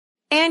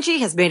Angie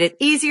has made it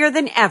easier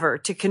than ever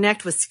to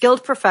connect with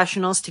skilled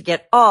professionals to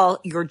get all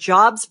your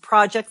jobs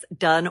projects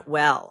done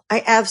well.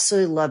 I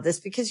absolutely love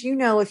this because,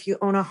 if you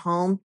own a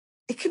home,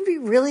 it can be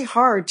really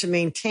hard to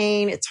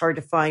maintain. It's hard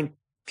to find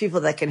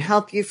people that can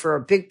help you for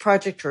a big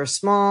project or a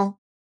small.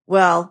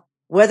 Well,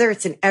 whether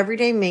it's in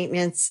everyday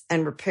maintenance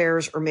and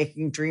repairs or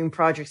making dream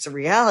projects a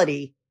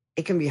reality,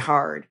 it can be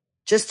hard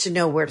just to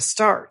know where to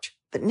start.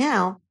 But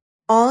now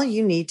all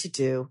you need to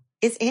do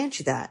is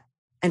Angie that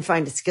and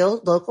find a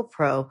skilled local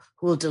pro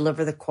who will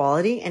deliver the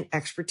quality and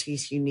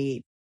expertise you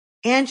need.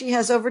 Angie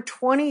has over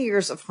 20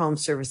 years of home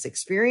service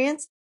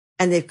experience,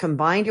 and they've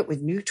combined it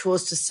with new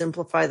tools to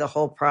simplify the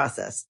whole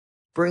process.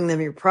 Bring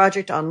them your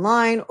project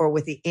online or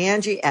with the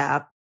Angie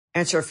app,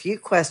 answer a few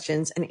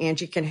questions, and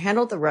Angie can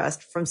handle the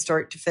rest from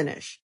start to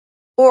finish.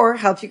 Or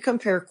help you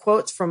compare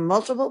quotes from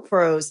multiple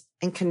pros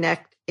and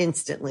connect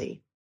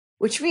instantly,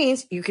 which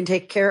means you can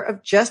take care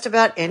of just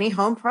about any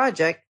home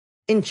project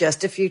in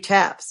just a few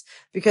taps.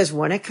 Because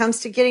when it comes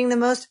to getting the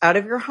most out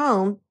of your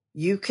home,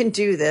 you can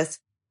do this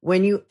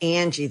when you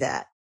Angie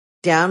that.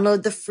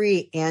 Download the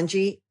free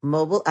Angie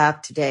mobile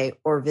app today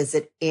or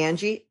visit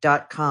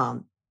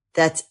Angie.com.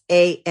 That's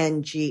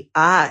ANGI.com.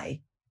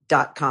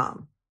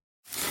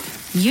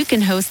 You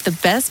can host the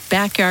best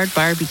backyard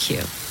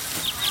barbecue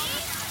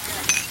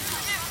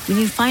when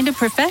you find a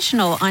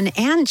professional on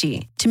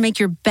Angie to make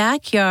your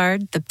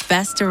backyard the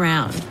best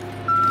around.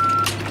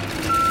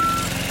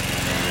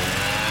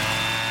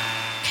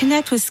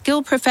 Connect with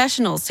skilled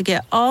professionals to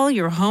get all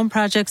your home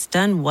projects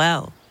done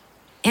well.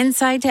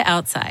 Inside to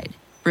outside,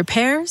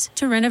 repairs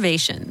to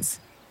renovations.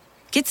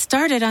 Get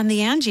started on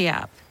the Angie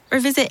app or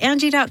visit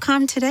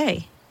Angie.com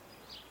today.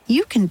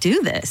 You can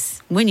do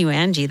this when you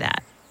Angie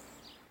that.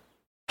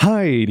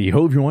 Hi,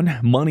 ho everyone.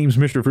 My name's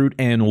Mr. Fruit,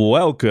 and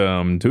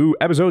welcome to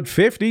episode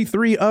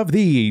 53 of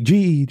the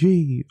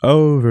GG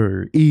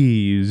Over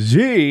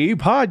Easy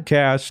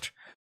podcast.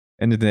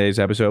 And in today's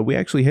episode, we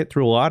actually hit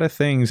through a lot of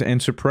things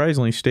and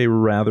surprisingly stay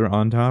rather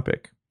on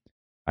topic.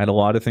 I had a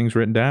lot of things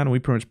written down, and we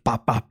pretty much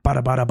bop, bop,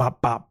 bada, bada,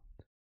 bop, bop.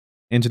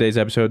 In today's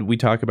episode, we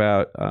talk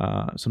about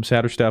some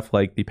sadder stuff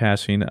like the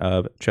passing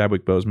of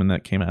Chadwick Boseman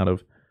that came out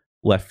of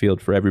left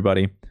field for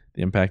everybody,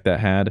 the impact that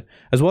had,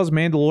 as well as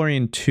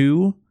Mandalorian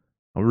 2.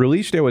 A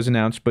release date was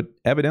announced, but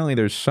evidently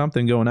there's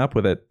something going up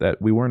with it that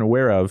we weren't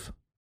aware of,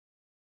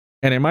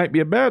 and it might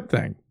be a bad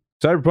thing.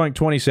 Cyberpunk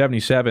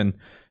 2077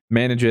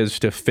 manages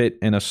to fit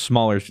in a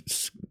smaller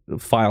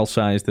file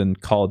size than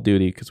Call of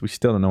Duty because we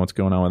still don't know what's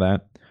going on with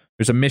that.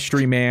 There's a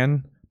mystery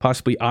man,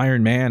 possibly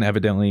Iron Man,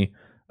 evidently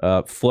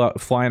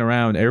flying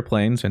around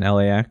airplanes in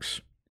LAX.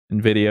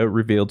 NVIDIA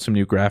revealed some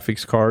new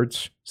graphics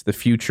cards. It's the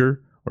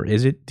future, or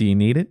is it? Do you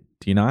need it?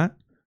 Do you not?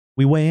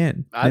 We weigh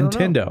in.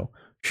 Nintendo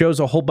shows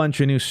a whole bunch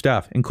of new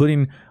stuff,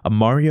 including a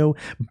Mario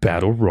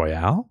Battle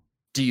Royale.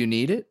 Do you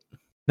need it?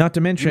 Not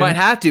to mention... You might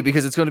have to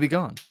because it's going to be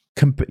gone.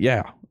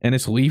 Yeah, and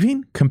it's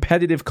leaving.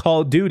 Competitive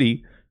Call of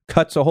Duty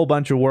cuts a whole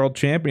bunch of world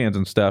champions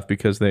and stuff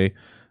because they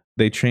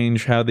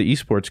change how the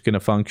esports going to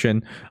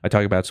function. I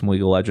talk about some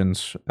League of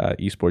Legends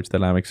esports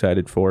that I'm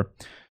excited for.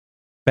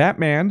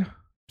 Batman,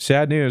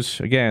 sad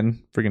news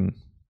again. Freaking,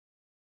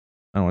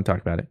 I don't want to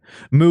talk about it.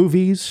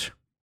 Movies,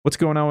 what's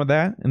going on with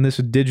that in this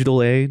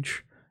digital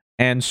age,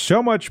 and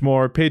so much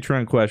more.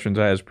 Patreon questions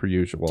as per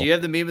usual. Do you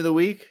have the meme of the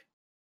week?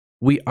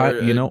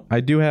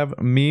 I do have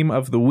a meme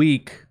of the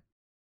week.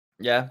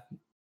 Yeah.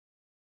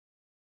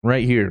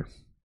 Right here.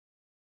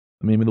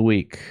 The meme of the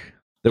week.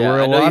 There were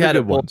a lot of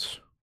good ones.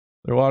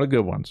 There were a lot of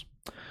good ones.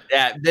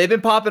 Yeah, they've been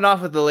popping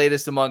off with the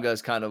latest Among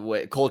Us kind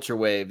of culture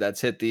wave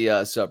that's hit the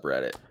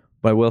subreddit.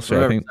 But I will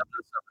say, I think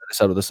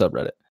sub of the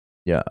subreddit.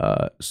 Yeah,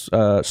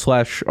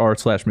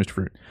 /r/Mr.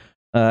 Fruit.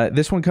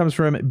 This one comes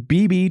from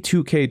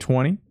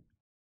BB2K20.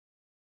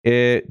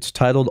 It's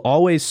titled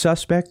 "Always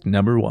Suspect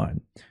Number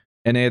One,"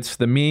 and it's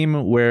the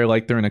meme where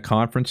like they're in a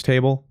conference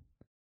table,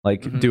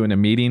 like doing a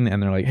meeting,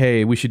 and they're like,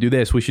 "Hey, we should do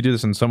this,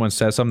 and someone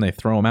says something, they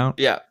throw them out.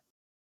 Yeah.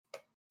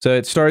 So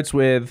it starts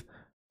with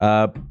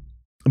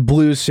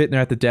Blue's sitting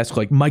there at the desk,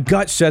 like, "My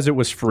gut says it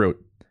was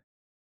fruit,"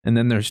 and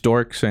then there's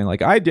Dork saying,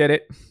 like, "I did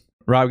it."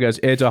 Rob goes,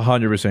 "It's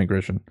 100%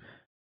 Christian,"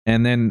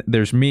 and then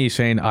there's me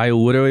saying, "I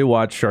literally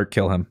watched Shark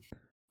kill him,"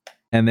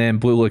 and then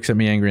Blue looks at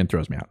me angry and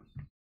throws me out.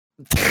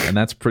 And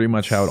that's pretty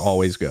much how it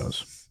always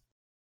goes.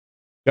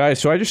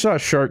 Guys, so I just saw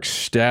Shark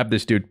stab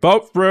this dude.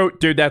 Vote fruit,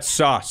 dude, that's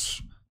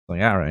sauce.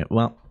 Like, all right,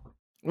 well,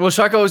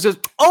 Shark always says,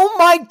 "Oh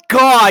my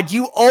God,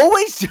 you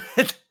always do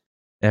it."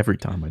 Every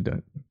time I do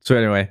it. So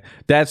anyway,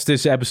 that's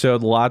this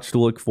episode. Lots to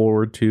look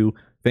forward to.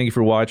 Thank you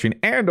for watching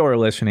and or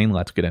listening.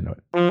 Let's get into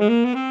it.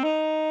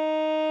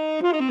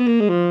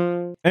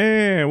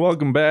 And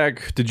welcome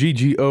back to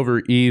GG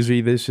Over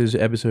Easy. This is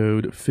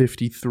episode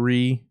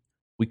 53.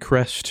 We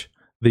crest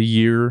the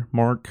year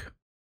mark,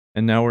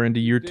 and now we're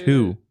into year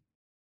 2.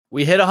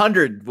 We hit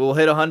 100. We'll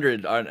hit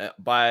 100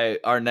 by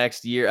our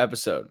next year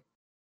episode.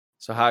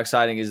 So how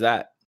exciting is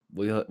that?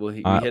 We hit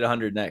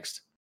 100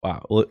 next.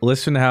 Wow.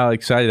 Listen to how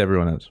excited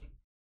everyone is.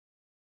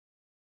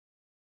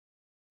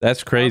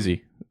 That's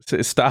crazy.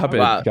 Stop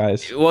it,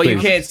 guys. Well, please. You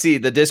can't see.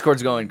 The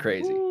Discord's going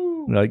crazy.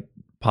 Like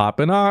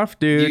popping off,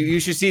 dude. You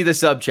should see the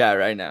sub chat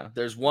right now.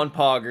 There's one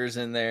poggers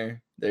in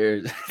there.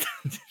 There's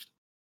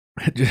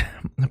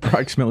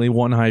approximately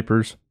one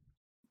hypers.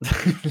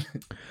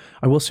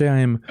 I will say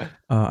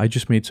I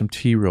just made some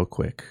tea real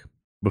quick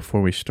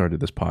before we started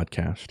this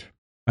podcast.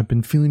 I've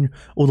been feeling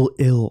a little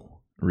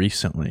ill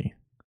recently.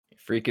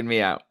 Freaking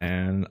me out.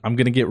 And I'm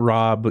going to get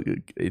Rob.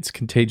 It's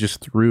contagious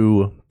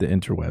through the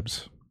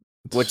interwebs.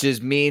 Which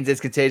means it's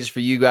contagious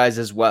for you guys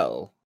as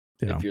well.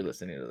 Yeah. If you're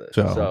listening to this.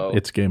 So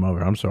it's game over.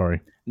 I'm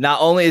sorry.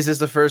 Not only is this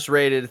the first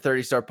rated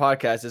 30-star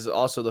podcast, this is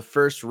also the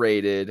first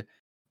rated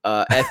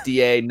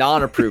FDA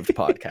non-approved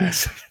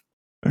podcast.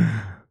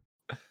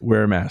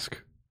 Wear a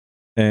mask.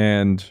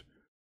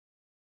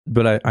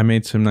 But I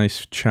made some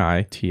nice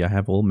chai tea. I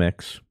have a little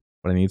mix,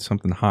 but I need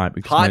something hot.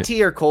 Hot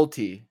tea or cold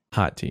tea?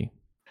 Hot tea.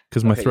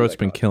 Because my throat's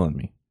been killing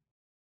me.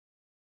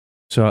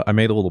 So I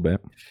made a little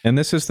bit. And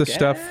this is the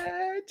stuff.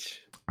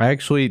 I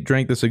actually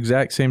drank this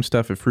exact same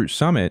stuff at Fruit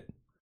Summit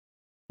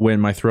when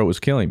my throat was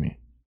killing me.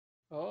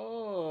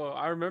 Oh,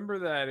 I remember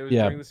that. It was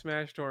during the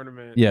Smash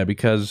tournament. Yeah,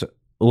 because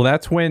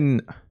that's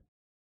when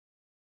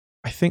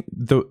I think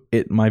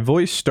my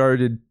voice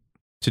started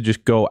to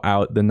just go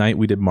out the night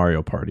we did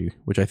Mario Party,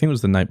 which I think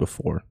was the night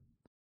before.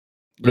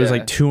 But it was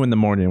like 2 a.m.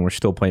 and we're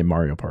still playing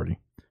Mario Party.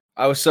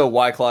 I was so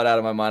white clawed out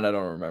of my mind, I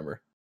don't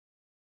remember.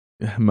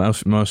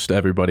 Most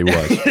everybody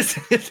was.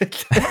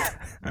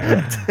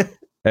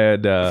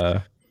 And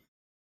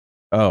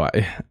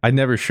I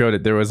never showed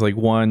it. There was like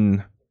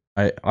one,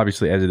 I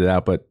obviously edited it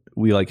out, but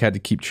we like had to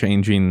keep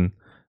changing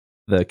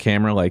the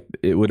camera. Like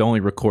it would only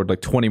record like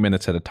 20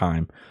 minutes at a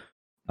time.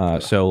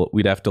 So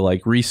we'd have to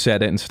like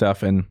reset it and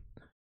stuff. And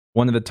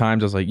one of the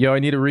times I was like, yo, I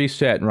need a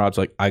reset. And Rob's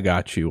like, I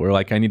got you. Or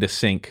like, I need a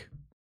sync.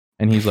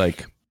 And he's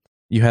like,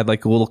 you had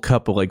like a little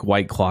cup of like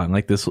White Claw and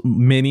like this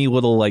mini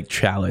little like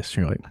chalice.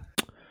 And you're like,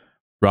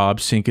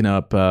 Rob syncing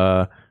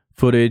up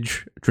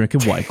footage,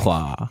 drinking White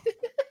Claw.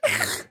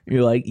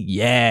 You're like,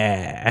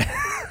 yeah.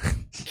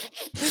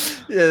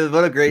 Yeah,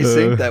 what a great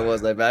sync that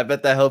was. I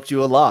bet that helped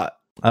you a lot.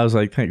 I was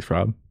like, thanks,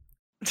 Rob.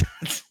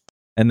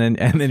 and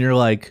then you're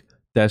like,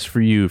 that's for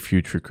you,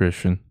 future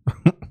Christian.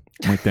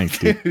 I'm like, thanks,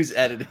 dude. Who's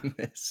editing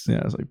this? Yeah,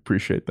 I was like,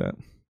 appreciate that.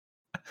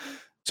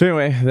 So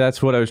anyway,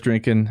 that's what I was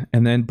drinking.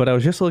 But I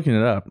was just looking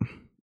it up.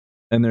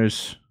 And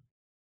it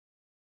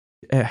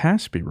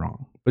has to be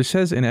wrong. But it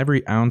says in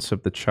every ounce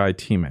of the chai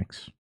tea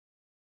mix,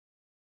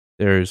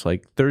 there's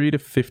like 30 to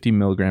 50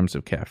 milligrams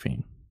of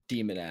caffeine.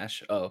 Demon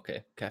ash. Oh,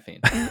 okay.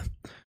 Caffeine.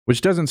 Which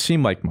doesn't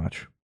seem like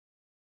much.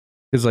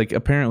 Because like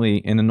apparently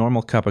in a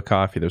normal cup of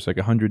coffee, there's like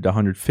 100 to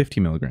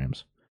 150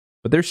 milligrams.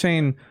 But they're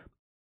saying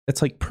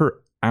it's like per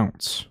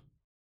ounce.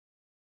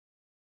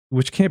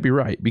 Which can't be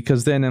right.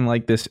 Because then in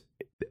like this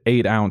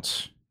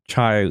 8-ounce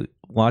chai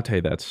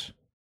latte, that's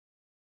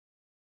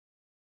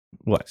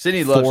what?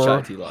 Sydney loves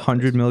chai tea lattes.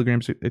 100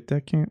 milligrams.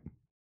 That can't.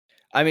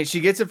 I mean, she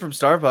gets it from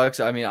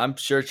Starbucks. I mean, I'm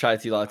sure chai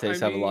tea lattes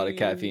have a lot of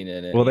caffeine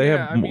in it. Well, they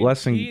have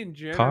less than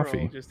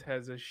coffee. Just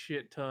has a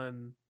shit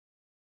ton.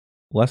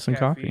 Less than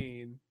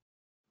coffee.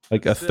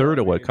 Like a third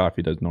of what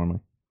coffee does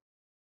normally.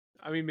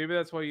 I mean, maybe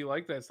that's why you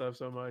like that stuff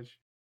so much.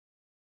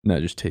 No,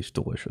 it just tastes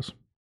delicious.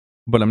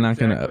 But I'm not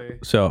gonna.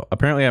 So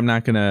apparently, I'm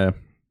not gonna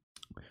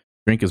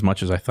drink as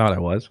much as I thought I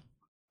was.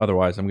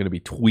 Otherwise, I'm gonna be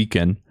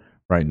tweaking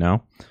right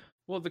now.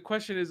 Well, the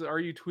question is, are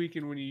you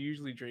tweaking when you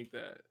usually drink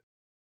that?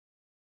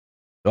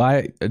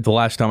 The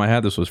last time I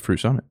had this was Fruit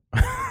Summit.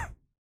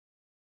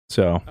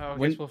 So I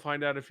guess we'll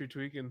find out if you're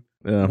tweaking.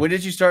 When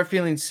did you start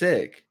feeling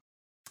sick?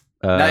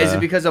 Now, is it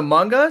because of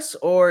Among Us,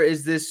 or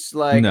is this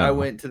like I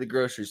went to the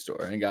grocery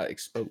store and got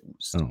exposed?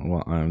 Oh,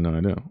 well, I have no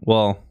idea.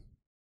 Well,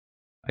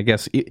 I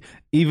guess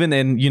even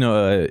in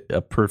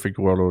a perfect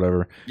world or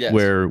whatever,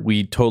 where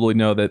we totally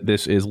know that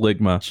this is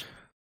Ligma,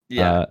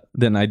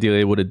 then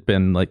ideally it would have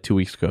been like 2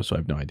 weeks ago. So I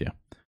have no idea.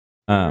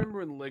 Remember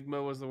when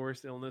Ligma was the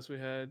worst illness we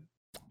had?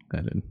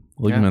 I did.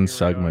 Ligma and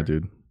Sigma,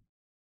 dude.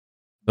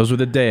 Those were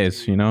the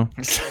days,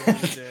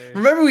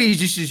 Remember we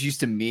just used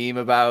to meme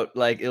about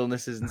like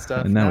illnesses and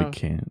stuff? And now we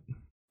can't.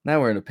 Now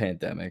we're in a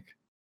pandemic.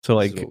 So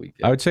like,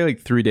 I would say like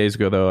 3 days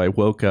ago though, I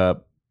woke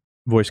up,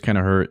 voice kind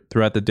of hurt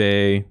throughout the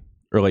day,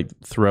 or like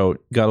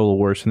throat got a little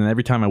worse. And then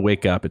every time I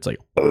wake up, it's like,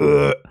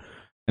 ugh,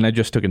 and I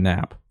just took a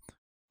nap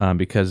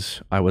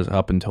because I was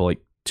up until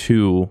like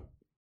 2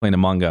 playing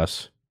Among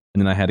Us.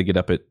 And then I had to get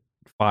up at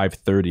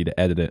 5:30 to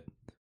edit it.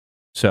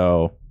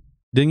 So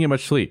didn't get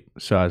much sleep.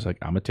 So I was like,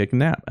 I'm going to take a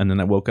nap. And then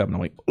I woke up and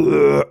I'm like,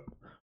 ugh.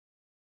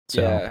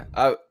 So, yeah.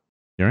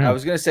 I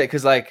was going to say,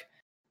 because like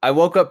I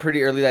woke up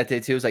pretty early that day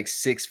too. It was like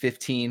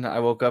 6:15. I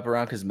woke up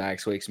around because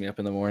Max wakes me up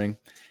in the morning.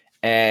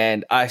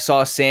 And I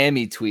saw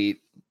Sammy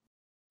tweet,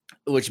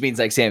 which means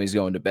like Sammy's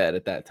going to bed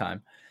at that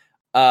time.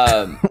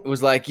 It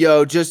was like,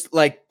 yo, just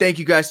like, thank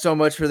you guys so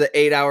much for the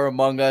 8-hour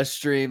Among Us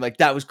stream. Like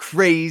that was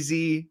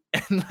crazy.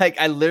 And like,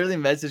 I literally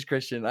messaged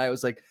Christian. I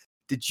was like,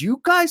 did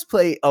you guys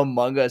play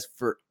Among Us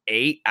for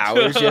 8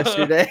 hours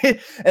yesterday?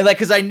 And like,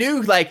 cause I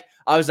knew like,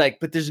 I was like,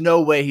 but there's no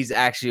way he's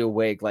actually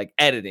awake, like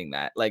editing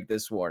that like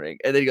this morning.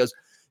 And then he goes,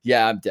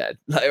 yeah, I'm dead,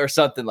 or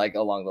something like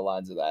along the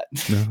lines of that.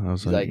 No, I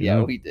was He's like,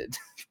 yeah, we did.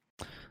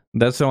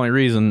 That's the only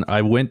reason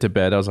I went to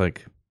bed. I was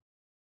like,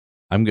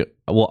 I'm good.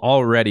 Well,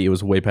 already it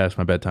was way past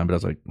my bedtime, but I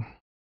was like,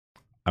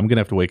 I'm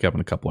gonna have to wake up in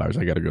a couple hours.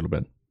 I got to go to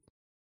bed.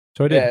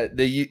 So I did.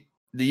 Yeah,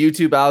 the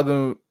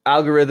YouTube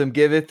algorithm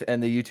giveth,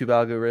 and the YouTube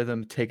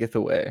algorithm taketh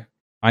away.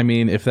 I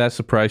mean, if that's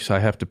the price I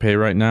have to pay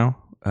right now,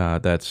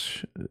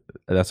 that's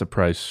a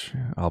price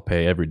I'll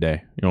pay every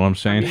day. You know what I'm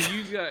saying? I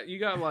mean,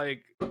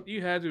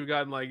 you had to have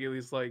gotten like at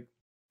least like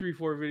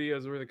 3-4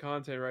 videos worth of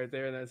content right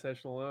there in that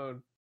session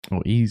alone.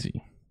 Oh,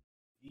 easy.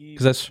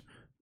 Because that's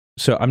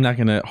so. I'm not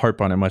gonna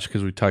harp on it much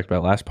because we talked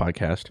about it last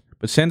podcast.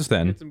 But since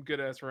then, get some good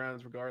ass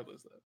rounds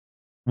regardless, though.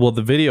 Well,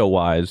 the video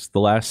wise, the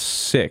last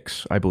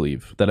 6, I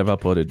believe, that I've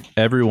uploaded,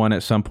 everyone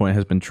at some point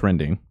has been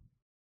trending,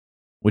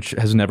 which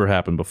has never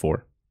happened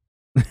before.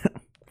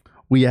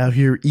 We out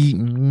here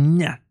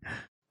eating.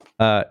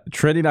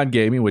 Trending on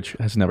gaming, which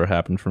has never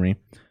happened for me.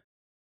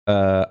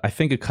 I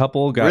think a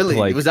couple got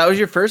really. Was that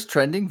your first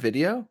trending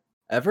video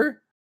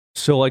ever?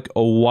 So like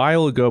a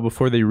while ago,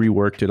 before they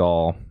reworked it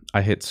all,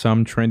 I hit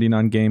some trending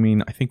on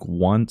gaming. I think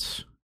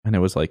once, and it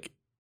was like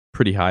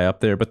pretty high up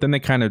there. But then they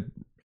kind of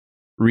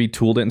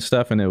retooled it and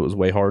stuff, and it was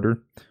way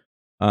harder.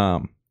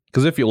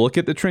 Because if you look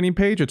at the trending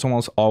page, it's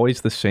almost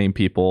always the same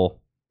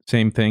people,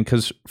 same thing.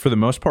 Because for the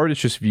most part,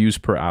 it's just views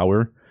per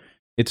hour.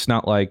 It's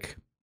not like,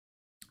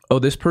 oh,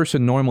 this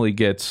person normally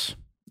gets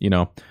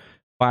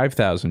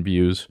 5,000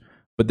 views,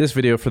 but this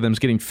video for them is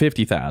getting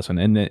 50,000,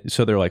 and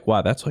so they're like,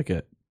 wow, that's like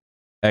a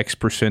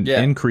X%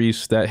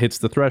 increase that hits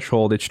the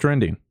threshold. It's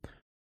trending.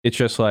 It's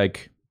just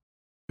like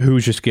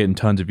who's just getting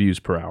tons of views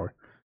per hour,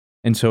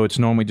 and so it's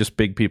normally just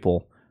big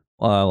people.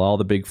 All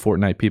the big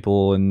Fortnite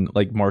people, and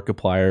like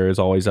Markiplier is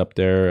always up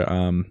there.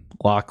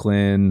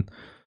 Lachlan,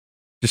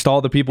 just all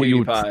the people you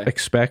would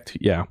expect,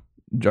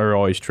 are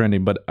always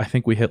trending. But I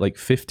think we hit like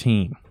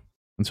 15,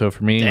 and so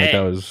for me, like that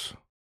was.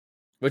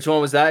 Which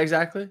one was that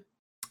exactly?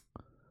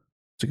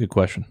 It's a good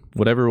question.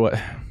 Was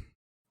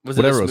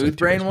it a Smooth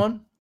Brain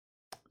one?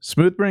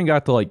 Smooth Brain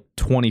got to like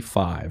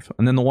 25,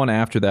 and then the one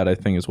after that I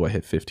think is what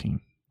hit 15.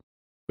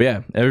 But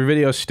yeah, every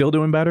video is still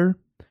doing better.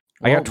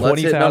 Well, I got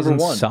 20,000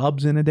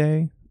 subs in a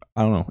day.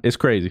 I don't know. It's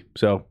crazy.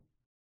 So,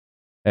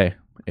 hey,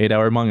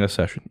 8-hour Among Us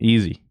session.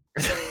 Easy.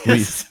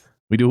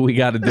 We do what we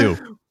got to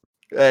do.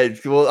 Hey,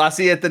 well, I'll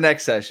see you at the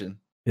next session.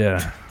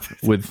 Yeah.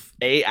 With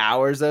 8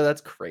 hours, though?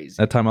 That's crazy.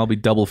 That time I'll be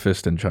double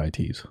fisting chai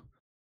teas.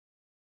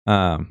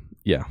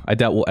 Yeah, I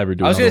doubt we'll ever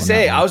do it. I was going to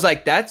say, I was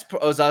like,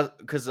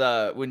 because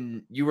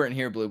when you weren't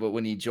here, Blue, but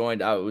when he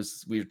joined,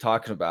 we were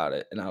talking about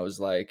it, and I was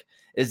like,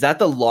 is that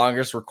the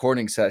longest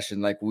recording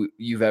session like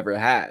you've ever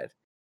had?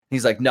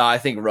 He's like, no, I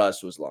think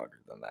Rust was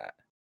longer than that.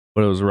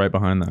 But it was right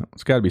behind that.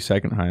 It's got to be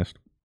second highest.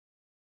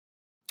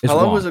 How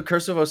long was a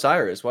Curse of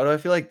Osiris? Why do I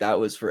feel like that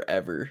was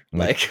forever?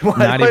 Like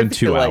not even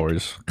 2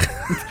 hours.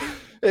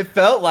 It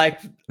felt like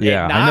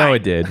I know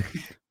it did.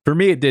 For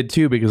me, it did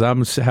too, because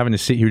I'm having to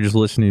sit here just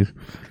listening.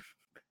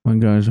 Oh,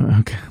 guys,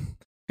 okay,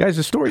 guys,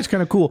 the story's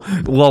kind of cool.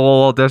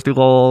 Lol, Destiny,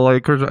 lol,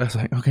 like Curse. I was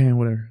like, okay,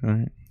 whatever. All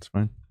right, it's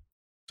fine.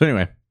 So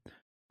anyway,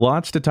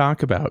 lots to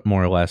talk about,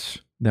 more or less,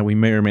 that we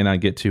may or may not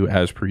get to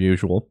as per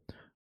usual.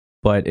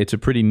 But it's a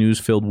pretty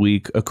news-filled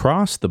week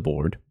across the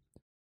board.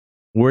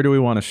 Where do we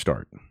want to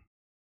start?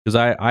 Because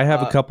I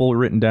have a couple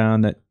written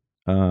down that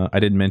I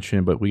didn't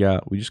mention, but we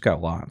just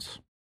got lots.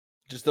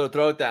 Just throw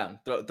it down.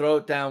 Throw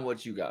it down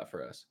what you got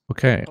for us.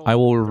 Okay, I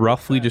will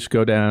roughly just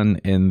go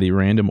down in the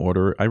random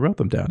order I wrote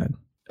them down in.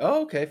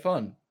 Oh, okay,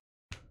 fun.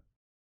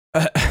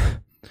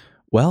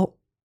 Well,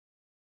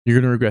 you're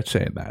going to regret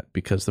saying that,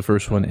 because the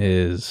first one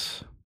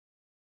is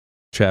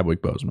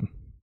Chadwick Boseman.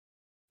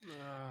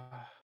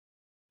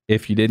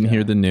 If you didn't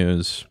hear the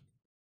news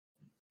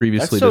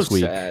previously this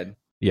week, sad.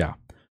 Yeah,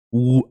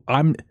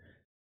 I'm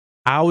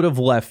out of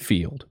left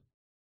field.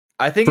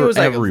 I think it was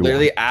like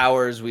literally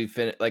hours. We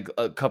finished like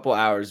a couple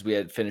hours. We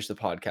had finished the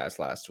podcast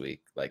last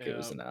week. Like it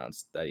was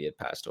announced that he had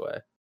passed away.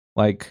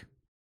 Like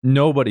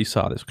nobody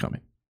saw this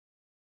coming.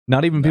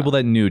 Not even people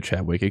that knew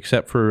Chadwick,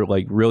 except for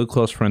like really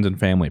close friends and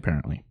family.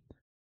 Apparently,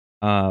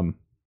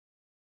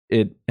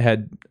 it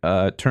had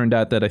turned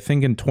out that I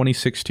think in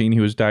 2016 he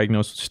was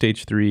diagnosed with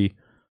stage 3.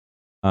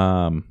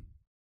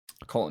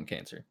 Colon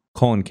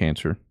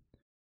cancer,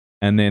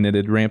 and then it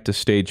had ramped to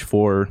stage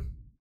 4.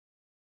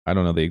 I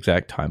don't know the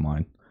exact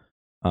timeline.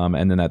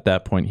 And then at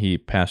that point he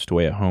passed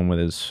away at home with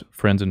his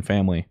friends and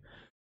family,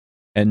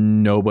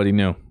 and nobody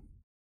knew.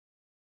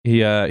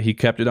 He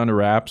kept it under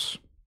wraps.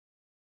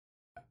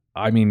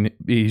 I mean,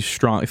 he's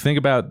strong. Think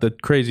about the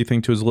crazy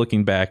thing too is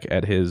looking back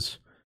at his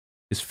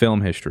film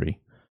history,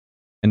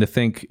 and to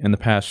think in the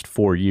past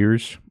 4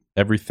 years,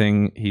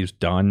 everything he's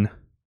done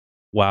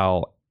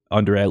while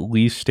under at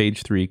least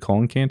stage 3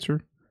 colon cancer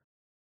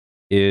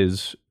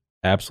is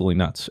absolutely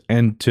nuts.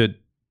 And to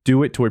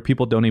do it to where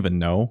people don't even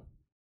know,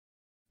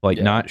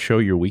 not show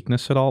your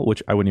weakness at all,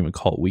 which I wouldn't even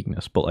call it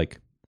weakness, but like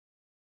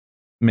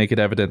make it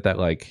evident that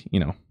like,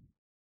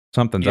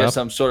 something's up.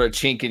 Some sort of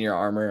chink in your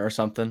armor or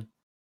something.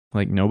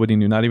 Like nobody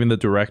knew, not even the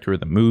director of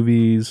the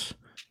movies.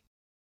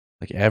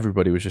 Like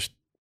everybody was just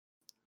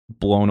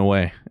blown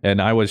away,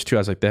 and I was too. I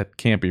was like, that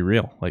can't be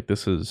real. Like,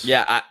 this is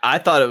I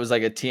thought it was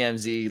like a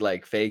TMZ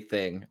like fake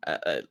thing.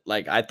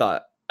 Like I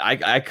thought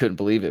I couldn't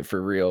believe it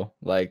for real.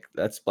 Like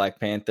that's Black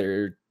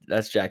Panther.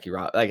 That's Jackie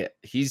Rock. Like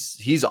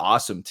he's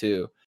awesome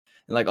too,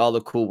 and like all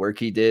the cool work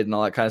he did and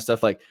all that kind of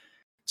stuff. Like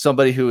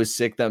somebody who was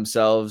sick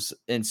themselves,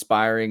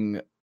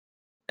 inspiring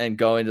and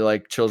going to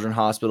like children's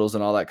hospitals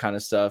and all that kind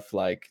of stuff.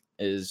 Like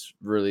it's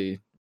really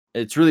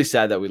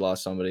sad that we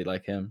lost somebody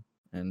like him,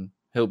 and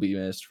he'll be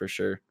missed for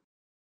sure.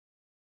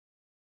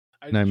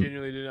 I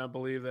genuinely did not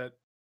believe that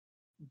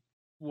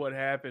what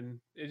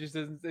happened. It just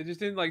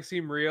didn't like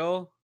seem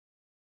real.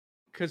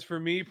 Because for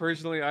me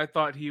personally, I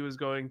thought he was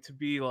going to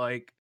be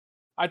like,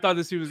 I thought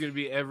this dude was going to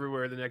be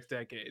everywhere the next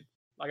decade.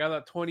 Like I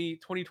thought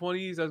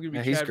 2020s, I was going to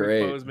be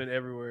Chadwick Boseman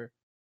everywhere.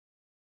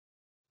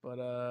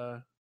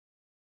 But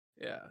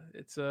yeah,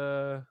 it's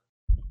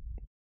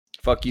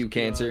fuck you,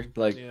 cancer.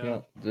 Like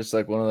just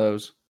like one of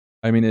those.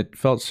 I mean, it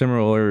felt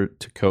similar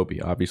to Kobe.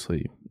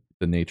 Obviously,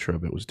 the nature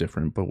of it was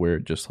different, but where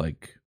it just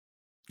like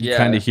you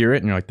kind of hear it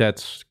and you're like,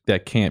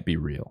 that can't be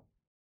real.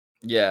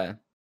 Yeah.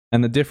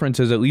 And the difference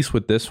is, at least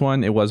with this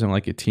one, it wasn't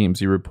like a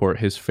TMZ report.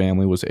 His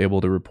family was able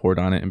to report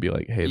on it and be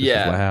like, hey, this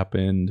is what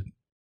happened.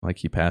 Like,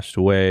 he passed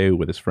away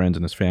with his friends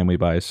and his family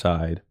by his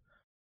side.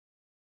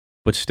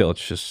 But still,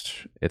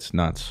 it's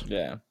nuts.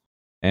 Yeah.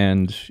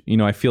 And, you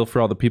know, I feel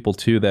for all the people,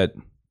 too, that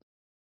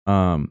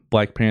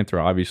Black Panther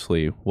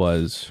obviously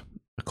was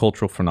a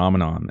cultural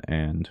phenomenon.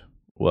 And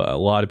a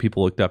lot of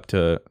people looked up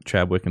to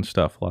Chadwick and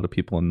stuff. A lot of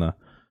people in the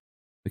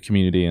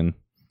community, and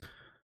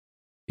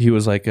he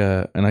was like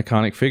an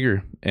iconic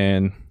figure,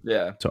 and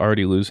to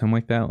already lose him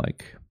like that,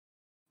 like,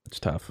 it's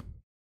tough.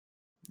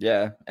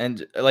 Yeah,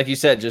 and like you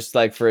said, just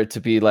like for it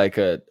to be like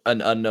an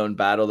unknown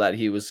battle that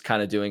he was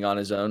kind of doing on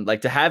his own,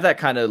 like to have that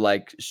kind of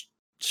like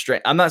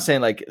strength. I'm not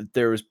saying like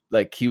there was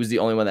like he was the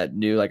only one that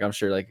knew. Like I'm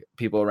sure like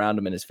people around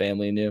him and his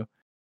family knew,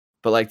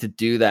 but like to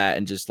do that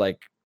and just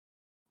like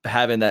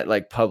having that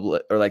like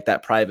public or like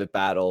that private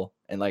battle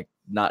and like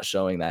not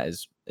showing that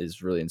is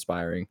really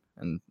inspiring.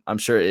 And I'm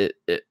sure it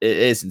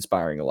is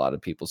inspiring a lot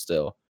of people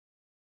still.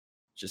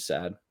 Just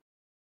sad.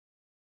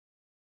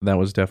 That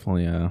was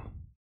definitely a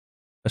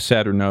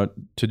sadder note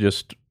to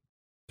just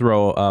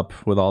throw up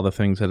with all the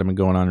things that have been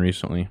going on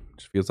recently. It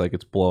just feels like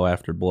it's blow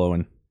after blow.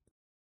 And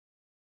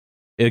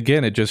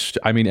again,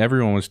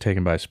 everyone was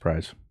taken by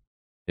surprise.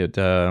 It's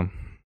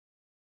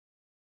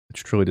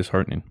truly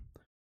disheartening.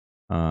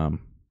 And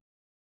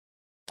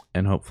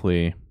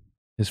hopefully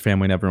his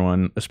family and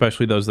everyone,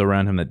 especially those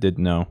around him that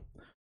didn't know,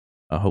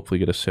 hopefully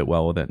get to sit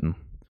well with it and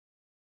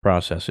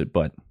process it.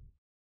 But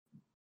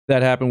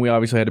that happened. We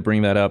obviously had to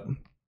bring that up.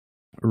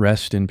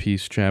 Rest in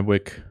peace,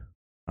 Chadwick.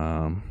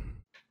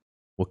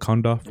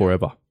 Wakanda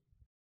forever.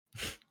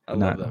 I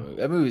love that movie.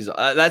 That movie's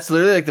that's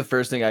literally like the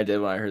first thing I did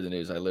when I heard the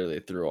news. I literally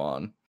threw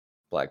on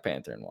Black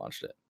Panther and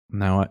watched it.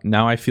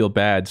 Now I feel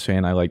bad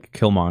saying I like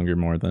Killmonger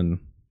more than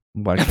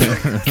Black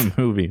Panther the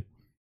movie.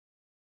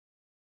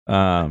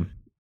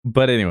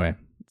 But anyway,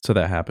 so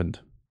that happened.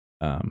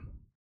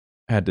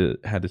 Had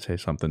to say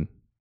something,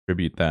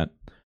 tribute that.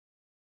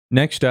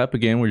 Next up,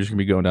 again, we're just gonna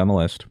be going down the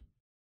list.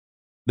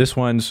 This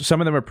one's,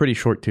 some of them are pretty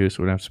short too,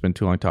 so we don't have to spend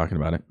too long talking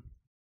about it.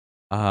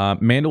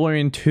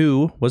 Mandalorian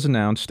 2 was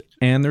announced,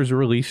 and there's a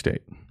release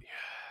date.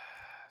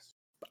 Yes.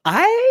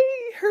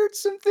 I heard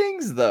some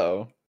things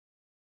though.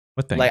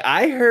 What thing? Like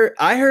I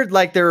heard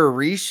like there were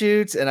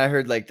reshoots, and I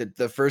heard like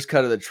the first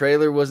cut of the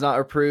trailer was not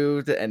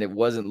approved and it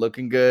wasn't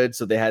looking good,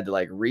 so they had to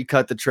like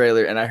recut the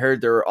trailer. And I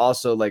heard there were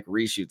also like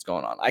reshoots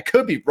going on. I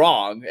could be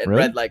wrong and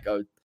read like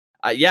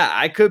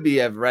I could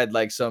have read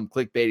like some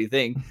clickbaity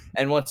thing.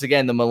 And once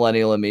again, the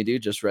millennial in me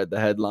just read the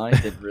headline,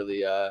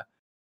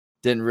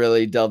 didn't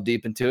really delve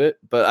deep into it.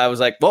 But I was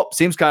like, well,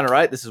 seems kind of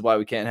right. This is why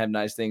we can't have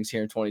nice things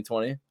here in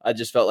 2020. I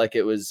just felt like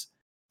it was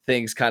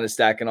things kind of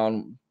stacking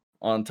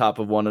on top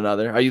of one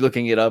another. Are you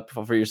looking it up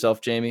for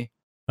yourself, Jamie?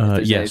 If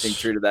there's yes. anything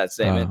true to that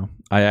statement?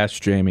 I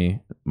asked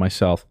Jamie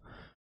myself,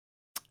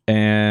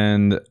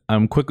 and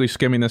I'm quickly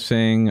skimming this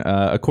thing.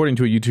 According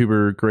to a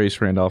YouTuber, Grace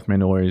Randolph,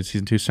 Mandalorian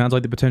Season 2 sounds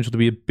like the potential to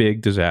be a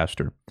big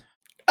disaster.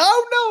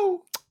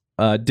 Oh,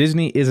 no!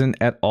 Disney isn't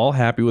at all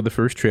happy with the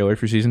first trailer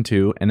for Season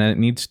 2, and that it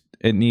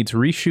needs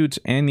reshoots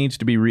and needs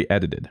to be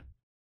re-edited.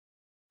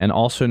 And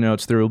also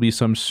notes there will be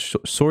some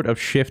sort of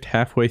shift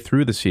halfway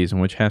through the season,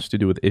 which has to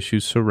do with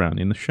issues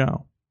surrounding the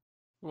show.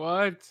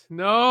 What?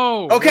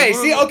 No.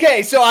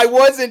 Okay, so I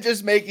wasn't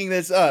just making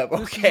this up.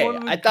 Okay,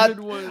 I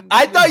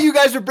thought you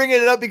guys were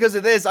bringing it up because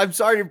of this. I'm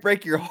sorry to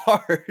break your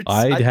heart.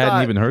 I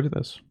hadn't even heard of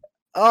this.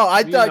 Oh,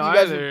 I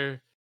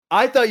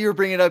thought you were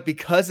bringing it up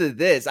because of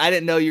this. I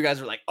didn't know you guys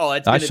were like, oh,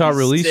 it's. I saw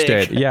release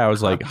date. Yeah, I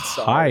was like,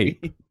 hi.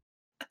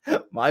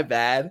 My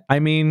bad. I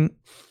mean,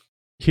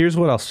 here's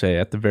what I'll say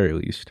at the very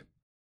least.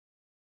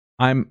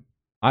 I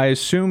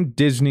assume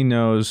Disney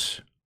knows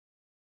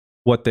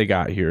what they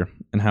got here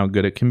and how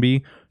good it can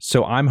be.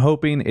 So I'm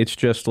hoping it's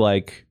just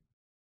like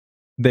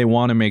they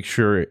want to make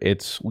sure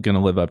it's going to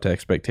live up to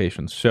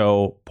expectations.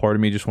 So part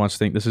of me just wants to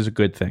think this is a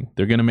good thing.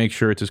 They're going to make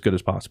sure it's as good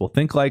as possible.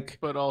 Think like,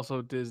 but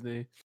also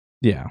Disney.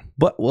 Yeah,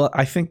 but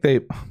I think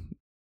they.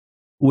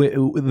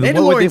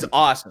 Mandalorian's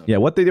awesome. Yeah,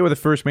 what they did with the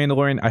first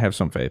Mandalorian, I have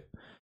some faith.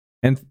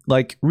 And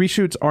like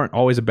reshoots aren't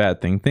always a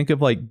bad thing. Think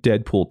of like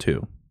Deadpool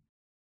 2.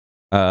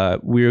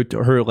 We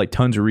heard like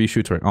tons of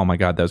reshoots. Like, oh my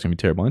god, that was gonna be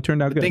terrible. And it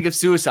turned out good. Think of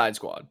Suicide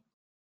Squad.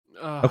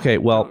 Okay,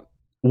 well,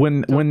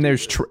 when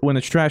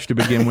it's trash to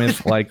begin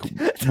with, like,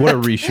 what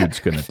are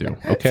reshoots gonna do?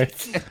 Okay,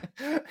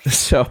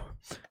 so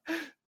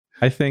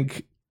I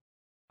think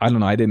I don't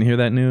know. I didn't hear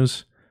that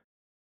news.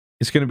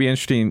 It's gonna be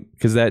interesting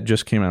because that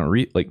just came out.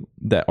 Like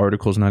that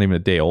article is not even a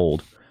day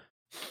old.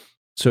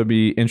 So it'd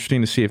be interesting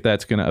to see if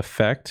that's going to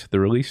affect the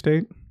release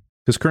date.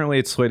 Because currently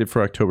it's slated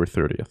for October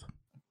 30th.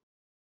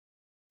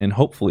 And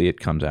hopefully it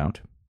comes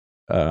out.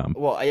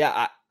 Well,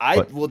 yeah,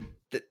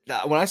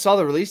 when I saw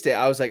the release date,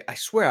 I was like, I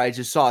swear I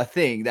just saw a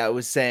thing that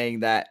was saying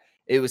that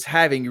it was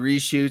having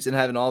reshoots and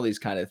having all these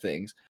kind of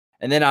things.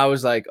 And then I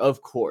was like,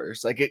 of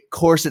course. Like, of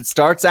course, it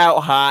starts out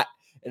hot.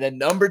 And then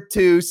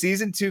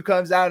season 2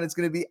 comes out and it's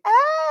going to be,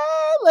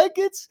 like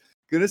it's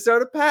going to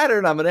start a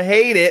pattern. I'm going to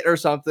hate it or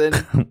something.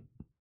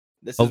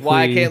 This is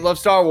why I can't love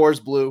Star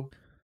Wars, Blue.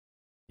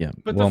 Yeah,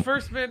 but the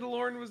first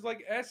Mandalorian was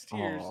like S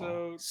tier,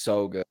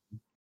 so good.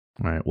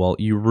 All right, well,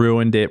 you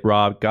ruined it,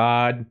 Rob.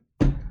 God,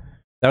 that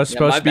was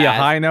supposed to be a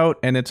high note,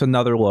 and it's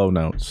another low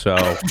note. So,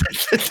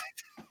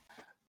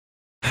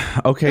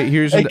 okay,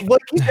 here's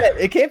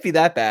it can't be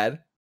that bad.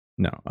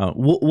 No,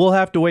 we'll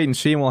have to wait and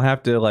see, and we'll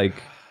have to like.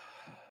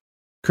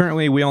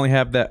 Currently, we only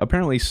have that.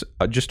 Apparently,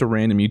 just a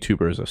random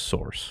YouTuber is a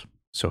source.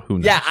 So who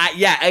knows?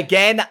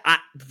 Again, I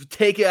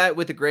take it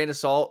with a grain of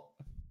salt.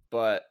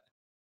 But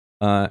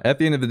at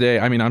the end of the day,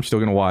 I mean, I'm still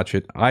gonna watch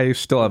it. I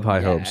still have high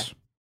hopes.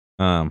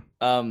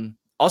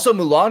 Also,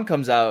 Mulan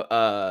comes out.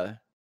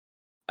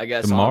 I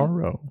guess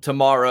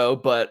tomorrow,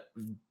 but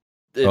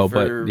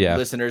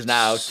listeners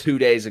now, 2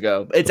 days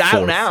ago, it's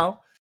out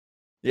now.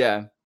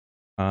 Yeah.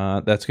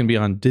 That's gonna be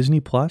on Disney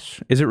Plus.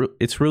 Is it?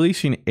 It's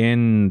releasing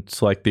in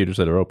select theaters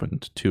that are open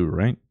too,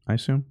 right? I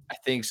assume. I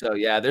think so.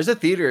 Yeah, there's a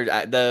theater.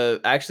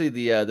 The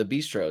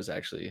bistro is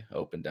actually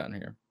open down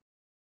here.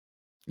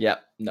 Yeah.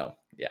 No.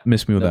 Yeah.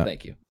 Miss me with that.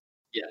 Thank you.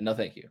 Yeah. No,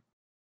 thank you.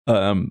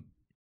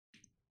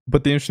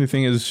 But the interesting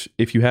thing is,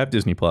 if you have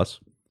Disney Plus,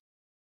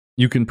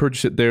 you can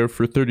purchase it there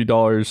for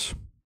 $30,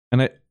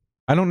 and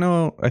I don't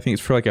know. I think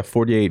it's for like a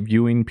 48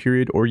 viewing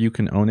period, or you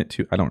can own it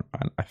too.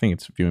 I think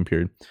it's a viewing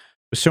period.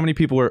 But so many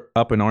people are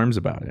up in arms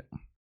about it,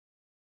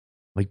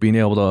 like being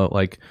able to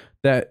like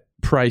that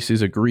price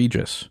is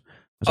egregious.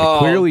 Like,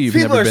 clearly, you've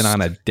never been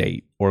on a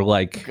date, or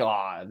like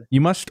God,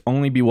 you must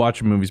only be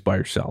watching movies by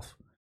yourself.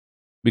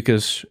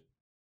 Because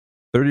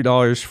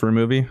 $30 for a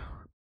movie,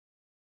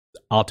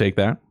 I'll take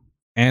that,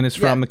 and it's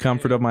from the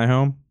comfort of my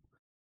home.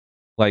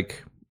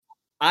 Like,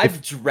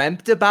 I've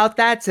dreamt about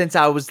that since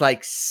I was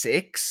like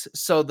 6.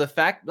 So the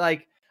fact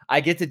like I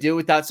get to do it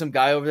without some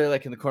guy over there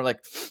like in the corner,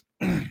 like,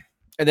 and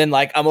then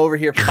like I'm over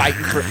here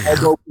fighting for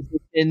elbow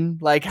position,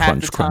 like half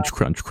the time.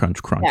 Crunch.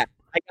 Yeah,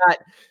 I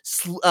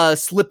got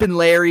Slippin'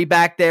 Larry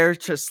back there,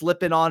 just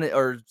slipping on it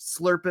or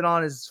slurping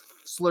on his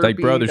Slurpee. Like,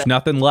 bro, there's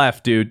nothing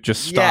left, dude.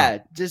 Just stop. Yeah,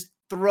 just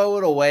throw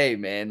it away,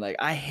 man. Like,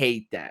 I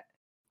hate that.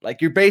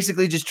 Like, you're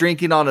basically just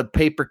drinking on a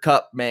paper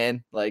cup,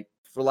 man. Like,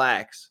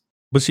 relax.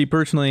 But see,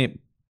 personally,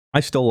 I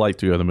still like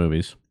to go to the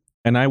movies,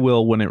 and I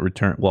will when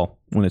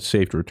when it's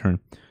safe to return.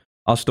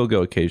 I'll still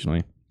go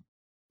occasionally.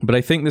 But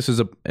I think this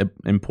is an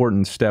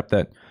important step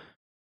that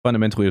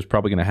fundamentally is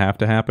probably going to have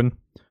to happen.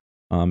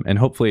 And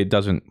hopefully it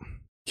doesn't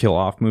kill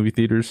off movie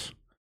theaters.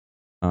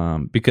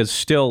 Because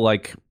still,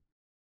 like,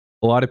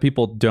 a lot of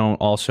people don't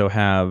also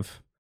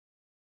have,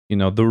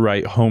 the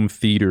right home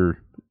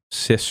theater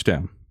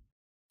system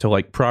to,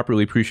 like,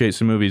 properly appreciate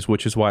some movies,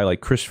 which is why, like,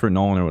 Christopher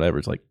Nolan or whatever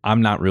is like,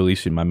 I'm not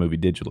releasing my movie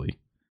digitally.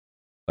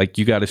 Like,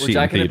 you got to see it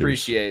in theaters. Which I can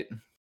appreciate.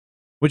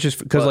 Which is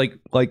because,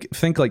 like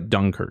think like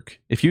Dunkirk.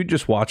 If you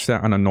just watched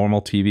that on a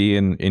normal TV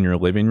in your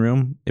living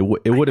room, it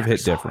would have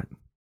hit different.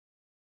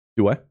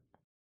 Do what?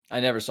 I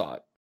never saw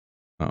it.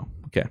 Oh,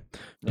 okay. Yeah.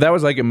 That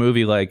was like a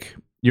movie, like,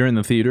 you're in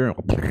the theater,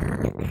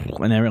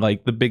 and they're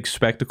like the big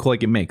spectacle.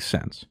 Like, it makes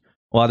sense.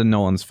 A lot of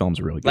Nolan's films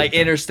are really good. Like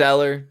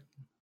Interstellar.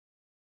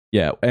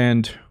 Yeah,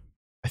 and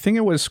I think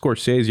it was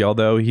Scorsese,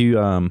 although he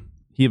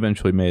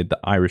eventually made The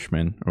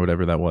Irishman or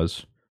whatever that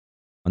was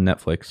on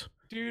Netflix.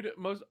 Dude,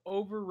 most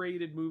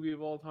overrated movie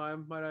of all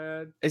time, might I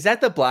add. Is that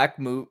the black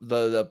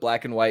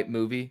black and white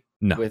movie?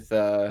 No, with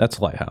that's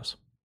Lighthouse.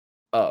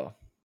 Oh,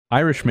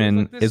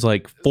 Irishman is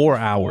like 4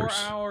 hours.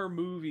 4-hour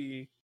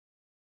movie,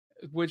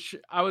 which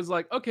I was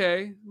like,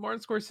 okay, Martin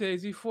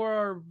Scorsese,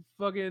 4-hour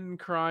fucking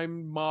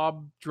crime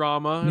mob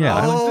drama. And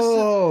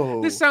yeah.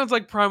 This sounds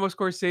like Primo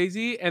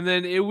Scorsese, and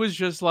then it was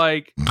just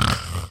like.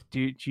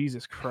 Dude,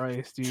 Jesus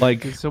Christ, dude!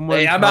 Like,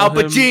 hey, I'm Al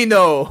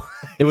Pacino.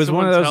 It was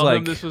one of those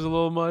like this was a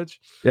little much.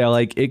 Yeah,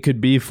 like it could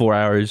be 4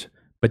 hours,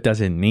 but does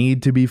it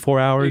need to be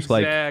 4 hours?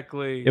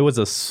 Exactly. Like, it was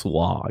a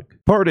slog.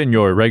 Pardon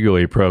your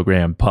regularly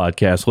programmed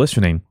podcast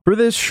listening for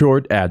this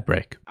short ad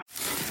break.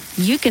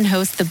 You can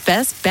host the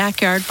best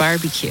backyard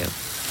barbecue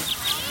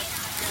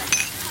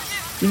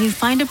when you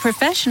find a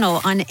professional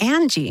on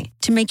Angie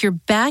to make your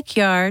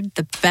backyard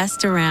the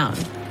best around.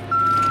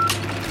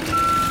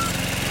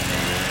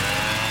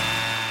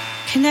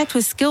 Connect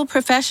with skilled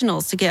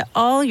professionals to get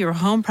all your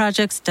home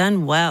projects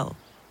done well.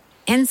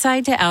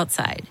 Inside to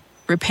outside,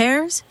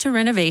 repairs to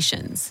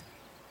renovations.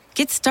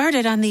 Get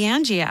started on the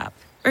Angie app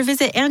or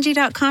visit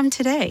Angie.com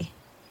today.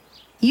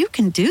 You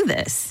can do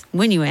this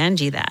when you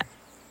Angie that.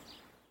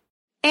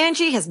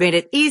 Angie has made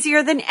it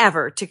easier than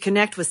ever to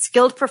connect with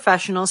skilled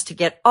professionals to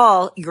get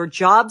all your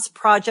jobs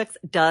projects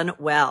done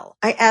well.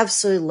 I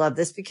absolutely love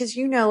this because,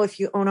 you know, if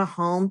you own a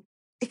home,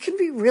 it can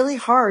be really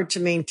hard to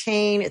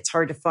maintain. It's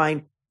hard to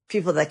find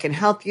people that can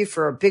help you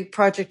for a big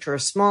project or a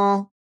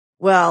small.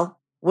 Well,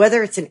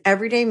 whether it's in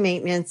everyday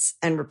maintenance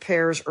and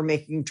repairs or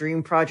making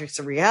dream projects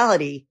a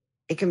reality,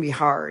 it can be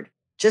hard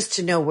just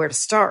to know where to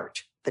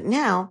start. But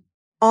now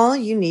all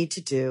you need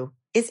to do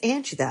is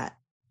Angie that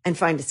and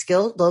find a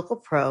skilled local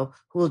pro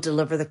who will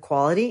deliver the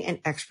quality and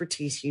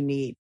expertise you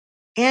need.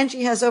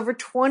 Angie has over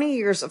 20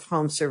 years of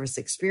home service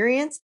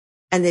experience,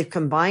 and they've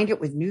combined it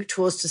with new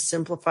tools to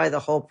simplify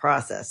the whole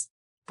process.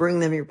 Bring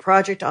them your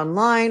project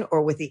online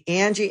or with the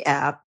Angie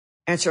app,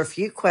 answer a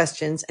few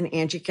questions, and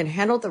Angie can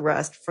handle the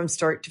rest from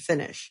start to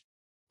finish.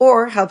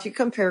 Or help you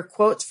compare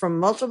quotes from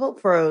multiple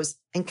pros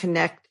and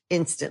connect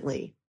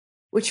instantly,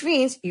 which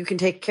means you can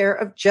take care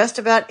of just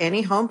about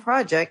any home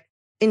project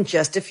in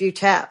just a few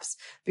taps.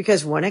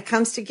 Because when it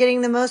comes to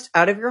getting the most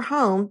out of your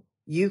home,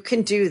 you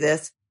can do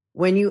this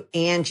when you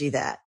Angie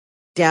that.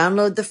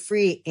 Download the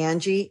free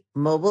Angie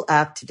mobile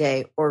app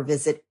today or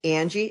visit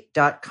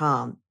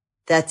Angie.com.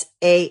 That's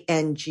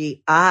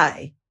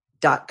ANGI.com.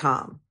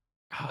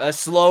 A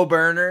slow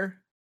burner.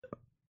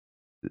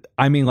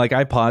 I mean, like,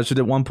 I paused it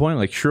at one point,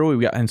 like, surely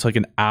we got, and it's like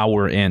an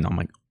hour in. I'm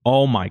like,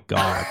 oh my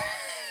God.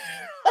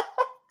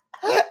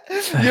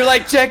 You're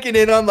like checking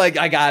in on, like,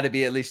 I gotta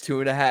be at least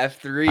 2.5,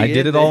 3. I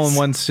did it all in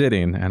one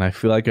sitting, and I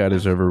feel like I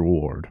deserve a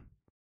reward.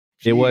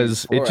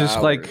 Jeez, It just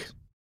hours. like,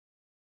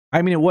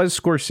 I mean, it was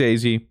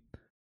Scorsese,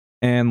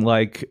 and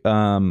like,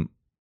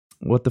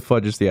 what the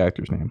fudge is the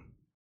actor's name?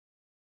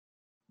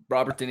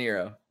 Robert De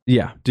Niro.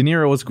 Yeah, De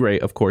Niro was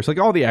great, of course. Like,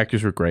 all the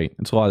actors were great.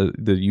 It's a lot of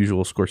the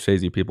usual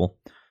Scorsese people.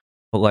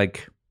 But,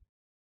 like,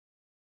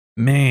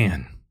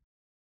 man,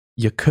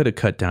 you could have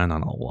cut down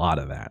on a lot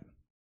of that.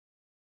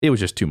 It was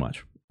just too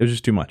much. It was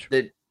just too much.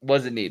 It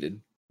wasn't needed.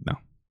 No.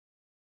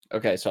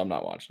 Okay, so I'm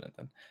not watching it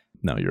then.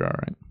 No, you're all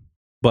right.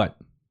 But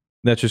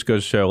that just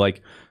goes to show,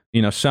 like,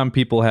 you know, some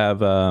people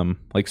have,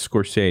 like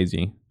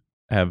Scorsese,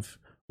 have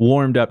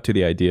warmed up to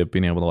the idea of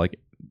being able to, like,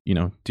 you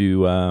know,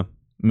 do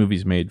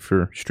movies made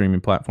for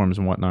streaming platforms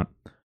and whatnot.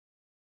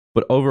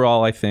 But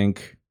overall, I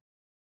think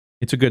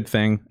it's a good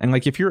thing. And,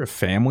 like, if you're a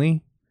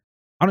family,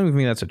 I don't even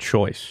think that's a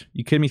choice.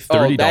 You kidding me?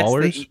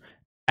 $30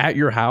 at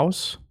your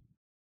house?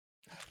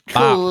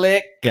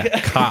 Click.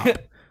 Yeah, cop.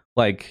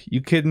 Like,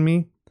 you kidding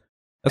me?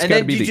 That's and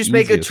gotta then be you the just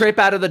easiest. make a trip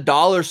out of the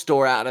dollar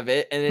store out of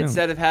it. And Yeah.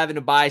 instead of having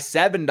to buy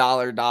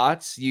 $7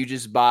 dots, you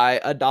just buy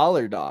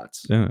 $1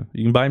 dots. Yeah,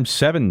 you can buy them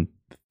 7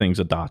 things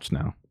of dots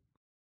now.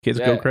 Kids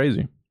go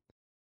crazy.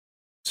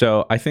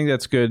 So I think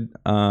that's good.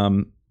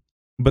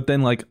 But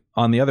then, like,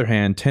 on the other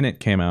hand, Tenet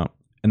came out,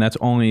 and that's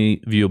only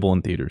viewable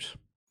in theaters.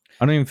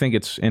 I don't even think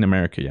it's in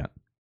America yet.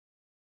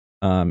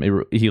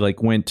 He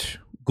like went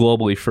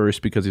globally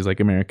first because he's like,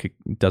 America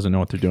doesn't know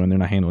what they're doing. They're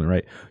not handling it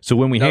right. So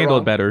when we handle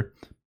it better,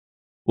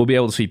 we'll be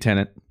able to see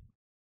Tenet.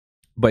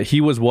 But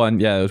he was one,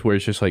 where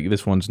it's just like,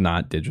 this one's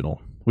not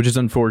digital, which is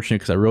unfortunate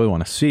because I really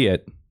want to see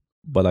it.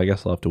 But I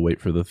guess I'll have to wait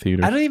for the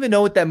theater. I don't even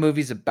know what that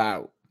movie's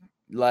about.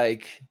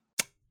 Like,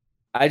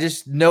 I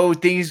just know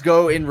things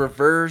go in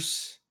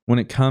reverse. When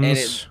it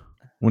comes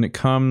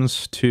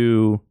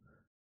to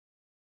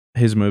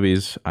his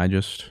movies,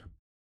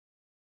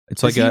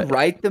 it's Does he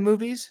write the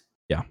movies?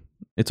 Yeah,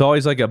 it's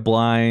always like a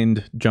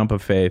blind jump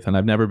of faith, and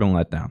I've never been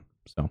let down.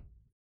 So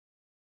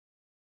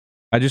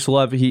I just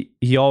love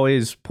he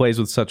always plays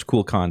with such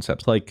cool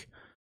concepts, like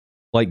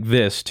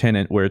this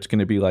Tenet, where it's going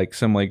to be like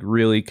some like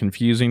really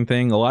confusing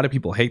thing. A lot of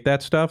people hate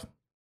that stuff.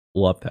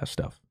 Love that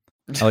stuff.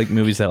 I like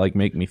movies that like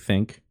make me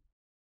think.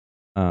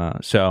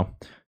 So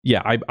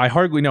yeah, I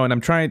hardly know, and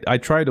I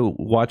try to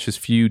watch as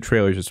few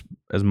trailers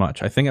as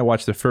much. I think I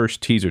watched the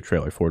first teaser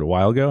trailer for it a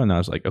while ago, and I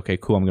was like, okay,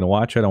 cool, I'm gonna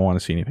watch it. I don't want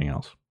to see anything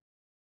else.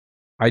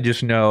 I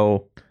just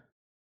know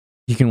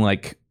you can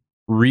like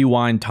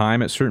rewind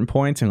time at certain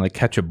points and like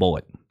catch a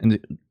bullet. And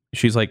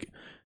she's like,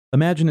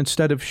 imagine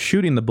instead of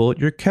shooting the bullet,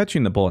 you're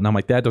catching the bullet. And I'm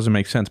like, that doesn't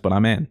make sense, but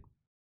I'm in.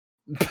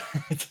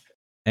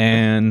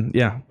 And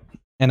yeah,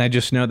 and I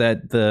just know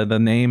that the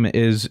name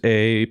is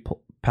a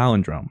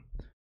palindrome.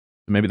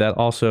 Maybe that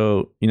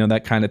also,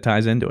 that kind of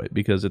ties into it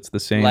because it's the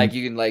same. Like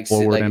you can like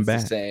forward see, like and it's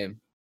back. The same.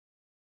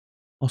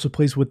 Also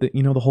plays with the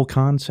the whole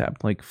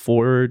concept, like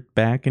forward,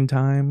 back in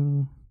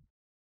time.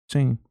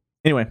 Same.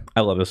 Anyway,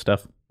 I love this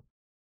stuff.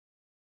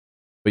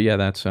 But yeah,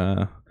 that's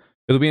it'll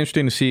be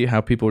interesting to see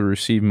how people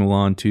receive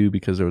Mulan 2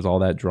 because there was all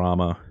that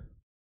drama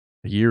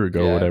a year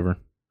ago or whatever.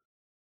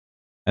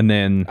 And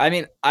then I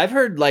mean, I've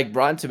heard like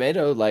Rotten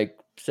Tomato like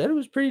said it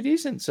was pretty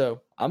decent,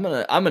 so I'm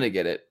gonna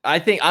get it. I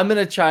think I'm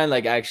gonna try and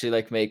like actually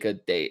like make a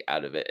date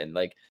out of it, and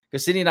like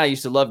because Sydney and I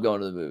used to love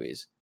going to the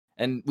movies,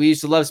 and we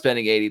used to love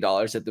spending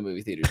 $80 at the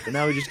movie theaters, but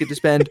now we just get to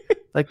spend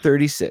like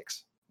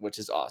 36, which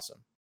is awesome.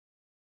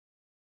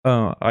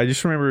 I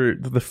just remember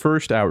the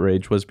first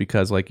outrage was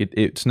because like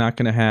it's not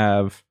gonna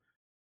have,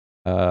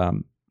 wow,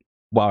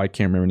 I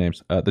can't remember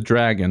names. The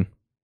dragon.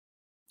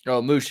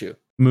 Oh, Mushu.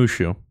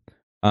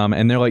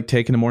 And they're like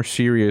taking a more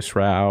serious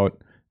route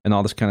and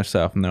all this kind of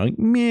stuff, and they're like,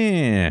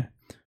 meh.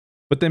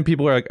 But then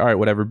people are like, all right,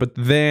 whatever. But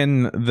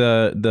then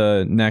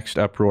the next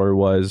uproar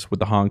was with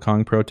the Hong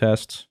Kong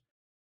protests,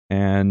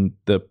 and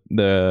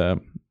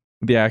the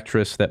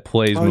actress that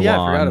plays Mulan,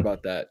 yeah, I forgot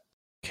about that,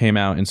 came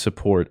out in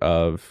support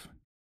of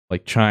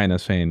like China,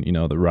 saying, you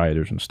know, the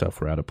rioters and stuff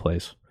were out of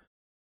place.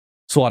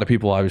 So a lot of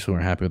people obviously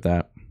weren't happy with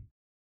that.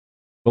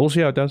 But we'll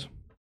see how it does.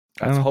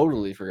 I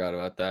totally forgot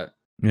about that.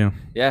 Yeah,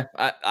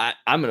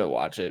 I'm gonna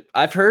watch it.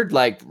 I've heard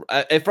like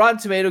if Rotten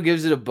Tomato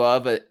gives it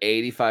above at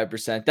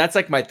 85%, that's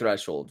like my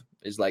threshold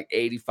is like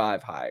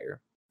 85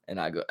 higher, and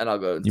I'll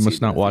go. You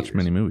must not watch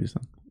many movies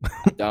then.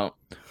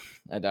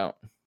 I don't.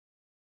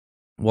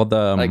 Well,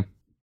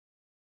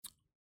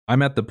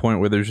 I'm at the point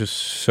where there's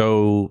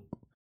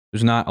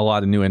not a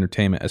lot of new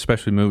entertainment,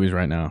 especially movies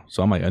right now.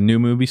 So I'm like, a new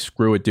movie,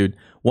 screw it, dude.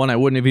 One I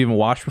wouldn't have even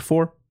watched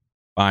before,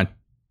 fine.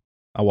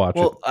 I'll watch it.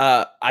 Well,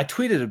 I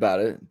tweeted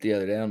about it the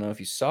other day. I don't know if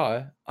you saw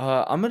it.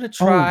 I'm going to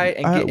try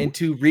and get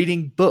into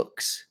reading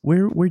books.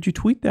 Where'd you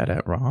tweet that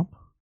at, Rob?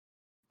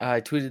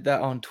 I tweeted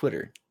that on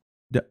Twitter.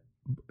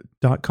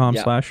 .com/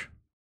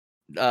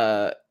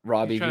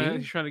 Robbie V. I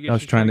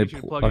was trying to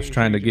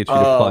get you to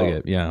plug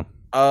it. Yeah.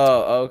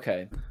 Oh,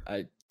 okay.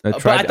 I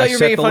thought you were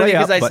making fun of me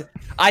because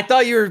I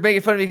thought you were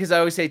making fun of me because I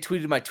always say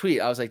tweeted my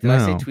tweet. I was like, did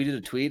I say tweeted a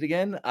tweet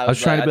again? I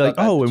was trying to be like,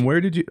 oh, and where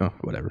did you? Oh,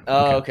 whatever.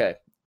 Oh, okay.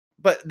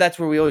 But that's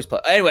where we always play.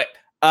 Anyway,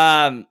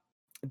 that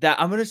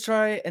I'm gonna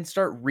try and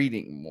start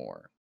reading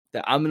more.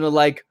 That I'm gonna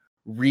like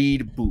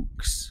read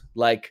books,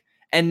 like,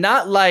 and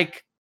not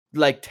like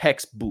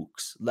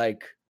textbooks,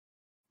 like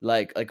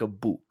a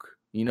book.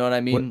 You know what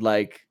I mean?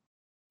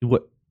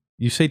 What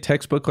you say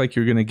textbook? Like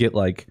you're gonna get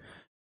like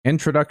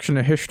Introduction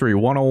to History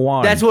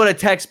 101. That's what a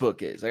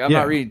textbook is. Like I'm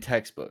not reading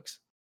textbooks.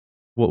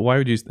 Well, why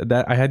would you?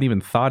 That I hadn't even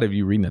thought of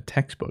you reading a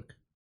textbook.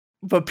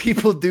 But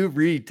people do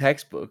read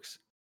textbooks.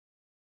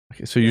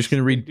 Okay, so you're just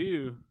gonna read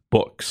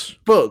books.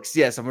 Books,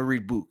 yes, I'm gonna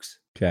read books.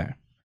 Okay.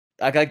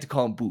 I like to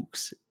call them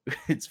books.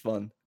 It's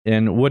fun.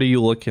 And what are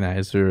you looking at?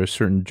 Is there a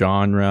certain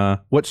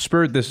genre? What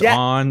spurred this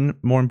on?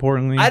 More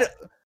importantly,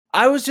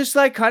 I was just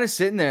like kind of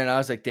sitting there, and I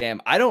was like, "Damn,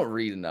 I don't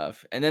read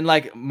enough." And then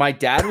like my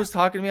dad was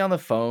talking to me on the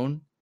phone,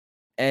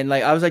 and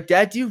like I was like,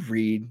 "Dad, do you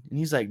read?" And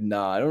he's like,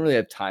 "No, I don't really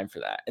have time for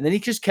that." And then he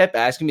just kept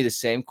asking me the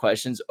same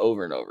questions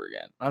over and over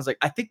again. I was like,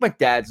 "I think my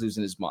dad's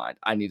losing his mind.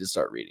 I need to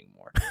start reading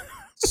more."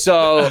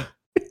 So.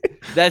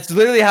 That's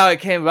literally how it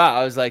came about.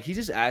 I was like, he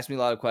just asked me a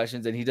lot of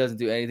questions and he doesn't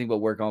do anything but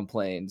work on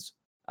planes.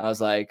 I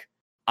was like,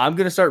 I'm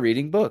going to start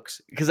reading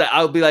books because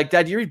I'll be like,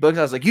 Dad, do you read books?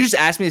 I was like, you just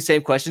asked me the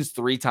same questions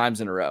 3 times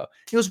in a row.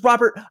 He goes,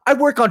 Robert, I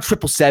work on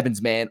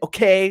 777s, man.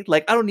 Okay.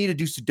 Like, I don't need to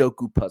do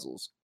Sudoku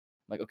puzzles.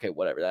 I'm like, okay,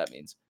 whatever that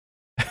means.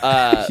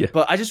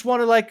 But I just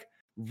want to like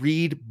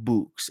read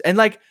books and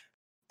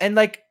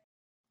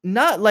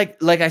not like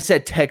I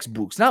said,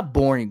 textbooks, not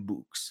boring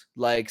books,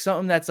 like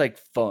something that's like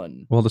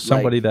fun. Well, to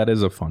somebody that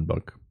is a fun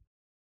book.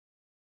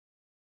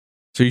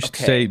 So you should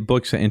say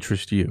books that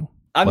interest you.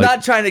 I'm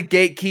not trying to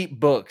gatekeep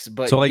books,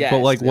 but so like, but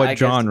like what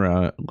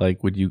genre like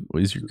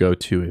is your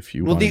go-to if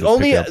you? Well,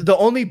 the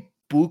only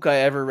book I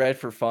ever read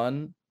for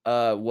fun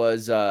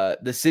was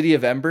The City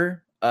of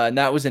Ember, and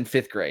that was in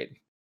 5th grade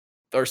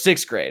or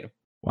 6th grade.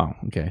 Wow.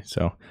 Okay.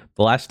 So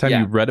the last time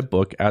you read a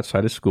book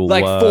outside of school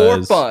was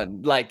for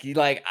fun,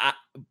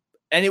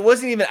 and it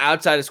wasn't even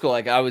outside of school.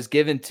 Like it was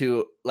given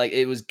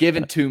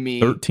to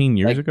me 13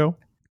 years ago.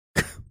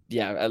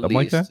 Yeah, at Something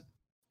least. Like that?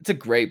 It's a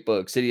great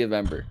book, City of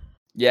Ember.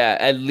 Yeah,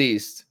 at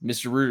least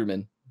Mr.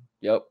 Ruderman.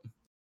 Yep.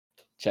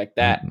 Check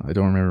that. I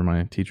don't remember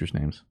my teachers'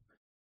 names.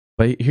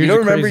 But here's you don't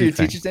remember your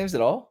teachers' names at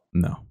all?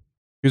 No.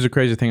 Here's a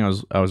crazy thing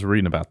I was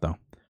reading about though,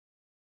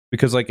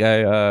 because like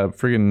I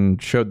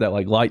freaking showed that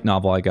like light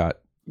novel I got.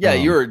 Yeah,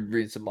 you were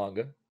reading some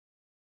manga.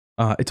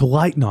 It's a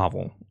light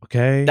novel,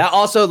 okay? That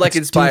also like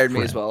inspired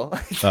me as well.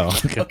 Oh,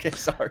 okay. Okay,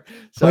 sorry.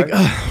 Like,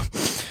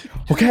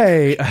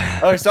 okay.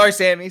 Oh, sorry,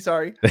 Sammy.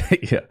 Sorry.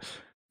 Yeah,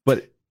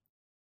 but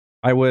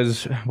I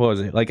was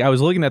I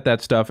was looking at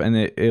that stuff, and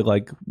it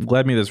like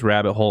led me this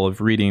rabbit hole of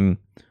reading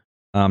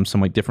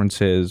some like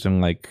differences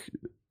in like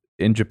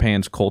in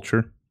Japan's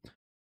culture,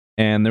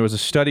 and there was a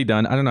study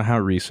done. I don't know how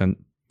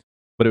recent,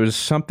 but it was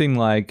something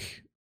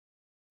like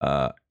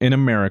in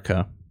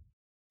America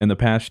in the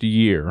past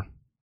year.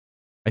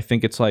 I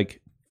think it's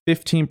like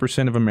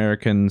 15% of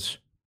Americans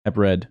have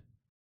read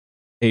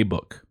a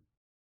book.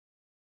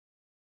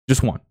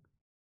 Just one.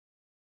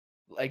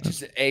 Like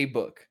just a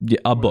book. Yeah,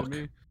 a book.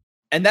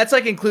 And that's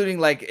like including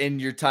like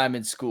in your time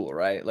in school,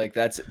 right? Like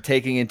that's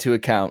taking into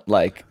account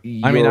like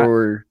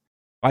your...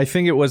 I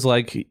think it was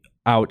like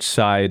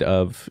outside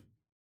of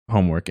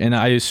homework, and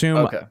I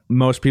assume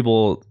most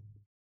people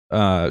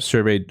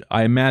surveyed,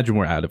 I imagine,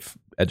 we're out of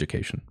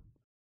education.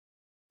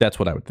 That's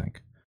what I would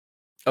think.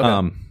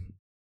 Okay.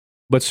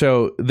 But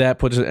so that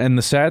puts it, and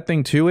the sad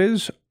thing too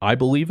is I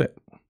believe it.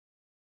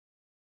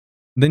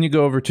 Then you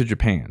go over to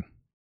Japan,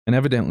 and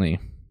evidently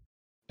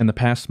in the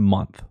past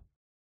month,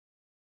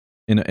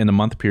 in a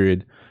month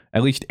period,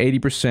 at least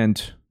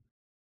 80%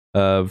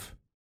 of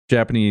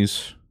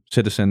Japanese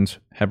citizens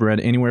have read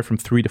anywhere from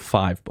 3 to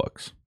 5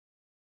 books.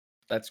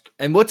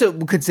 And what's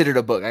considered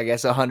a book? I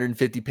guess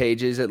 150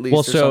 pages at least,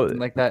 or something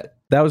like that.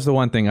 That was the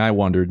one thing I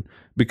wondered,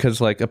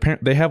 because like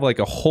apparently they have like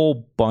a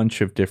whole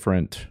bunch of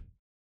different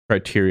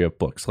criteria of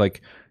books.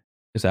 Like,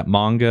 is that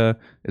manga?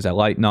 Is that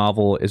light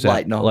novel? Is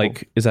that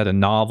is that a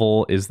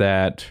novel? Is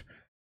that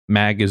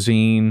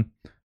magazine?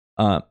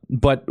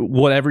 But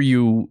whatever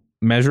you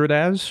measure it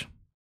as,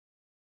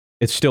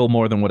 it's still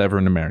more than whatever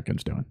an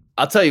American's doing.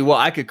 I'll tell you what,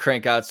 I could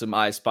crank out some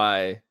I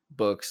Spy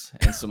books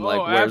and some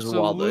Where's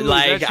Waldo?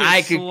 Like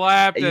I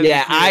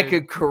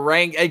could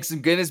crank like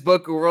some Guinness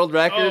Book of World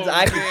Records.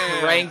 I could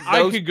crank those.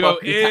 I could go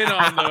in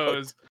on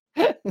those.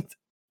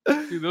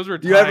 Dude, those were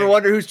You ever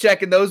wonder who's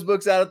checking those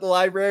books out at the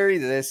library?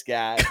 This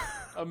guy.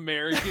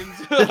 Americans.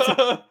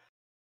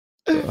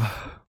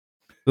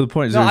 The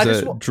point is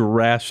there's a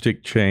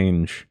drastic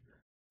change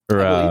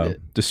or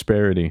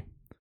disparity.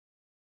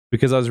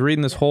 Because I was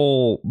reading this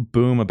whole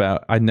boom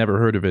about, I'd never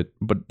heard of it,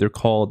 but they're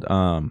called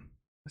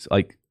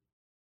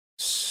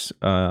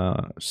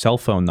cell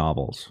phone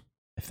novels,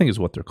 I think is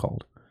what they're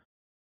called.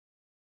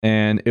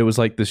 And it was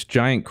like this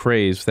giant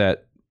craze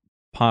that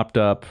popped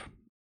up,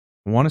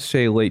 I want to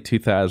say late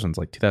 2000s,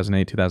 like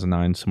 2008,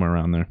 2009, somewhere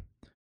around there,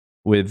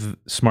 with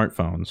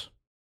smartphones.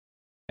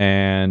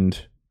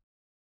 And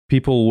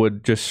people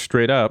would just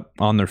straight up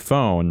on their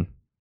phone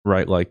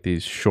write like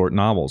these short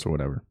novels or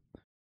whatever.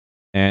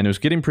 And it was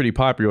getting pretty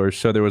popular,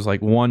 so there was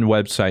like one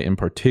website in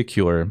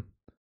particular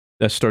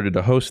that started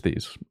to host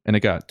these. And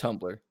it got...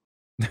 Tumblr.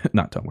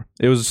 Not Tumblr.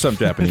 It was some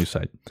Japanese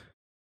site.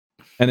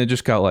 And it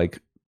just got like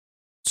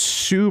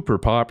super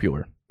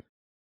popular.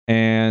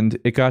 And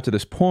it got to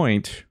this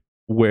point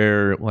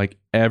where like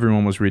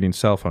everyone was reading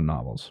cell phone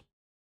novels.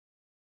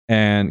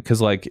 And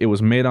because like it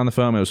was made on the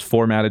phone, it was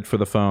formatted for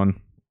the phone.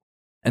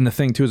 And the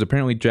thing too is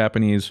apparently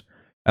Japanese,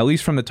 at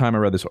least from the time I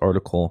read this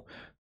article,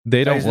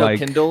 they don't like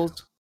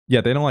Kindles.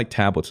 Yeah, they don't like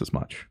tablets as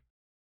much.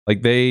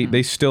 Like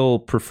they still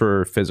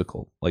prefer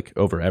physical, like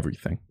over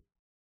everything.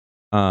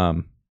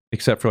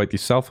 Except for like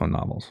these cell phone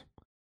novels.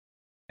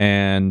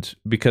 And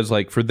because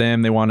like for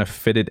them, they want to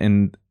fit it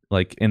in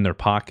like in their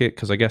pocket,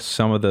 because I guess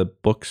some of the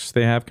books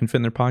they have can fit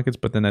in their pockets,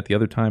 but then at the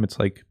other time it's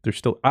like they're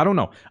still, I don't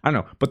know,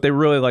 but they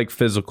really like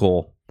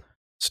physical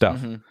stuff.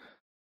 Mm-hmm.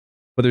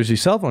 But there's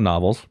these cell phone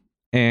novels,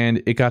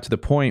 and it got to the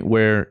point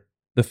where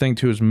the thing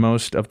too is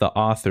most of the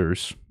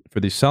authors for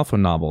these cell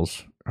phone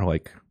novels are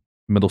like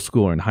middle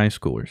schooler and high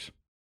schoolers,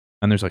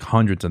 and there's like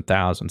hundreds and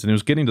thousands, and it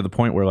was getting to the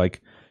point where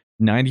like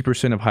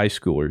 90% of high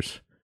schoolers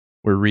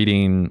were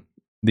reading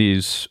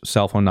these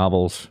cell phone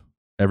novels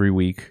every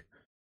week.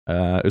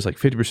 It was like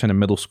 50% of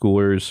middle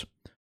schoolers,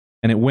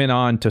 and it went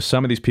on to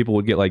some of these people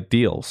would get like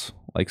deals.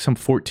 Like some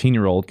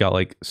 14-year-old got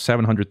like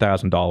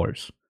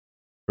 $700,000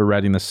 for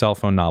writing the cell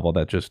phone novel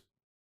that just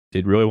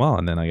did really well,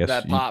 and then I guess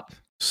that popped,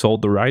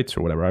 sold the rights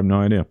or whatever. I have no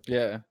idea.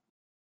 Yeah,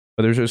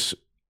 but there's just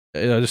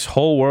this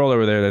whole world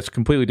over there that's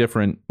completely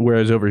different.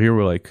 Whereas over here,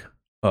 we're like,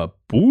 a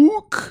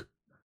book?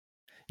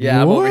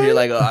 Yeah, what? I'm over here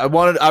like, I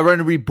want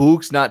to read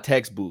books, not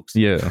textbooks.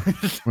 Yeah.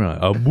 We're like,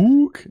 a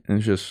book? And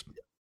it's just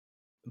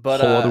a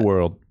whole other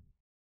world.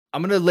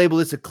 I'm going to label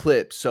this a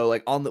clip. So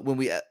like when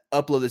we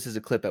upload this as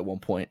a clip at one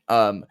point,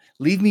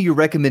 leave me your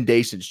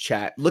recommendations,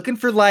 chat. Looking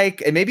for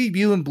like, and maybe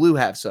you and Blue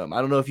have some.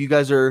 I don't know if you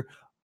guys are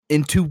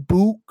into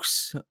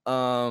books,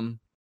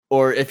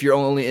 or if you're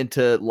only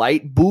into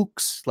light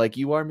books like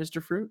you are,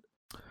 Mr. Fruit.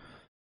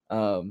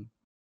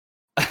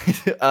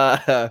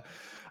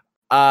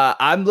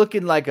 I'm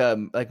looking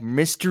like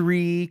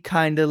mystery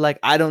kind of like,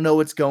 I don't know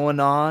what's going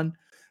on,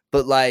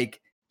 but like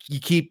you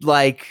keep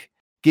like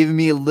giving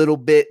me a little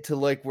bit to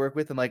like work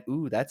with. I'm like,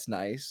 ooh, that's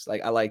nice.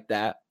 Like I like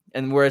that.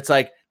 And where it's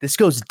like this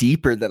goes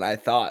deeper than I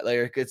thought.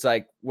 Like it's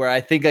like where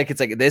I think like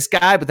it's like this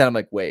guy, but then I'm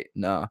like, wait,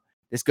 no.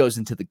 This goes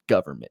into the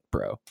government,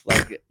 bro.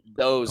 Like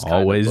those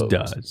always kind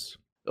of does.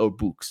 Oh,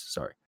 books.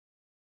 Sorry.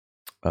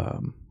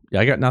 Yeah,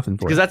 I got nothing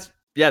for it.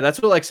 Because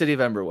that's what like City of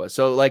Ember was.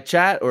 So like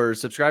chat or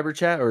subscriber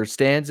chat or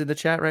stands in the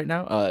chat right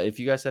now. If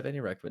you guys have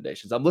any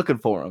recommendations, I'm looking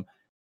for them.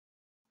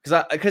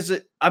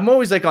 Because I'm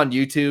always like on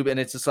YouTube, and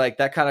it's just like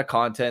that kind of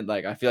content.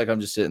 Like I feel like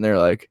I'm just sitting there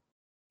like.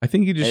 I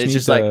think you just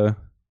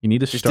need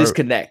to start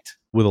disconnect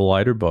with a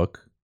lighter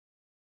book.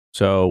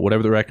 So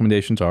whatever the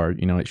recommendations are,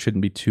 it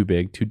shouldn't be too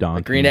big, too daunting.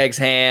 Like Green Eggs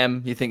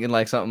Ham, you thinking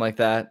like something like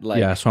that? Like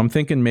yeah, so I'm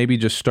thinking maybe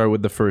just start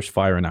with the first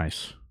Fire and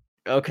Ice.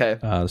 Okay.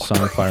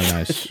 Song of Fire and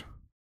Ice.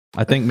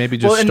 I think maybe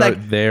just start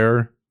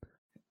there.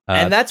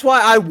 And that's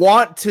why I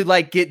want to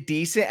like get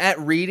decent at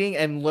reading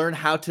and learn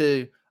how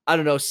to, I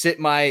don't know, sit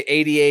my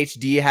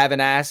ADHD having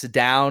ass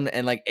down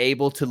and like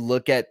able to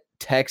look at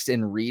text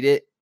and read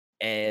it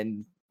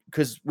and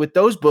because with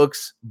those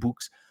books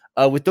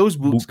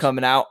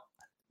coming out,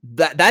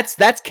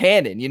 that's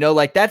canon, you know,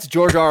 like that's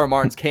George R.R.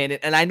 Martin's canon,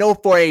 and I know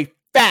for a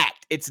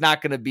fact it's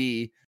not going to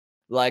be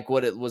like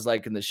what it was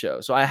like in the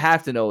show. So I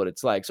have to know what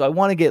it's like. So I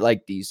want to get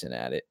like decent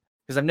at it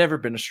because I've never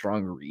been a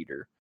strong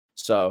reader.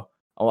 So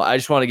I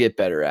just want to get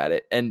better at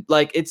it, and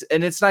like it's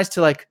nice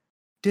to like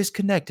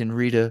disconnect and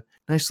read a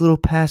nice little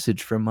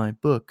passage from my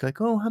book.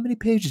 Like, oh, how many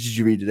pages did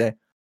you read today?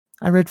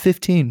 I read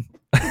 15.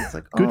 It's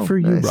like, good for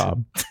you, nice.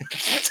 Rob.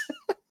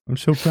 I'm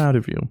so proud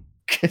of you.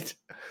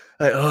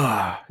 Like,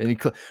 and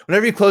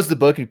whenever you close the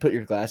book and you put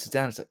your glasses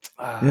down, it's like,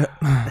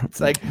 it's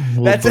like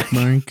that's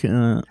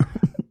bookmark.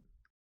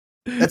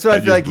 That's what I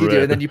feel like you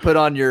do, and then you put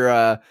on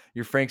your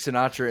Frank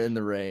Sinatra in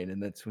the Rain,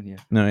 and that's when you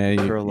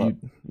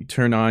you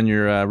turn on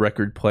your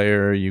record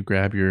player, you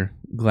grab your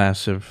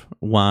glass of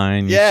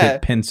wine, you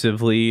sit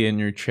pensively in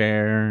your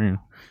chair, and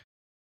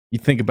you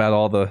think about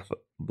all the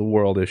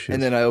world issues.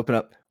 And then I open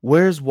up,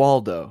 where's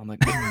Waldo? I'm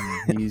like,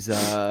 he's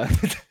find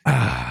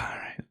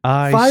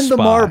the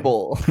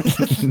marble.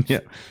 Yeah,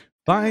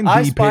 find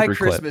I the Spy paperclip.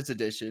 Christmas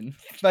edition.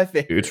 My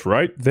favorite. It's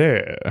right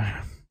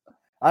there.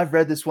 I've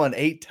read this one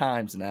 8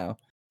 times now.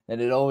 And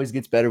it always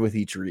gets better with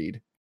each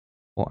read.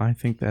 Well, I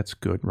think that's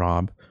good,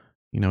 Rob.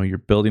 You know, you're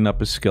building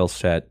up a skill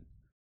set.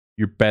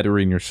 You're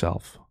bettering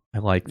yourself. I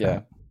like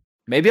that.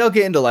 Maybe I'll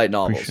get into light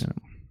novels.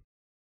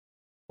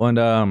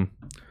 And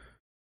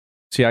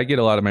see, I get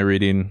a lot of my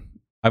reading.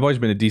 I've always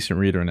been a decent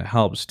reader, and it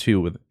helps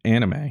too with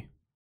anime.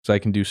 So I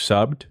can do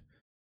subbed,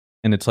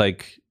 and it's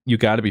like you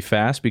got to be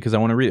fast because I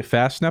want to read it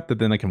fast enough that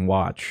then I can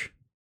watch.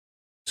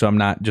 So I'm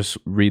not just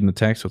reading the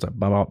text. So it's like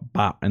bop, bop,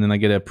 bop, and then I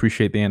get to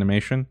appreciate the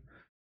animation.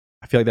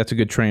 I feel like that's a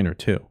good trainer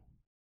too.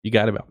 You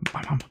got to be,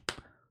 know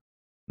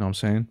what I'm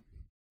saying?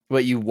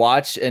 What, you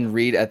watch and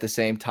read at the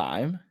same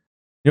time?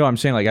 You know what I'm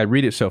saying? Like I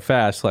read it so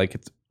fast, I'm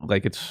pretty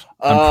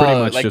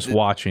much like just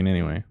watching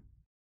anyway.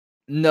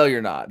 No,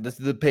 you're not.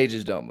 The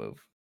pages don't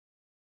move.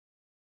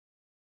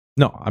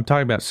 No, I'm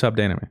talking about subbed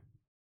anime.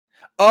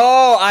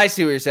 Oh, I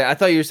see what you're saying. I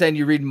thought you were saying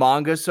you reed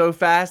manga so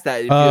fast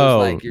that it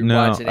feels like you're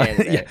watching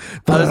anime. Yeah.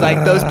 I was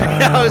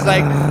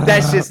like,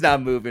 that's just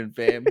not moving,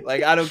 fam.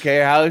 Like, I don't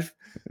care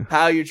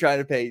how you're trying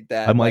to paint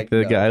that. I'm like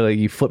the guy, like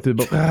you flipped the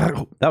book.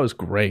 That was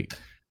great.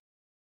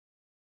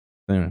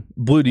 Anyway,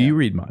 Blue, do you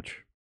read much?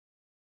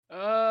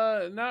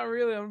 Not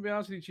really. I'm gonna be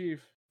honest with you,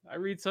 Chief. I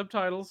read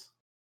subtitles.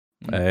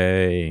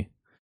 Hey,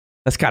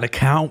 that's got to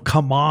count.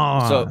 Come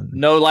on. So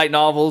no light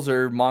novels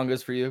or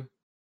mangas for you?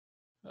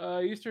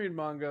 I used to read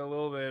manga a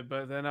little bit,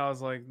 but then I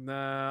was like,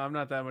 nah, I'm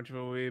not that much of a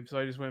weeb, so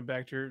I just went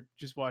back to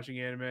just watching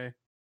anime.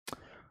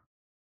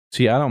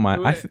 See, I don't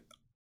mind.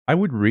 I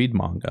would read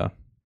manga.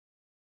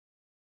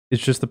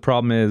 It's just the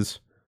problem is,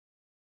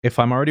 if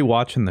I'm already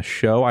watching the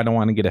show, I don't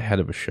want to get ahead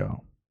of a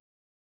show.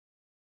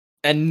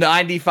 And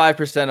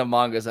 95% of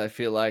mangas, I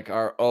feel like,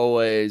 are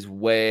always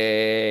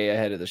way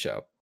ahead of the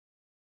show.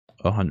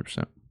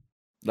 100%.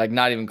 Like,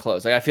 not even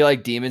close. Like, I feel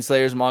like Demon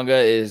Slayer's manga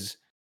is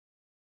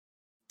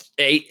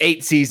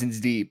eight seasons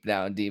deep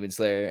now in Demon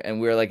Slayer, and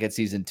we're like at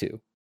season 2.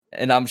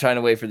 And I'm trying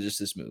to wait for just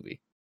this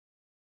movie.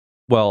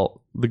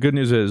 Well, the good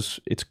news is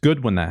it's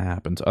good when that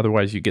happens.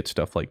 Otherwise, you get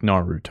stuff like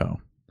Naruto,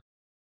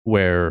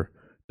 where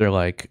they're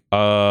like,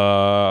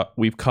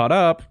 we've caught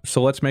up,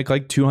 so let's make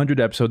like 200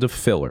 episodes of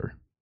filler.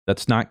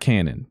 That's not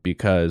canon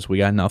because we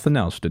got nothing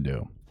else to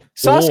do.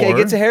 Sasuke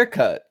gets a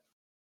haircut.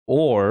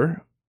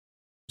 Or,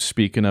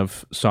 speaking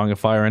of Song of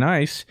Fire and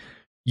Ice,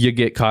 you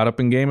get caught up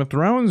in Game of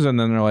Thrones, and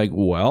then they're like,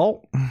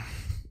 well,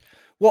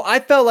 I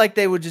felt like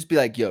they would just be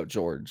like, yo,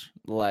 George,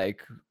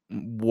 like,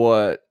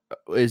 what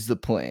is the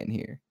plan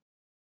here?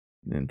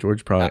 And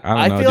George probably,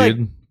 I don't know,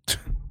 dude. Like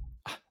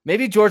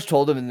maybe George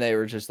told him, and they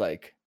were just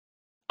like,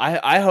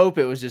 I hope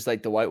it was just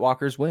like the White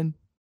Walkers win.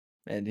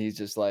 And he's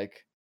just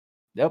like,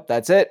 yep,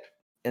 that's it.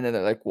 And then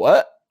they're like,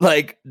 what?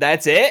 Like,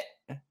 that's it?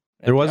 And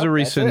there was a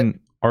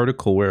recent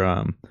article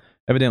where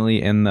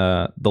evidently in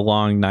the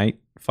long night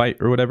fight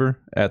or whatever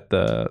at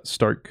the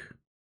Stark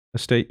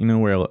estate, you know,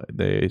 where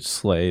they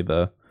slay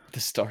the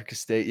Stark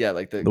estate, yeah,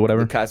 like the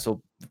whatever the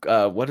castle.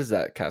 What is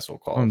that castle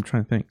called? I'm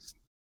trying to think.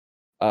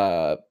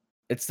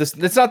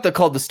 It's not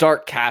called the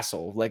Stark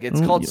Castle. Like, it's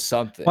called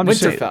something. Well,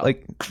 Winterfell.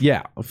 Like,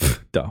 yeah,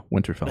 duh,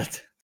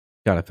 Winterfell.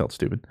 God, I felt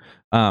stupid.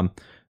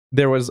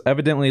 There was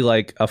evidently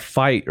like a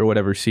fight or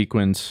whatever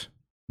sequence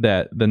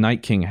that the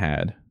Night King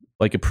had,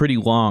 like a pretty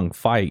long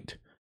fight,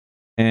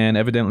 and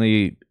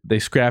evidently they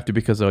scrapped it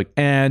because they're like,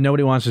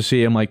 nobody wants to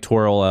see him like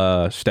twirl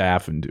a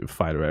staff and do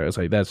fight around. It's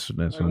like that's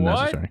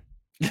unnecessary.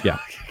 Yeah,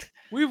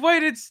 we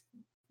waited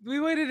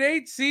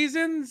 8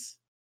 seasons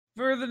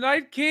for the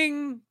Night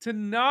King to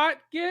not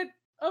get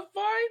a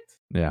fight.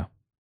 Yeah,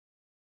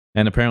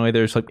 and apparently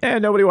there's like,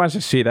 nobody wants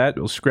to see that.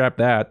 We'll scrap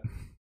that.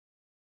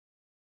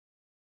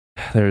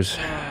 There's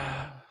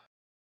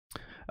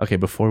okay.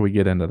 Before we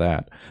get into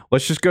that,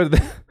 let's go to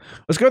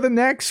the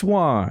next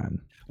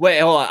one. Wait,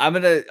 hold on. I'm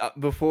gonna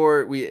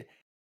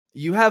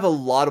you have a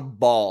lot of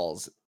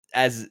balls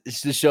as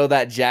to show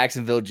that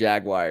Jacksonville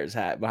Jaguars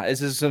hat behind.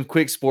 This is some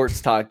quick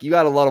sports talk. You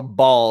got a lot of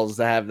balls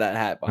to have that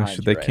hat behind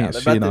you. They right can't now.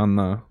 see it on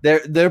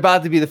the. They're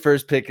about to be the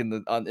first pick in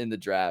the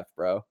draft,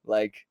 bro.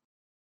 Like,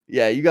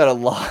 yeah, you got a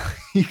lot.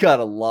 You got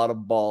a lot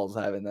of balls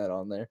having that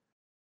on there.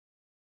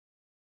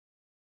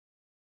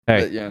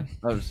 Hey, but yeah,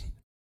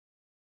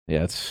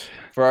 it's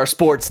for our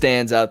sports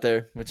stands out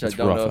there, which I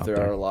don't know if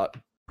there are a lot.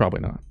 Probably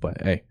not,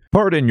 but hey.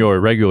 Pardon your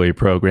regularly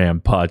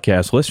programmed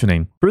podcast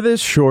listening for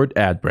this short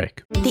ad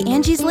break. The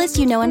Angie's List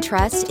you know and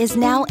trust is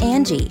now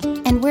Angie,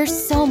 and we're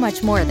so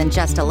much more than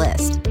just a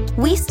list.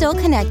 We still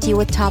connect you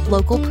with top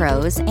local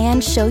pros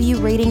and show you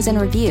ratings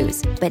and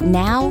reviews, but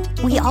now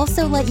we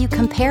also let you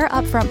compare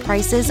upfront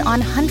prices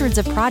on hundreds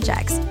of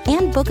projects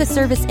and book a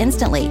service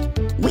instantly.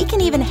 We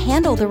can even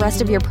handle the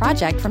rest of your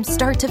project from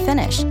start to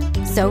finish.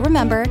 So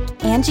remember,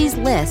 Angie's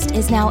List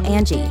is now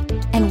Angie,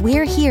 and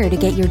we're here to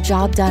get your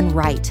job done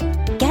right.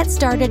 Get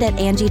started at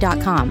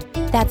Angie.com.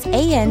 That's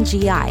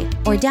ANGI,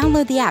 or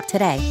download the app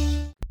today.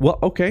 Well,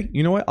 okay.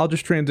 You know what? I'll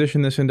just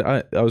transition this into,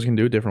 I was going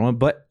to do a different one,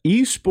 but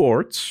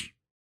esports,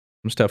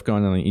 some stuff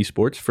going on in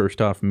esports.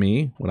 First off,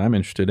 what I'm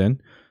interested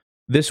in.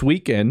 This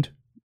weekend,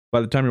 by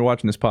the time you're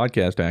watching this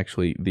podcast,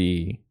 actually,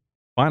 the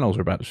finals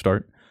are about to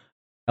start.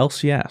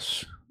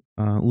 LCS,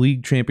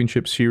 League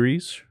Championship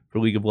Series for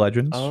League of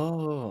Legends.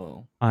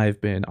 Oh.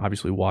 I've been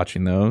obviously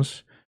watching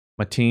those.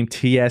 My team,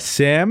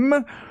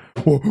 TSM.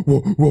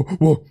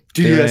 Whoa.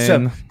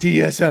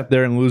 TSM.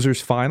 They're in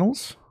losers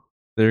finals.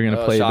 They're going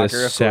to play shocker,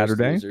 this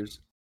Saturday.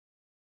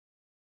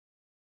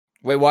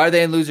 Wait, why are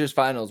they in losers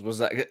finals?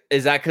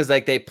 Is that because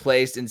like they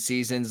placed in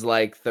seasons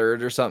like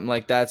third or something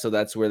like that? So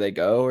that's where they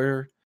go,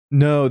 or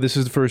no? This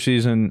is the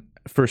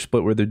first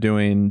split where they're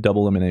doing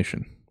double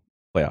elimination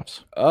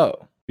playoffs. Oh,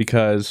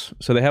 because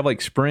so they have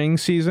like spring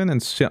season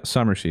and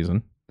summer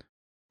season.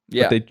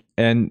 Yeah,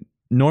 and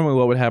normally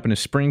what would happen is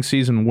spring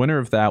season winner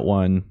of that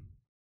one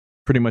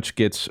pretty much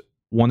gets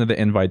one of the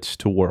invites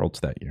to Worlds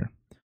that year.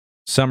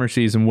 Summer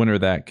season winner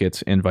of that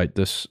gets invite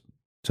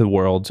to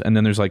Worlds, and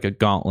then there's like a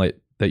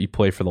gauntlet that you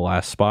play for the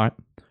last spot.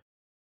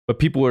 But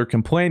people are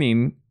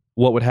complaining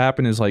what would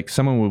happen is like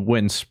someone would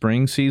win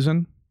spring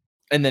season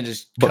and then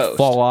just but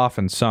fall off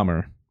in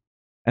summer.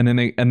 And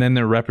then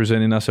they're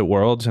representing us at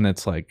Worlds, and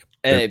it's like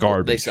they're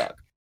garbage. They suck.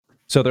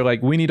 So they're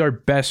like, we need our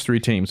best 3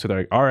 teams. So they're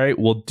like, all right,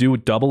 we'll do a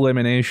double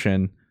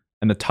elimination,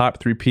 and the top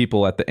 3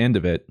 people at the end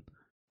of it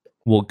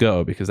will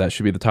go, because that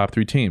should be the top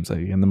 3 teams, like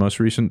in the most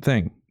recent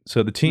thing.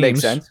 So the teams,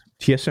 makes sense.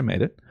 TSM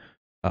made it.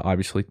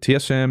 Obviously,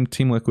 TSM,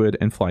 Team Liquid,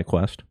 and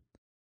FlyQuest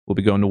will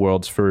be going to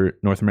Worlds for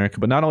North America.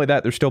 But not only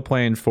that, they're still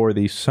playing for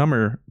the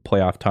summer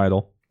playoff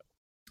title.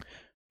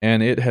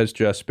 And it has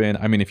just been,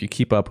 I mean, if you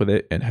keep up with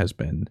it, it has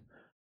been.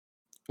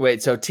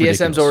 Wait, so TSM's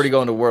ridiculous. already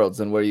going to Worlds,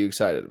 then what are you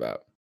excited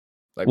about?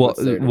 Like, well,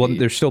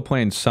 they're still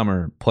playing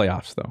summer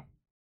playoffs, though.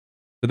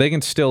 So they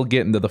can still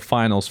get into the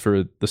finals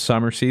for the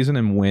summer season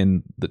and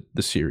win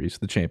the series,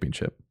 the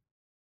championship.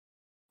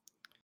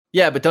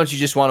 Yeah, but don't you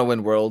just want to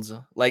win Worlds?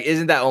 Like,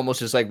 isn't that almost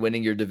just like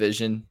winning your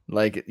division?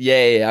 Like,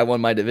 yay, I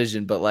won my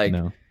division, but like,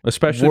 no,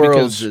 especially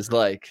Worlds because is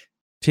like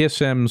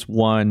TSM's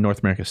won North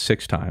America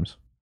 6 times,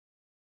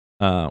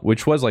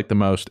 which was like the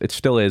most. It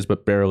still is,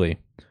 but barely.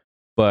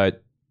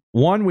 But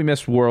one, we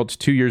missed Worlds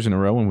 2 years in a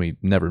row, and we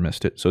never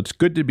missed it. So it's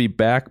good to be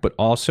back, but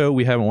also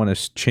we haven't won a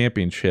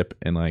championship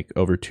in like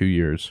over 2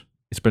 years.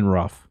 It's been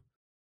rough.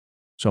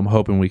 So I'm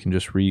hoping we can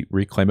just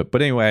reclaim it.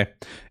 But anyway,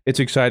 it's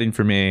exciting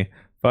for me,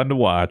 fun to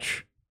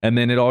watch. And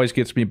then it always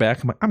gets me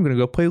back. I'm like, I'm going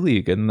to go play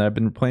League. And I've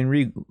been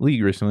playing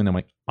League recently, and I'm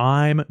like,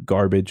 I'm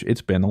garbage.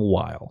 It's been a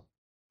while.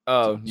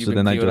 Oh, you've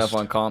been queuing up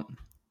on comp?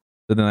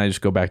 So then I just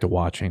go back to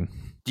watching.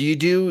 Do you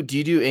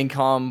do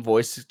in-com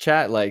voice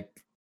chat like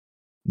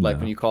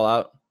when you call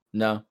out?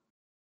 No.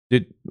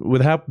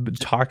 With how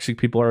toxic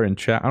people are in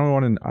chat, I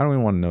don't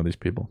even want to know these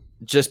people.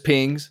 Just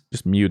pings.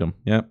 Just mute them.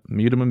 Yep,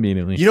 mute them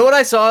immediately. You know what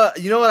I saw?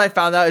 You know what I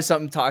found out is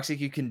something toxic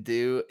you can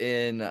do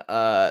in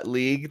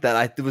League that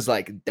I was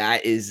like,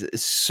 that is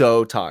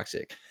so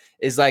toxic.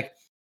 Is like,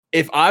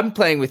 if I'm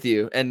playing with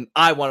you and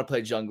I want to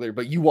play jungler,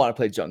 but you want to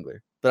play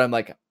jungler, but I'm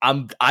like,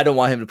 I don't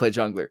want him to play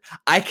jungler.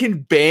 I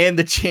can ban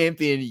the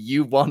champion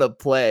you want to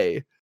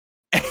play,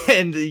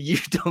 and you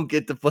don't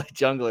get to play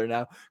jungler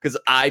now because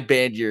I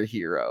banned your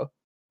hero.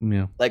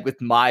 Yeah, like with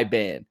my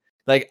ban.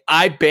 Like,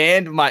 I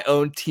banned my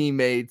own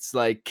teammates,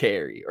 like,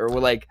 carry. Or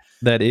we're like...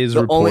 That is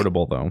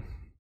reportable, though.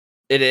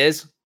 It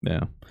is?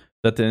 Yeah.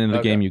 At the end of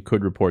the game, you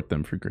could report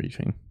them for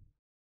griefing.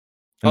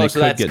 And so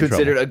that's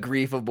considered a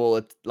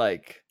griefable,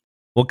 like...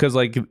 Well, because,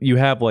 like, you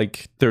have,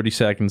 like, 30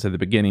 seconds at the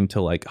beginning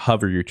to, like,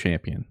 hover your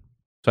champion.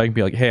 So I can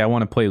be like, hey, I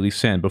want to play Lee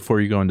Sin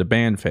before you go into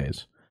ban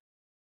phase.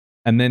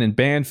 And then in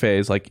ban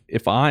phase, like,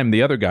 if I'm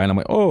the other guy and I'm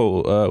like,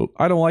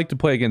 I don't like to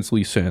play against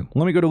Lee Sin.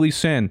 Let me go to Lee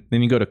Sin.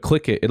 Then you go to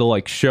click it. It'll,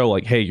 like, show,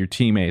 like, hey, your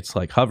teammate's,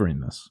 like,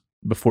 hovering this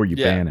before you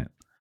ban it.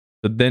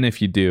 But then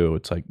if you do,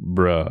 it's like,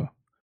 bruh.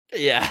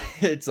 Yeah,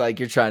 it's like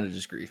you're trying to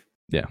just grief.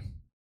 Yeah.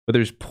 But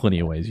there's plenty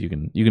of ways you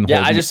can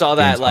Yeah, I just saw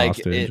that, like,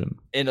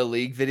 in a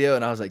League video,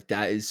 and I was like,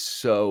 that is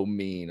so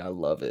mean. I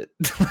love it.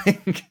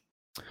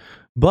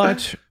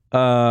 But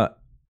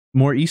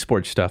more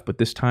esports stuff, but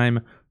this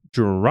time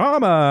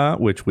drama,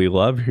 which we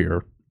love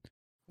here.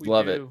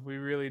 Love it. We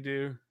really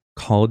do.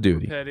 Call of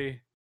Duty.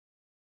 Petty.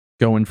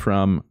 Going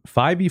from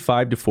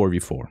 5v5 to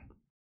 4v4,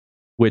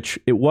 which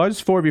it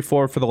was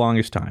 4v4 for the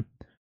longest time.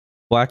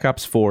 Black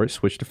Ops 4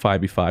 switched to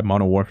 5v5.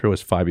 Modern Warfare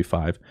was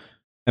 5v5.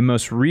 And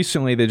most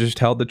recently, they just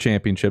held the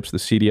championships, the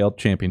CDL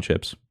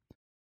championships.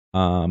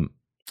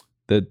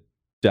 The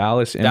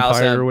Dallas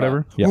Empire or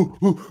whatever. Yeah.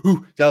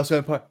 Dallas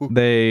Empire.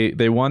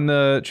 They won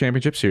the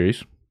championship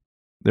series.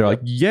 They're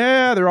like,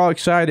 yeah, they're all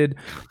excited.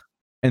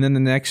 And then the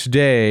next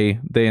day,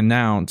 they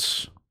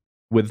announce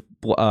with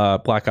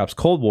Black Ops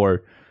Cold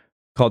War,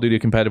 Call of Duty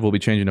Competitive will be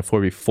changing to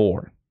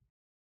 4v4.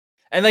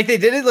 And like they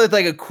did it with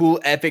like a cool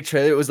epic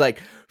trailer. It was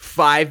like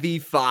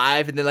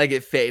 5v5 and then like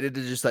it faded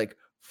to just like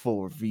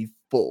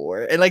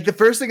 4v4. And like the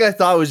first thing I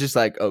thought was just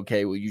like,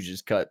 okay, well, you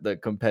just cut the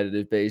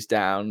competitive base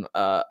down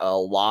a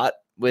lot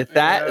with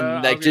that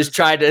and like just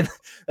try to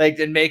like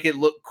and make it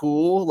look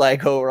cool.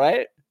 Like, all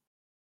right.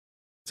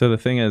 So the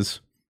thing is,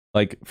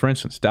 like, for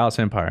instance, Dallas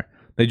Empire,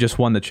 they just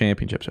won the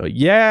championship. So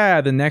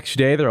yeah, the next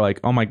day they're like,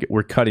 oh my God,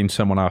 we're cutting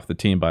someone off the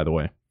team, by the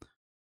way.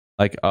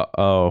 Like,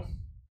 oh.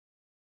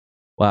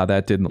 Wow,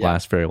 that didn't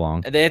last very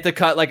long. And they had to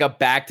cut like a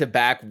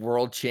back-to-back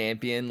world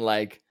champion,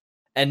 like,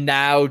 and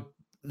now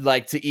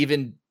like to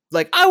even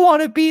like I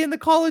want to be in the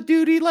Call of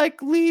Duty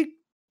like league.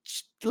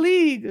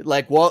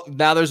 Like, well,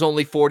 now there's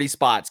only 40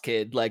 spots,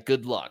 kid. Like,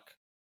 good luck.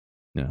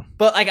 Yeah.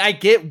 But like I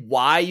get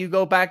why you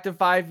go back to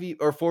 5v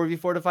or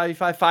 4v4 to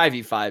 5v5.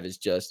 5v5 is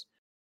just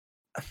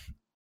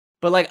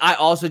but like I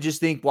also just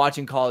think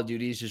watching Call of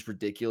Duty is just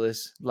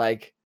ridiculous.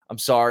 Like, I'm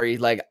sorry.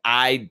 Like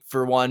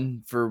for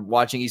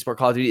watching eSport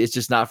Call of Duty, it's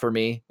just not for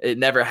me. It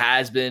never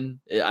has been.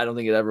 I don't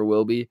think it ever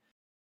will be.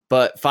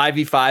 But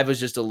 5v5 was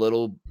just a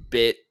little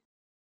bit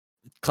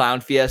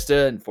clown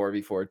fiesta, and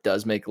 4v4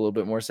 does make a little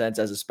bit more sense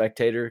as a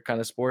spectator kind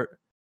of sport.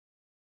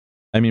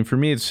 I mean, for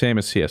me, it's the same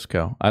as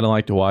CSGO. I don't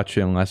like to watch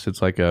it unless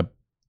it's like a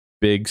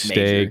big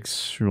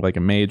stakes or like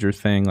a major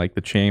thing, like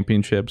the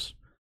championships.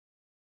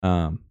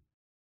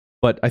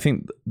 But I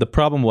think the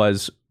problem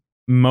was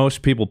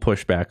most people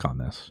pushed back on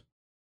this.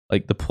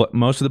 Like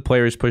most of the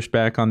players pushed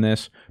back on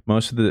this.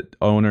 Most of the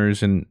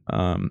owners and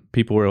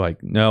people were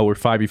like, "No, we're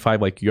 5v5.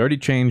 Like you already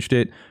changed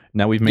it.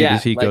 Now we've made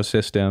this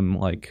ecosystem.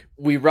 Like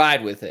we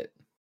ride with it."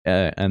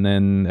 And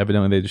then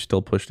evidently they just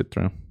still pushed it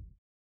through.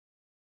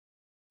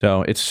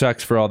 So it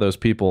sucks for all those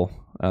people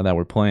that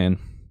were playing,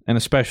 and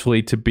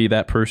especially to be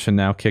that person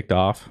now kicked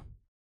off.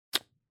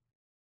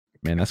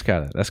 Man, that's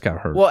gotta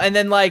hurt. Well, and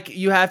then like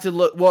you have to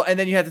look. Well, and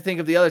then you have to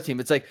think of the other team.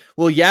 It's like,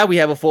 well, yeah, we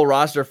have a full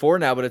roster for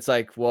now, but it's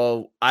like,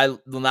 well,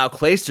 now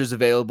Clayster's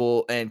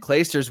available, and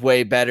Clayster's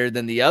way better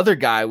than the other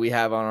guy we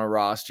have on our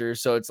roster.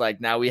 So it's like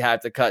now we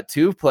have to cut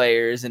 2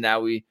 players, and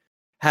now we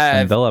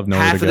have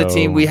half of the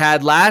team we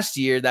had last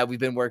year that we've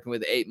been working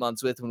with 8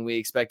 months with when we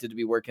expected to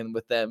be working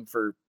with them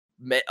for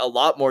a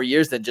lot more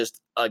years than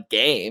just a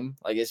game.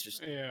 Like it's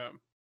just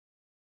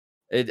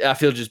I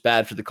feel just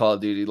bad for the Call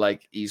of Duty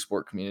like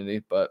esport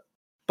community, but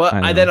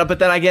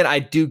then again, I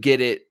do get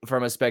it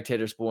from a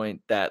spectator's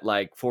point that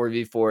like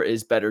 4v4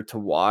 is better to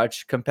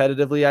watch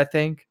competitively, I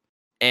think,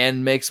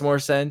 and makes more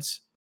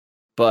sense.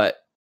 But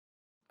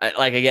I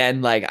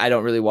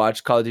don't really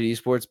watch Call of Duty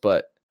esports,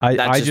 but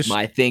that's just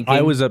my thinking.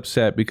 I was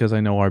upset because I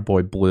know our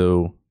boy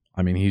Blue.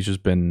 I mean, he's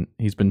been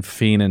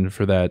fiending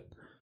for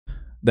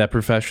that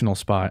professional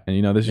spot,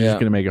 and this is just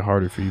gonna make it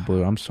harder for you,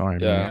 Blue. I'm sorry,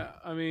 man. Yeah,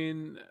 I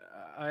mean,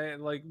 I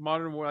like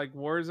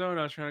Warzone.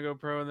 I was trying to go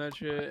pro in that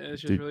shit, and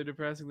it's just really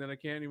depressing that I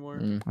can't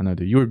anymore. I know,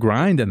 dude. You were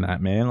grinding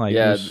that, man. Like,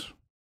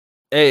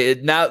 hey,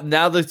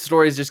 now the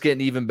story's just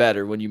getting even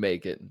better when you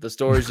make it. The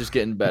story's just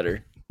getting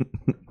better.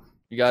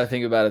 You got to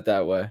think about it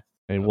that way.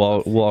 Hey,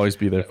 we'll always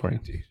be there for you.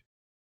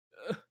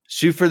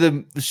 Shoot for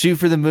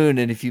the moon,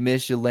 and if you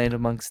miss, you'll land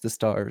amongst the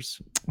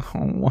stars.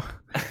 Oh.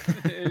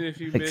 And if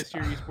you miss,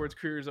 your esports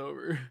career is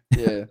over.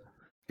 Yeah,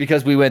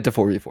 because we went to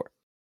 4v4.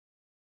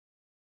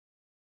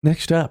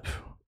 Next up,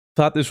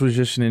 thought this was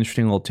just an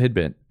interesting little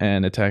tidbit,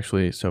 and it's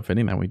actually so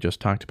fitting that we just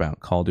talked about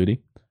Call of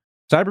Duty.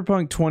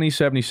 Cyberpunk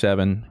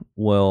 2077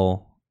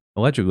 will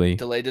allegedly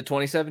delayed to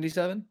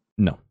 2077.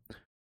 No,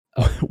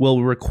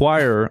 will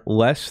require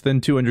less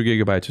than 200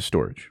 gigabytes of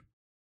storage.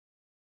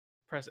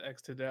 Press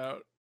X to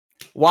doubt.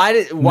 Why?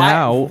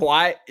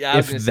 Yeah,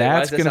 if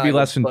that's going to be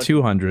less than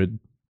 200,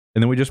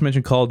 and then we just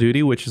mentioned Call of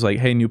Duty, which is like,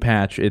 hey, new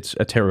patch, it's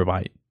a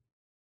terabyte.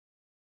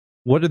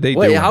 What did they do?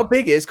 Wait, how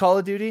big is Call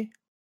of Duty?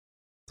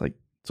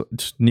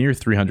 It's near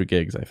 300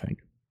 gigs, I think.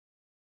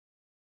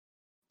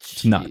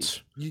 It's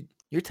nuts.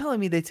 You're telling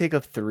me they take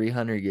up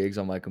 300 gigs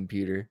on my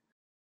computer?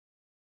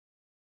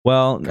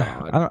 Well,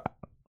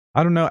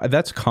 I don't know.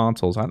 That's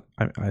consoles. I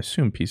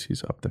assume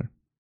PC's up there.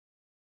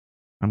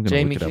 I'm gonna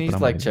Jamie, look it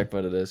can up, you check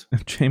what it is?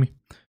 Jamie,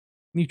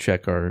 can you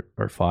check our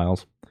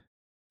files?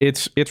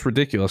 It's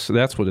ridiculous. So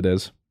that's what it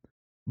is.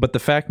 But the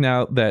fact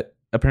now that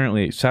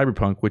apparently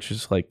Cyberpunk, which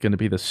is like going to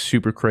be the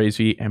super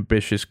crazy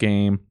ambitious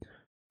game,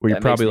 where you're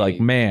probably like,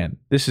 man,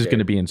 this is going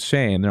to be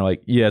insane. They're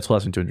like, yeah, it's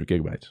less than 200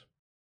 gigabytes.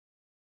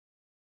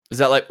 Is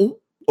that like, ooh?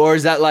 Or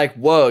is that like,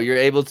 whoa, you're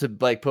able to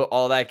like put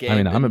all that game? I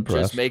mean, I'm and impressed.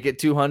 Just make it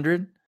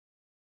 200.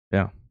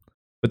 Yeah,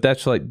 but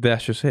that's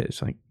just it.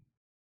 It's like,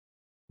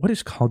 what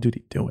is Call of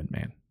Duty doing,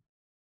 man?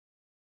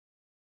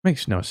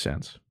 Makes no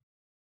sense.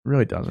 It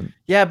really doesn't.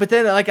 Yeah, but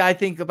then like I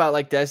think about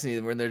like Destiny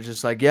when they're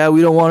just like, yeah,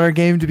 we don't want our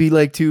game to be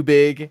like too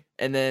big,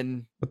 and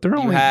then but they're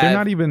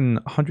not even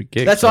 100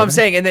 gigs. That's what I'm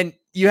saying. And then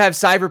you have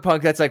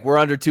Cyberpunk that's like we're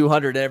under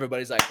 200, and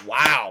everybody's like,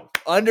 wow,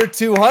 under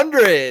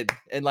 200.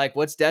 And like,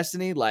 what's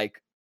Destiny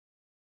like?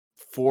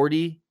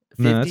 40,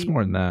 50? No, that's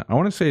more than that. I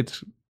want to say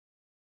it's.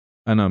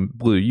 I know,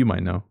 Blue, you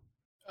might know.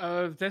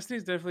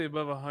 Destiny's definitely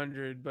above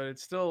 100, but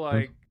it's still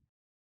like,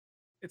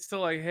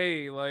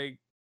 hey, like,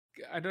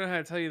 I don't know how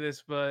to tell you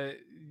this, but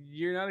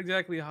you're not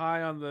exactly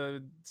high on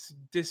the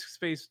disk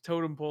space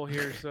totem pole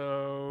here.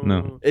 So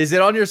no, is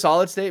it on your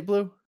solid state,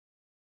 Blue?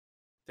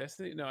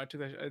 Destiny? No, I took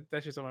that.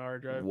 That's just on my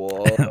hard drive.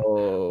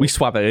 Whoa, we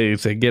swapped it. Hey,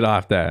 say get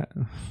off that.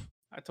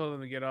 I told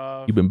them to get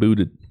off. You've been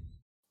booted.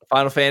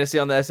 Final Fantasy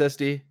on the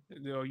SSD.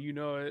 No, you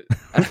know it.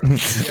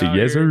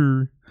 Yes,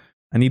 sir.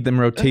 I need them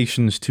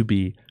rotations to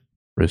be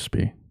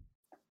crispy.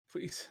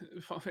 Please,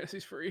 Final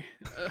Fantasy's free.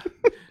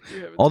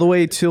 All the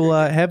way till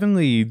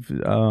Heavenly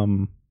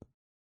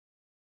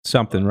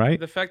something, right?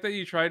 The fact that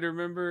you tried to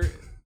remember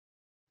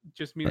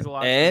just means a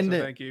lot. And to me,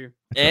 so thank you.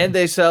 And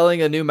they're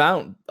selling a new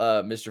mount,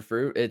 Mr.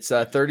 Fruit. It's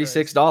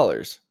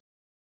 $36.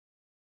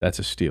 That's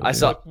a steal. I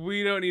saw. Look,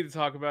 we don't need to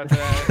talk about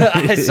that.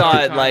 I saw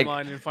it like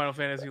in Final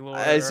Fantasy lore.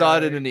 I saw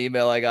it in an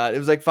email I got. It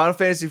was like Final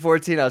Fantasy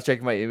 14. I was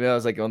checking my email. I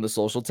was like on the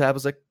social tab. I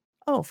was like,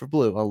 oh, for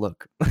Blue, I'll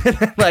look.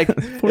 Like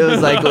it was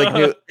like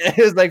new.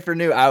 It was like for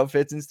new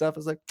outfits and stuff. I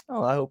was like,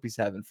 oh, I hope he's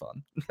having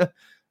fun.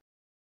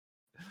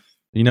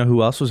 You know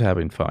who else was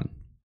having fun?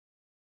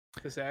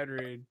 The sad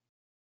raid.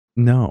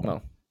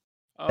 No.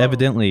 Oh.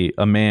 Evidently,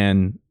 a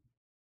man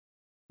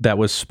that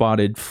was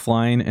spotted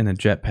flying in a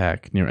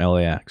jetpack near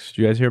LAX.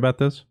 Did you guys hear about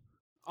this?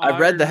 I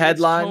read the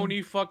headline.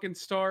 Tony fucking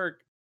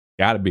Stark.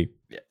 Gotta be.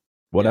 Yeah.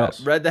 What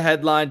else? Read the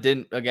headline.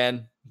 Didn't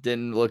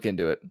look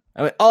into it.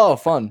 I went, oh,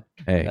 fun.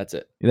 Hey, that's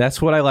it.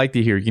 That's what I like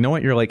to hear. You know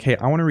what? You're like, hey,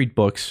 I want to read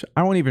books.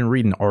 I won't even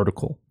read an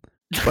article,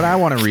 but I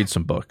want to read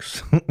some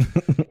books.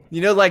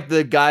 You know, like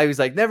the guy who's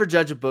like, never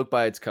judge a book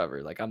by its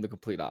cover. Like I'm the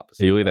complete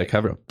opposite. You look at that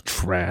cover,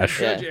 trash.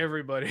 Judge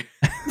everybody.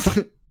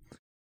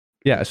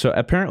 Yeah, so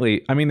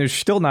apparently, I mean, there's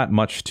still not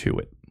much to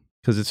it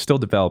because it's still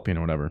developing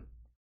or whatever.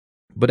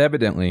 But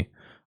evidently,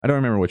 I don't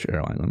remember which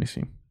airline. Let me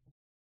see.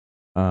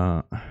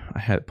 I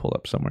had it pulled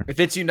up somewhere. If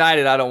it's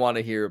United, I don't want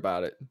to hear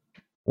about it.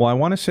 Well, I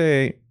want to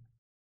say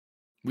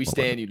we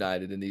stand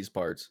united in these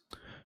parts.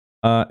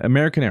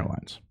 American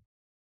Airlines.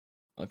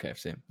 Okay,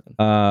 same.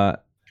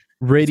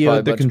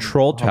 Radioed the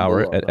control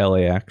tower at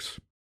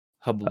LAX.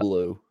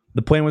 Hubbloo.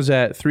 The plane was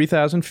at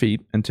 3,000 feet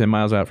and 10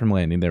 miles out from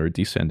landing. They were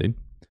descending.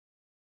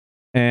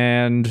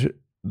 And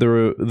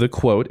the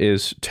quote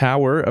is,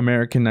 Tower,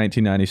 American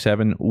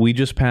 1997, we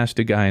just passed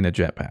a guy in a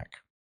jetpack.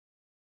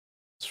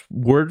 It's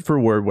word for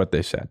word what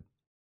they said.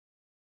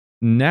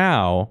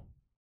 Now,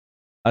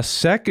 a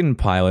second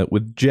pilot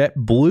with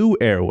JetBlue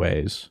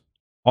Airways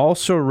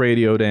also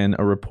radioed in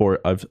a report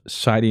of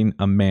sighting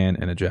a man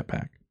in a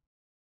jetpack.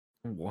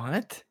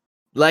 What?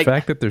 Like the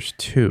fact that there's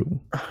two.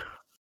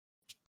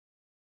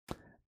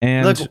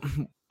 And look,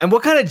 and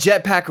what kind of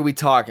jetpack are we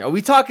talking? Are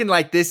we talking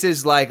like this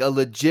is like a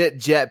legit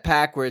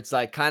jetpack where it's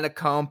like kind of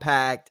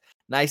compact,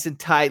 nice and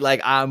tight,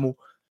 like I'm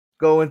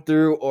going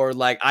through, or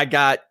like I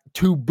got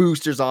two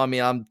boosters on me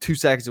and I'm 2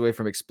 seconds away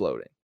from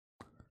exploding?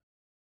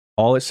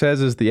 All it says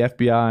is the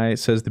FBI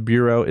says the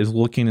Bureau is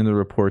looking into the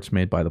reports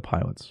made by the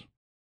pilots.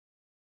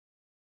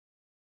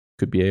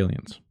 Could be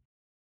aliens.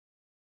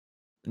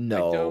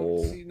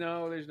 No,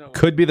 there's no way.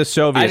 Could be the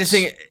Soviets. I just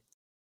think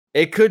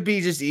it could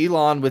be just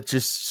Elon with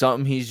just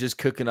something he's just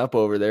cooking up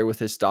over there with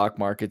his stock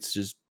markets,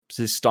 just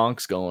his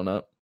stonks going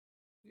up.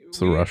 It's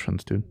the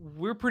Russians, dude.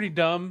 We're pretty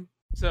dumb,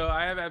 so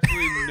I have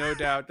absolutely no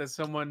doubt that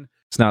someone.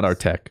 It's not our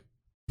tech.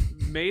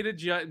 Made a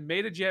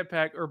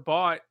jetpack or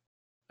bought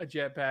a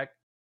jetpack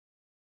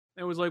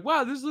and was like,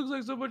 wow, this looks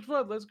like so much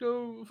fun. Let's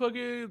go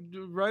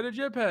fucking ride a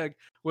jetpack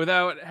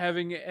without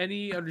having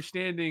any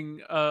understanding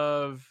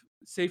of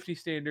safety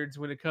standards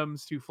when it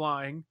comes to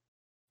flying.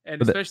 And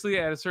especially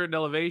at a certain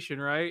elevation,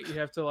 right? You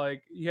have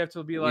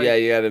to be like, yeah,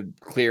 you got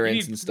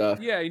clearance and stuff.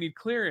 Yeah, you need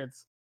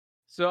clearance.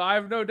 So I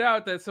have no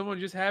doubt that someone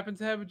just happens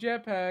to have a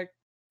jetpack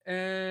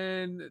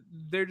and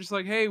they're just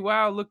like, hey,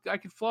 wow, look, I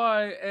can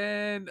fly.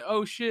 And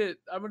oh shit,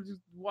 I'm gonna just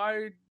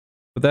why?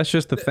 But that's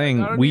just the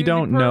thing. We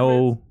don't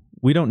know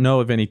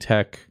of any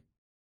tech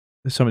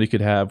that somebody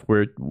could have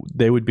where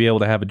they would be able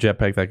to have a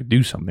jetpack that could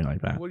do something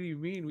like that. What do you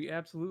mean? We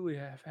absolutely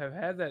have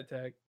had that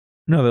tech.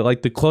 No,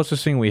 like the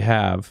closest thing we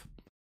have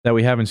that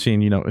we haven't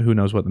seen, who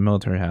knows what the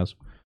military has,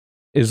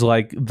 is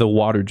like the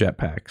water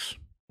jetpacks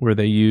where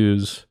they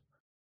use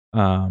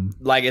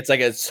like it's like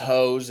a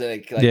hose and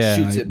it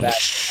shoots it back.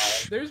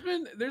 There's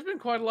been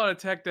quite a lot of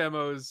tech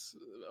demos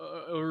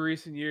over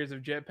recent years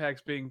of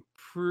jetpacks being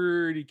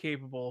pretty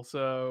capable.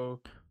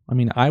 So I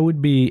mean, I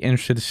would be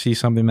interested to see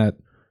something that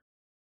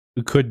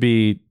could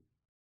be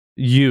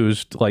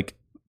used like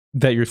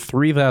that you're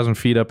 3,000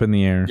 feet up in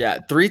the air. Yeah,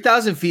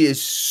 3,000 feet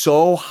is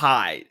so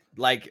high.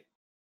 Like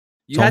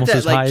you It's had almost that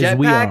as like high as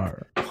we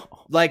jetpack. are.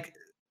 Like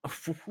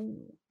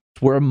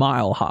We're a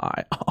mile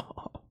high.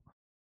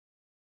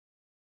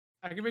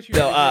 I can bet you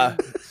No,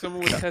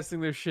 someone was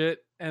testing their shit,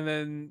 and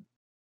then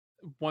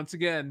once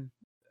again,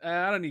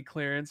 I don't need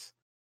clearance.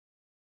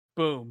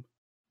 Boom.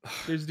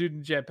 There's a dude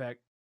in jetpack.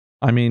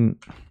 I mean,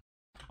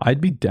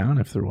 I'd be down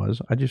if there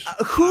was.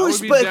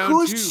 who's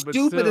but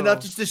stupid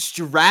enough still. to just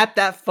strap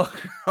that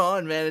fucker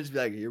on, man? And just be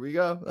like, here we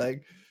go.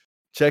 Like,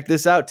 check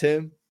this out,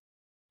 Tim.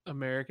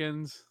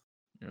 Americans.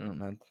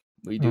 Man,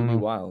 we do be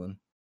wildin'.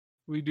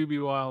 We do be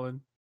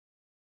wildin'.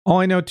 All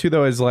I know too,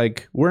 though, is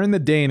like we're in the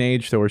day and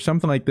age, though, or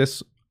something like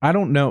this. I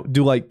don't know.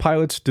 Do like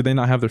pilots? Do they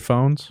not have their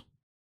phones?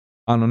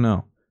 I don't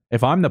know.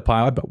 If I'm the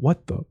pilot, but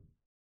what the?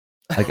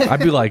 Like, I'd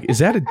be like, is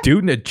that a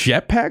dude in a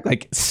jetpack?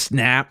 Like,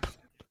 snap.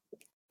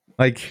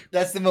 Like,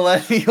 that's the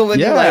millennial.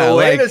 Yeah,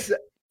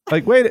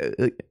 Like,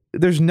 wait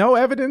there's no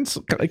evidence.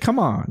 Like, come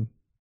on,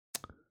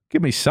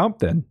 give me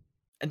something.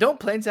 And don't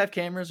planes have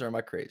cameras, or am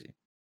I crazy?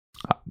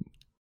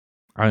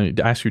 I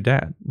ask your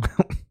dad.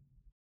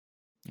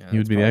 Yeah, He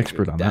would be the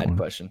expert on that one.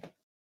 Question.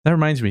 That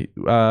reminds me.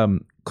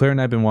 Claire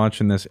and I have been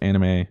watching this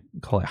anime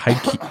called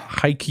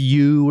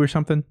Haikyuu or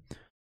something.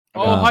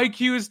 Oh,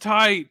 Haikyuu is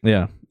tight.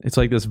 Yeah, it's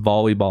like this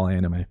volleyball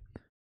anime,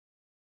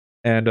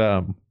 and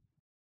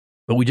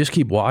but we just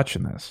keep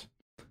watching this,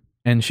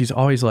 and she's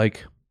always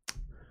like,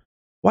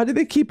 "Why do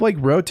they keep like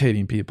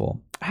rotating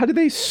people? How do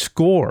they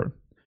score?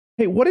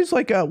 Hey, what is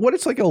like a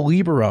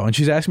libero?" And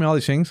she's asking me all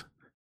these things,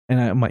 and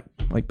I'm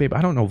like, babe,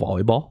 I don't know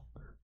volleyball.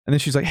 And then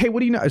she's like, "Hey,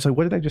 what do you know?" It's like,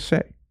 "What did I just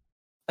say?"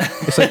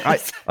 It's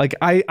like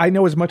I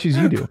know as much as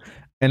you do,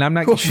 and I'm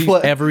not. She's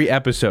every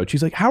episode.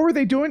 She's like, "How are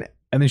they doing it?"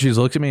 And then she just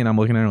looks at me, and I'm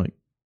looking at her like,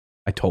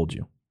 "I told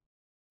you,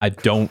 I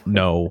don't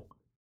know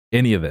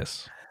any of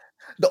this."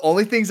 The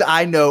only things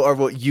I know are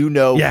what you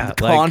know. Yeah, the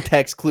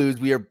context clues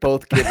we are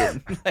both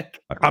given.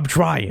 I'm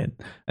trying.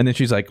 And then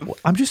she's like, well,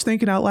 "I'm just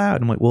thinking out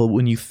loud." I'm like, "Well,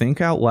 when you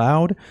think out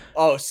loud,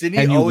 Sydney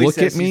and you always look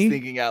says at me she's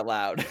thinking out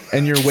loud,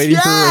 and you're waiting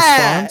for a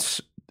response,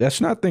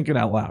 that's not thinking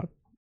out loud.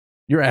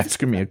 You're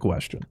asking me a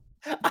question."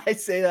 I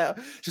say that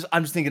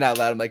I'm just thinking out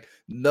loud. I'm like,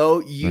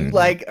 no, you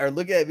are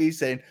looking at me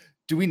saying,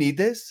 "Do we need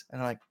this?"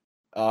 And I'm like,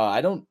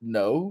 I don't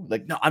know.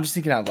 Like, no, I'm just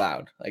thinking out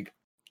loud. Like,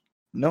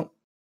 no.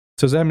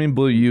 So does that mean,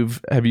 Blue,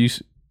 have you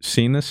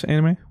seen this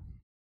anime?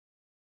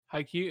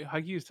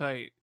 Haikyuu is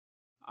tight.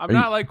 I'm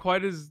not like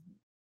quite as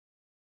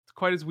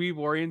weeb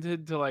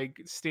oriented to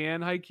like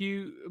stan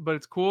Haikyuu, but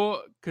it's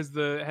cool because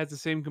it has the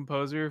same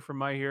composer from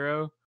My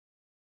Hero.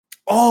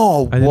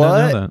 Oh, I did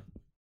not know that.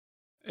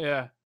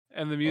 Yeah,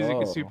 and the music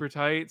is super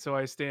tight, so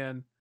I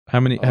stan. How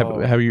many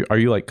are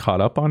you like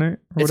caught up on it?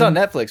 It's on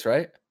Netflix,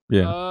 right?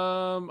 Yeah.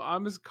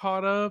 I'm as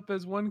caught up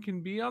as one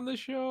can be on the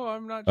show.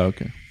 I'm not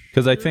okay.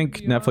 Because I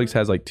think Netflix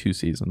has like 2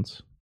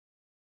 seasons.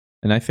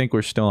 And I think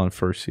we're still on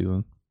first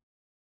season.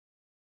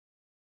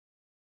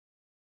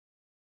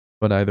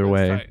 But either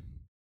way,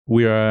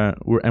 we're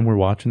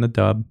watching the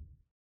dub.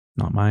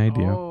 Not my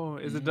idea. Oh,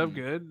 is the dub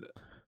good?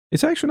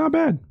 It's actually not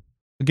bad.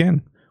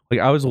 Again, like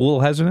I was a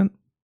little hesitant,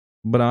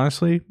 but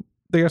honestly,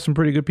 they got some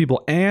pretty good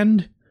people.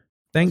 And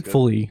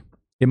thankfully,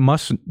 it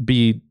must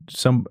be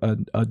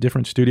a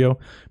different studio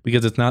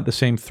because it's not the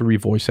same 3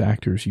 voice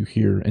actors you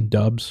hear in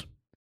dubs.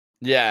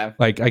 Yeah.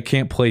 Like I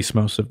can't place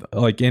most of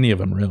any of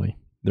them really.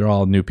 They're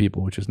all new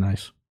people, which is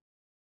nice.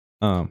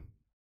 I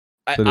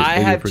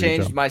have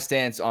changed my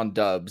stance on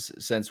dubs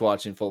since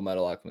watching Full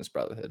Metal Alchemist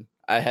Brotherhood.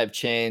 I have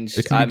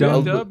changed. I'm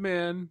a dub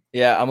man.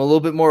 Yeah, I'm a little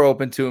bit more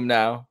open to him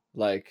now.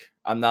 Like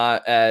I'm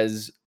not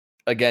as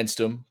against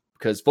him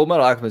because Full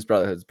Metal Alchemist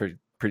Brotherhood is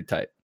pretty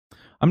tight.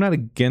 I'm not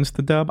against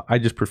the dub. I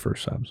just prefer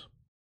subs.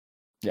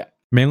 Yeah,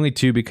 mainly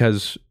too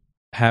because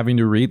having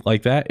to read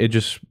like that,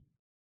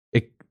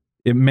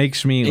 it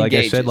makes me like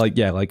I said, like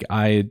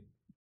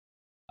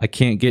I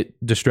can't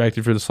get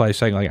distracted for the slight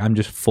second. Like I'm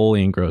just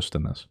fully engrossed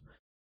in this,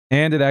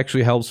 and it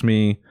actually helps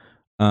me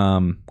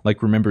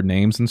like remember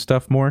names and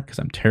stuff more because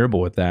I'm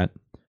terrible with that.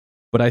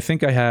 But I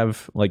think I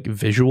have like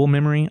visual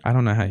memory. I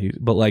don't know how you,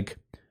 but like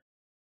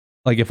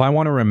if I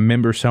want to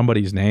remember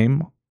somebody's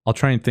name, I'll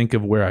try and think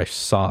of where I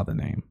saw the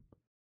name.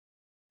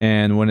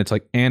 And when it's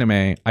like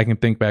anime, I can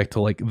think back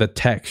to like the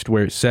text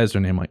where it says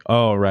their name. Like,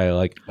 oh right,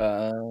 like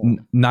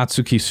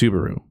Natsuki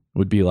Subaru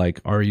would be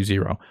like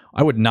RE0.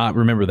 I would not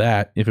remember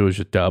that if it was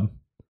just dub,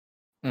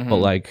 but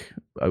like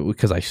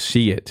because I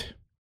see it,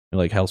 it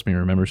like helps me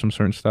remember some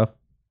certain stuff.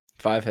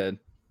 5-head.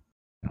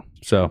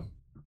 So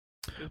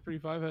it's pretty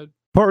 5-head.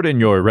 Pardon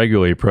your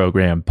regularly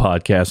programmed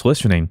podcast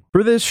listening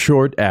for this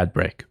short ad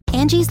break.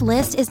 Angie's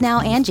List is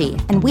now Angie,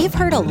 and we've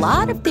heard a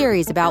lot of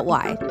theories about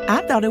why.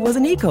 I thought it was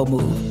an eco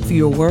move.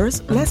 Fewer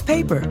words, less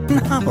paper.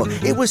 No,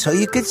 it was so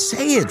you could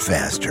say it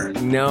faster.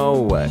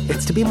 No,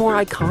 it's to be more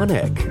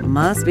iconic.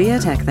 Must be a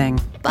tech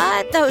thing.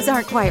 But those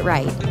aren't quite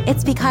right.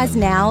 It's because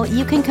now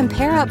you can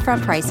compare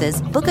upfront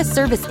prices, book a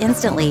service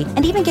instantly,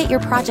 and even get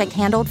your project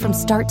handled from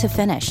start to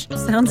finish.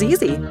 Sounds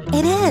easy.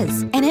 It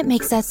is, and it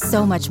makes us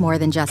so much more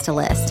than just a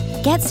list.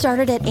 Get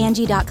started at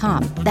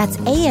Angie.com. That's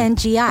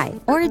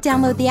ANGI, or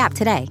download the app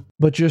today.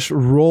 But just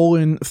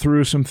rolling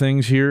through some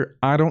things here.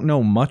 I don't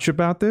know much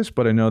about this,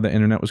 but I know the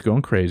internet was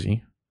going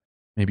crazy.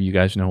 Maybe you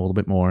guys know a little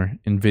bit more.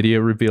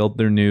 NVIDIA revealed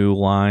their new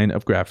line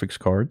of graphics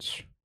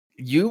cards.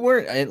 You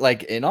weren't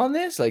like in on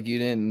this? Like you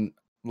didn't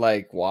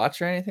like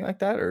watch or anything like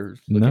that or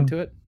look into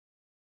it?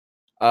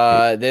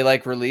 They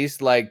like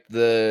released like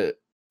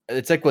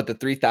it's like what the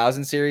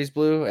 3000 series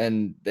blue,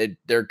 and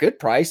they're good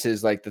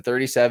prices, like the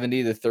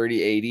 3070, the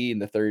 3080,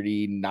 and the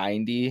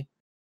 3090.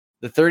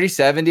 The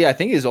 3070 I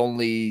think is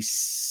only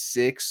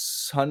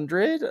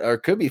 600 or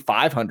it could be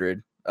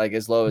 500, like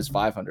as low as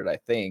 500, I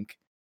think.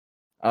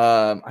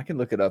 I can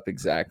look it up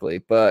exactly,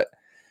 but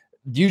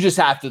you just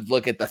have to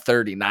look at the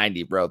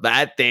 3090, bro.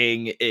 That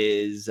thing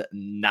is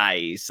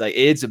nice. Like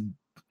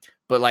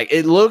but like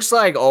it looks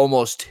like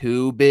almost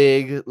too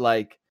big.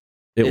 Like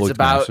it's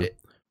about massive.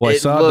 Well, I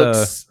saw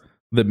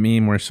the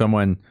meme where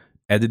someone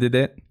edited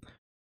it,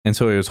 and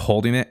so he was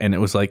holding it, and it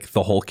was like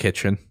the whole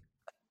kitchen.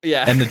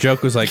 Yeah. And the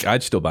joke was like,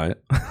 I'd still buy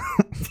it.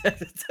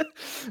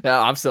 No,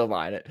 I'm still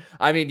buying it.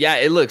 I mean, yeah,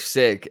 it looks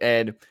sick.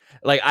 And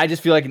like, I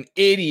just feel like an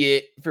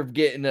idiot for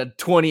getting a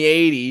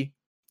 2080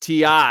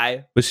 Ti.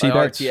 But see,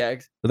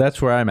 RTX.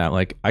 That's where I'm at.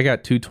 Like, I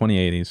got two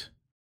 2080s.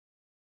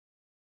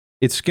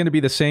 It's going to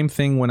be the same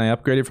thing when I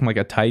upgrade it from like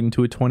a Titan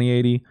to a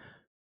 2080.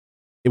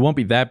 It won't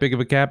be that big of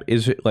a gap.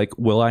 Is it like,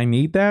 will I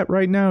need that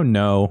right now?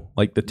 No.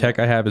 Like, the tech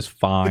I have is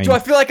fine. But do I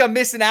feel like I'm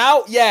missing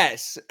out?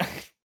 Yes.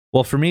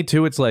 Well, for me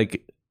too, it's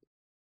like,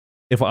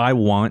 if I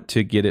want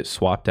to get it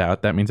swapped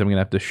out, that means I'm going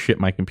to have to ship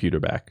my computer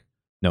back.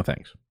 No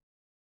thanks.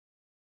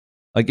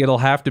 Like, it'll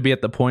have to be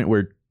at the point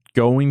where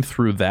going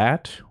through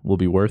that will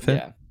be worth it.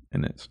 Yeah.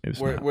 And it's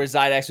where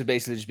Zydex would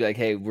basically just be like,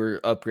 hey, we're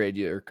upgrade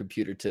your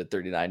computer to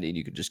 3090 and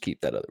you can just keep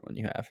that other one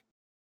you have.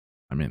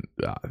 I mean,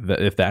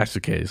 if that's the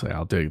case, like,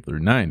 I'll take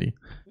 3090.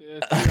 Yeah,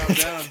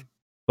 down.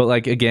 But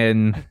like,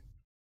 again,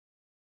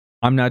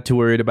 I'm not too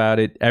worried about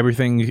it.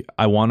 Everything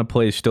I want to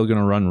play is still going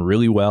to run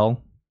really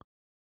well.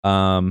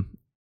 The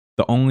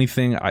only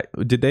thing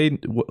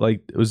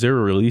was there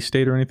a release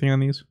date or anything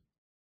on these?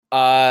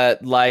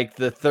 Like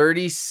the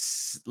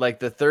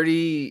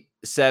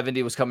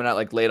 3070 was coming out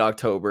like late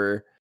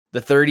October. The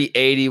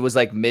 3080 was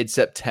like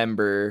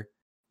mid-September.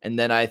 And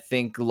then I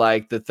think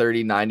like the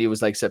 3090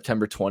 was like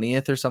September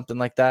 20th or something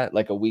like that,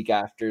 like a week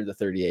after the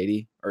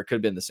 3080, or it could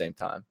have been the same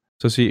time.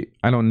 So see,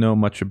 I don't know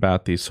much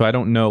about these. So I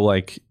don't know,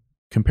 like,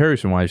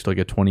 comparison-wise to like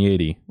a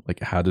 2080.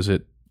 Like, how does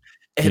it,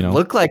 it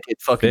looked like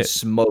it fucking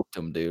smoked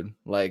them, dude.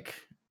 Like...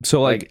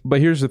 So like,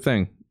 but here's the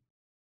thing.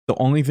 The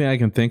only thing I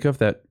can think of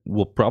that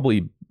will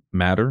probably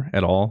matter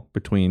at all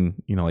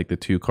between, like the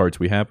two cards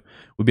we have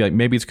would be like,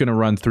 maybe it's going to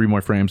run 3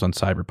 more frames on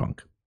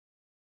Cyberpunk.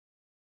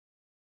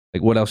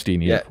 Like, what else do you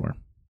need it for?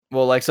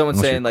 Well, like someone's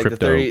saying like the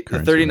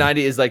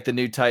 3090 is like the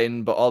new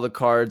Titan, but all the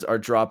cards are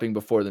dropping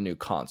before the new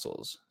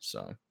consoles.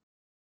 So.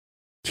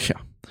 Yeah.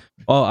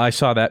 Oh, I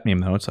saw that meme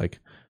though. It's like,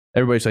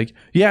 everybody's like,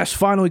 yes,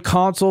 finally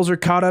consoles are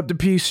caught up to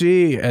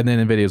PC. And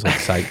then NVIDIA's like,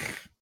 psych.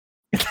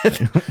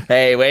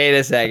 Hey, wait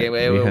a second.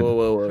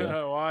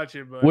 Whoa. Watch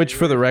it, buddy. Which,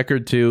 for the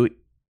record, too,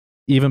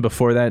 even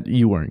before that,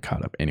 you weren't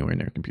caught up anywhere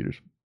near computers.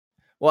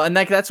 Well, and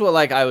that's what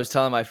like I was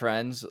telling my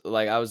friends.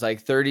 Like, I was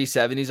like,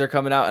 3070s are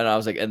coming out, and I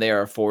was like, and they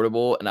are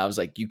affordable. And I was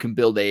like, you can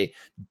build a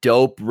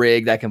dope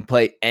rig that can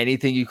play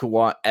anything you could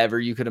want ever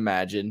you could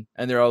imagine.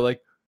 And they're all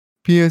like,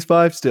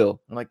 PS5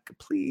 still. I'm like,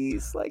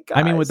 please, like, guys,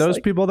 I mean, with those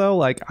people though,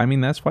 like, I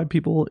mean, that's why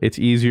it's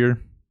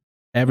easier.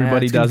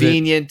 Everybody does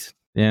convenient.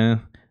 It. Yeah,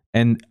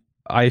 and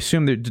I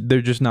assume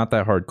they're just not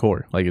that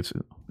hardcore. Like, it's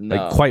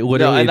like quite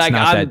literally, it's like,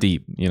 not that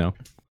deep,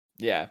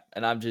 Yeah,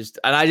 and I just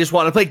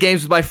want to play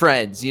games with my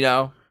friends,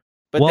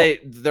 But well,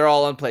 they're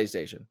all on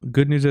PlayStation.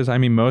 Good news is, I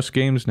mean, most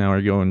games now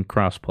are going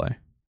crossplay.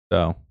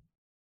 So.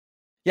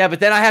 Yeah,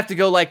 but then I have to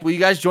go like, will you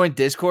guys join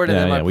Discord? And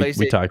then my PlayStation.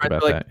 We talked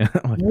about like,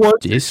 that. Like,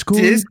 what?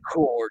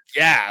 Discord?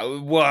 Yeah.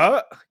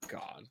 What?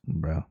 God.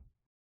 Bro.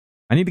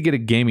 I need to get a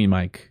gaming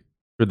mic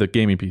for the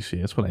gaming PC.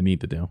 That's what I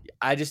need to do.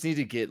 I just need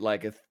to get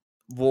like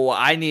what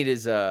I need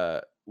is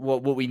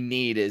what we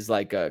need is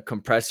like a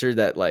compressor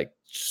that like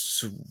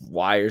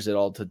wires it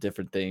all to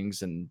different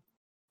things, and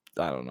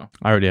I don't know.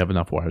 I already have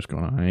enough wires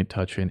going on. I ain't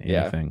touching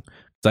anything.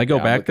 So I go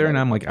back there and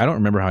I'm like, I don't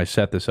remember how I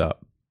set this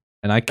up,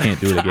 and I can't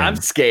do it again. I'm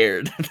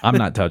scared. I'm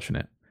not touching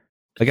it.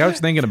 Like, I was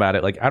thinking about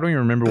it. Like, I don't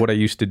even remember what I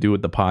used to do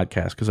with the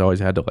podcast because I always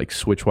had to like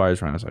switch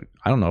wires around. I was like,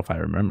 I don't know if I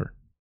remember.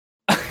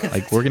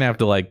 Like, we're gonna have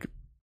to like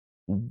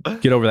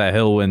get over that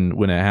hill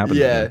when it happens.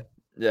 Yeah,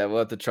 we'll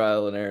have to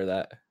trial and error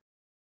that.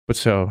 But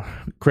so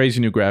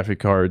crazy new graphic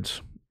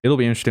cards. It'll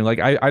be interesting. Like,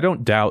 I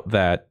don't doubt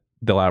that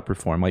they'll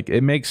outperform. Like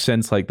it makes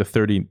sense. Like the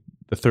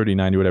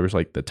 3090, whatever's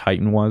like the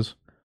Titan was.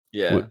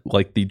 Yeah.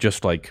 Like the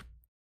just like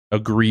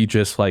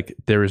egregious. Like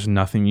there is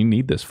nothing you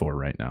need this for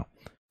right now.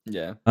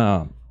 Yeah.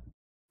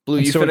 Blue,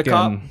 you finna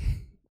cop?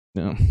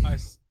 No.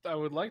 I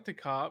would like to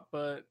cop,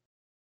 but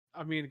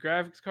I mean,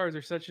 graphics cards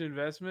are such an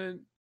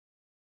investment.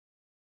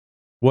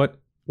 What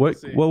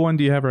one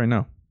do you have right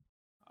now?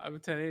 I have a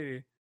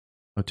 1080.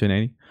 Oh,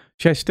 1080.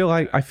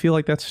 See, I feel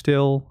like that's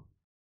still.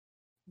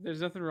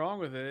 There's nothing wrong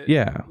with it.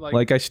 Yeah,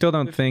 like I still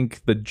don't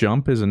think the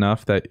jump is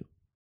enough that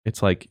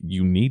it's like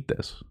you need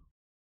this.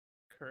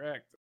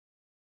 Correct.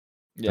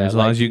 Yeah, as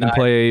long as you can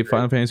play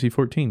Final Fantasy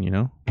 14, you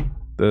know,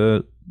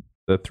 the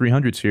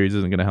 300 series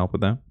isn't going to help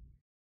with that.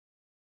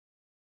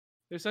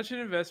 There's such an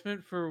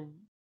investment for.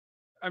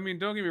 I mean,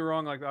 don't get me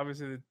wrong. Like,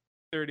 obviously, the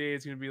 38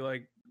 is going to be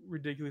like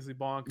ridiculously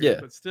bonkers. Yeah.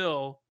 But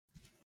still,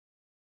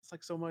 it's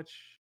like so much.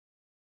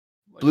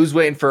 Like, Blue's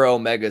waiting for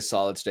Omega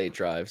solid state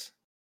drives.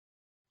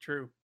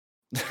 True.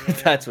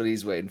 That's what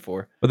he's waiting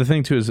for. But the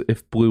thing too is,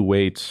 if Blue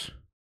waits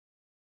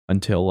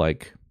until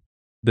like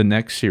the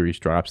next series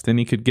drops, then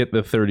he could get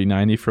the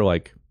 3090 for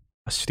like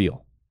a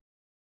steal.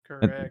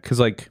 Correct. Because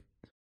like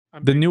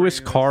the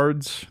newest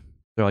cards,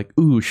 they're like,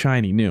 ooh,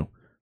 shiny, new.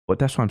 But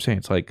that's what I'm saying.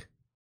 It's like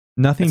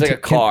nothing. It's like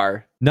a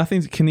car.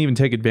 Nothing can even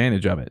take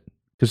advantage of it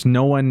because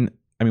no one.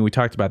 I mean, we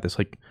talked about this.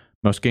 Like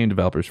most game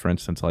developers, for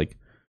instance, like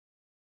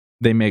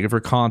they make it for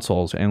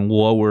consoles and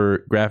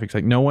lower graphics.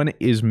 Like no one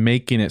is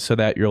making it so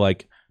that you're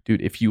like,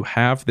 dude, if you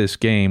have this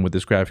game with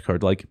this graphic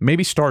card, like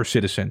maybe Star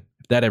Citizen,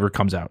 if that ever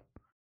comes out,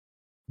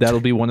 that'll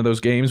be one of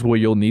those games where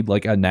you'll need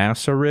like a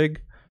NASA rig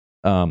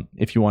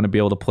if you want to be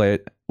able to play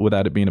it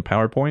without it being a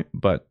PowerPoint.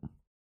 But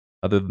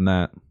other than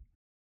that,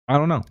 I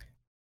don't know.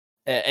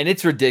 And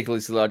it's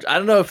ridiculously large. I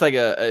don't know if like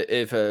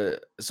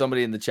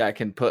somebody in the chat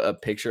can put a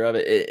picture of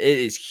it. It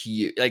is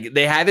huge. Like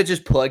they have it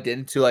just plugged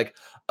into like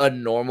a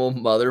normal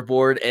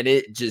motherboard, and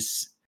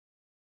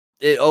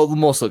it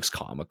almost looks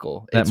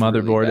comical. That it's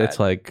motherboard, really it's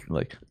like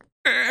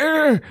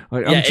yeah,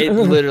 it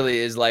literally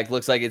is like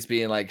looks like it's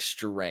being like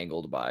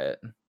strangled by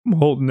it. I'm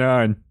holding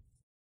on.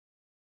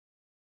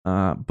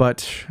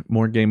 But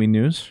more gaming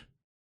news.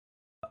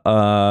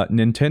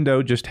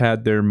 Nintendo just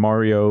had their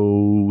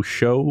Mario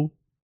show,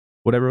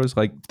 whatever it was,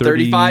 like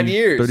 35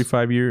 years.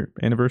 35-year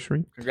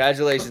anniversary.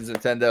 Congratulations,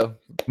 Nintendo.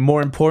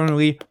 More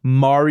importantly,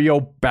 Mario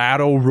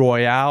Battle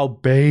Royale,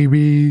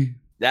 baby.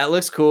 That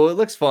looks cool. It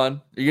looks fun.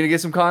 Are you going to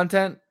get some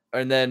content?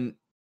 And then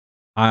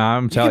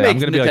I'm telling you, I'm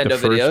going to be like the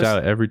first videos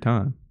out every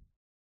time.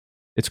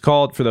 It's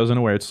called, for those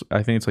unaware,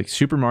 I think it's like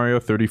Super Mario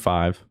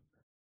 35.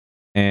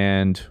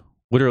 And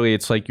literally,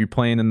 it's like you're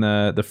playing in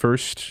the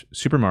first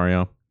Super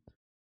Mario.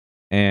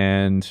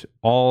 And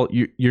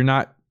you're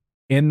not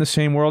in the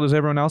same world as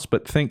everyone else,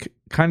 but think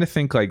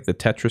like the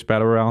Tetris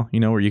Battle Royale, you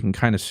know, where you can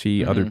kind of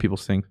see other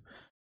people's things.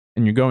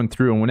 And you're going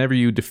through, and whenever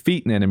you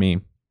defeat an enemy,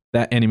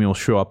 that enemy will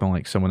show up in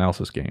like someone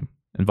else's game,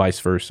 and vice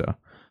versa.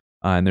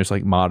 And there's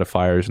like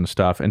modifiers and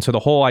stuff. And so the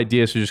whole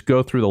idea is to just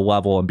go through the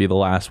level and be the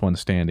last one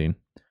standing.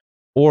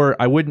 Or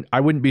I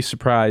wouldn't be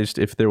surprised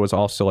if there was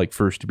also like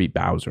first to beat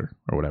Bowser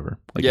or whatever.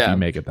 Like if you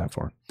make it that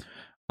far.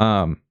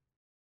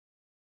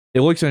 It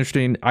looks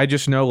interesting. I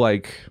just know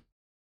like,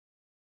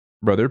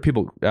 bro, there are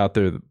people out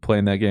there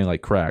playing that game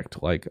like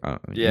cracked. Like,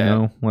 you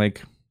know,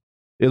 like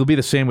it'll be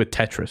the same with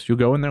Tetris. You'll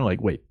go in there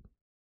like, wait,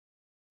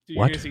 dude,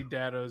 what? You're gonna see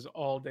dados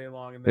all day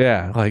long in there.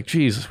 Yeah, like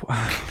Jesus.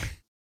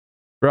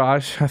 Bro, I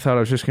thought I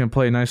was just gonna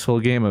play a nice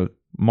little game of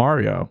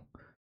Mario.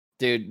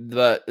 Dude,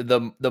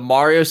 the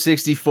Mario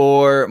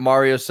 64,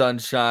 Mario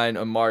Sunshine,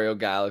 and Mario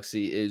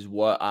Galaxy is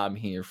what I'm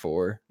here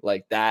for.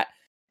 Like that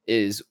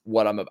is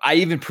what I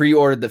even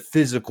pre-ordered the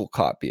physical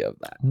copy of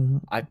that.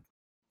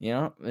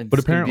 But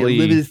apparently a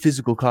limited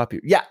physical copy.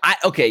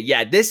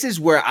 Yeah, this is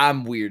where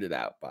I'm weirded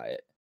out by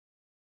it.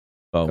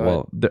 Oh,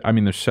 well, I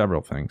mean, there's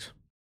several things.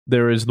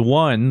 There is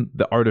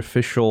the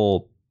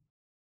artificial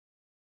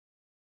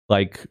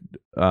like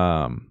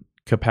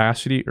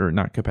capacity, or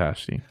not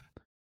capacity.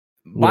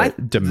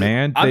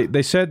 Demand.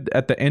 They said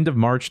at the end of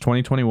March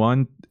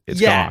 2021,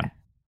 it's gone.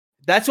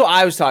 That's what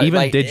I was talking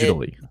about. Even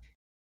digitally.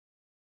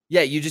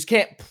 You just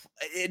can't.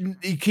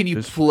 Can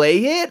you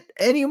play it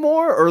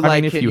anymore? Or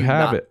like, if you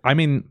have it. I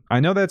mean, I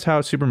know that's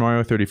how Super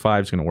Mario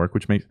 35 is going to work,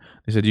 which makes,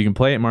 they said you can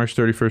play it March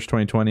 31st,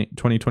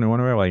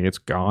 2021, or like it's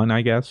gone,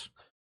 I guess.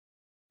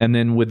 And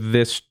then with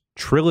this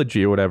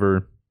trilogy or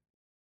whatever,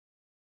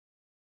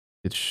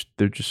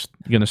 they're just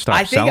going to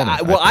stop selling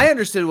it. I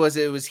understood it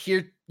was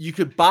here. You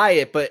could buy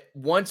it, but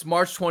once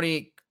March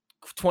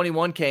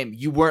 2021 came,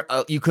 you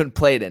couldn't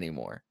play it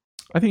anymore.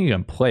 I think you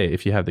can play it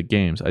if you have the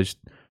games.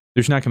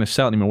 They're not going to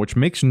sell it anymore, which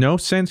makes no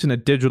sense in a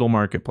digital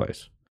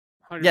marketplace.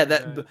 100%.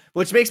 Yeah,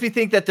 which makes me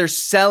think that they're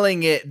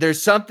selling it.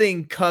 There's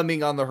something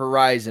coming on the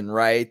horizon,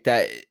 right?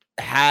 That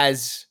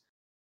has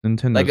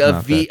Nintendo's like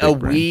a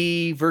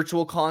Wii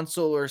virtual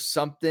console or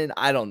something.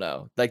 I don't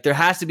know. Like there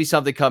has to be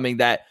something coming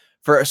that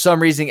for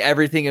some reason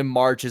everything in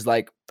March is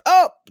like,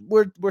 oh,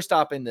 we're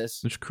stopping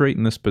this. Just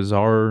creating this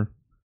bizarre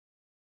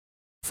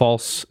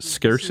false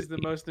scarcity. This is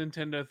the most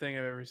Nintendo thing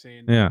I've ever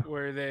seen. Yeah.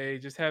 Where they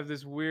just have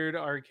this weird,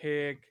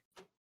 archaic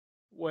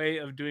way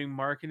of doing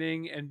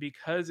marketing, and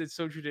because it's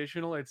so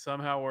traditional, it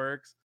somehow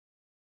works.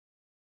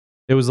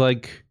 It was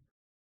like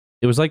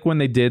when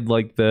they did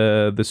like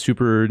the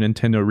Super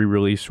Nintendo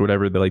re-release or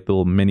whatever, the like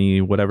little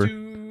mini whatever.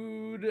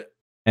 Dude.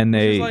 And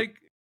they like,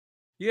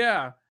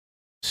 yeah.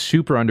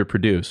 super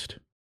underproduced.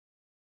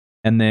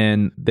 And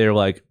then they're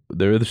like,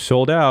 they're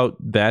sold out.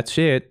 That's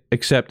it.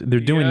 Except they're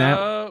doing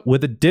that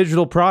with a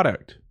digital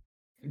product.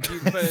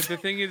 But the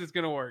thing is, it's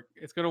going to work.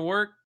 It's going to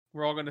work.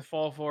 We're all going to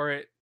fall for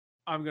it.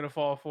 I'm going to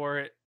fall for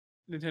it.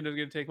 Nintendo's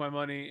going to take my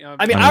money. I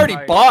already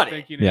bought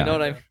it. You know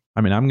what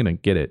I mean, I'm going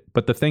to get it.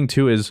 But the thing,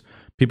 too, is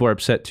people are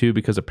upset, too,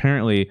 because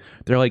apparently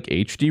they're like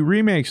HD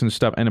remakes and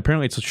stuff. And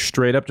apparently it's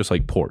straight up just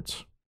like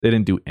ports. They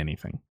didn't do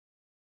anything.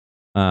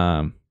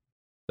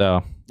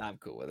 So I'm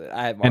cool with it.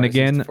 I have Mario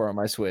 64 on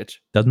my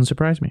Switch. Doesn't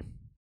surprise me.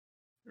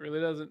 It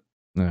really doesn't.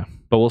 Yeah,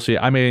 but we'll see.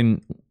 I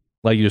mean,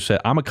 like you just said,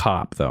 I'm a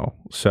cop though,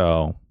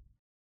 so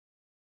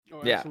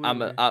yeah,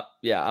 I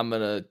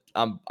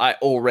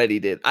already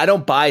did. I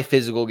don't buy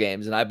physical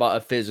games, and I bought a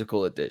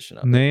physical edition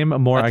of Name it. a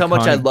more That's iconic how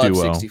much I love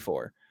duo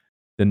 64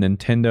 than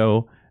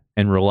Nintendo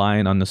and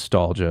relying on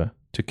nostalgia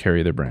to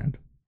carry their brand.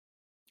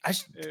 And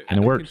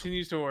it works.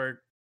 Continues to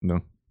work.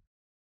 No.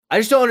 I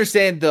just don't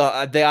understand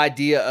the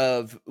idea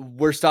of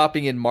we're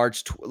stopping in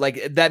March.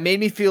 Like that made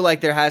me feel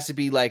like there has to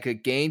be like a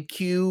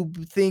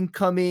GameCube thing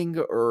coming,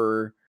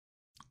 or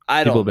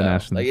I don't know. People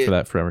have been asking for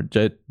that forever.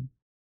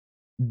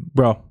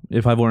 Bro,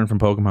 if I've learned from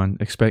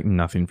Pokemon, expect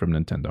nothing from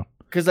Nintendo.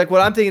 Because like what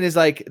I'm thinking is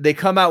like they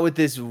come out with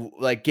this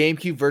like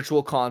GameCube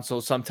Virtual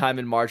Console sometime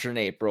in March or in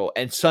April,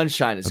 and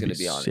Sunshine is going to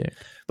be on it.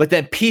 But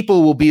then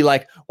people will be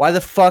like, why the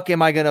fuck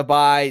am I going to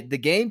buy the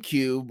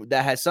GameCube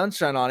that has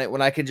Sunshine on it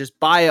when I can just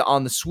buy it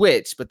on the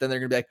Switch? But then they're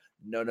going to be like,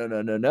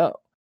 no.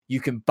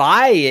 You can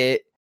buy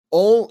it.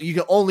 You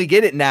can only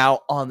get it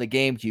now on the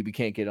GameCube. You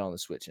can't get it on the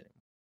Switch anymore.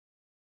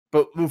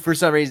 But for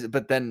some reason,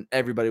 but then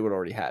everybody would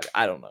already have it.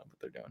 I don't know what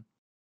they're doing.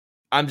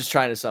 I'm just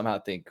trying to somehow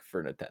think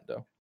for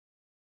Nintendo.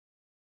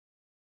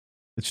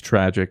 It's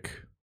tragic.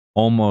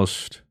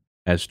 Almost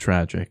as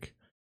tragic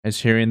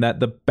as hearing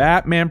that the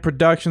Batman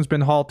production's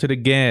been halted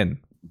again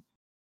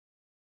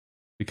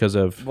because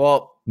of I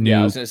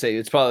was gonna say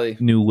it's probably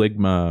new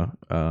Ligma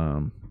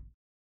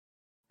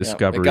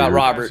discovery. It got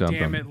Robert. God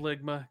damn it,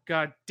 Ligma.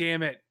 God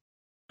damn it.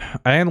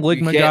 And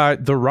Ligma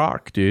got The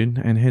Rock, dude,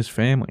 and his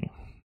family.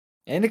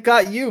 And it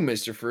got you,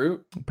 Mr.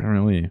 Fruit.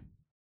 Apparently,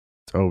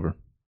 it's over.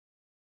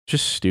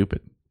 Just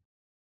stupid.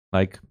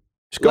 Like,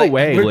 just go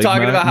away. We're Ligma.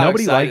 talking about how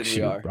nobody excited likes we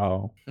you, are.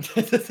 bro.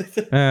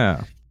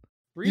 Yeah.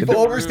 You've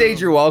overstayed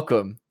your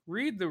welcome.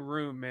 Read the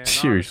room, man.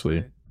 Seriously.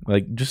 Honestly.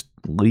 Like, just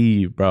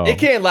leave, bro. It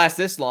can't last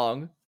this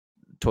long.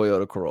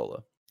 Toyota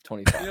Corolla.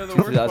 25. You know, the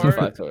worst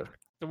 2005 Toyota.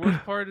 The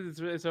worst part is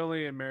it's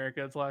only in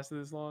America it's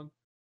lasted this long.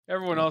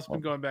 Everyone else has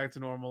been going back to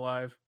normal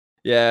life.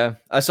 Yeah.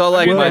 I saw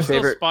like my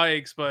favorite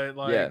spikes, but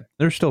like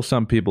there's still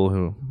some people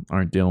who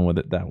aren't dealing with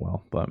it that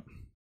well, but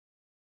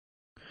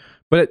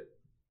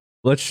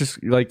let's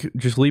just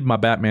leave my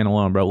Batman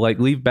alone, bro. Like,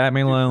 leave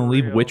Batman alone,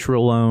 leave Witcher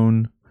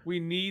alone. We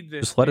need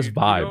this. Just let us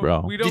vibe,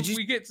 bro. We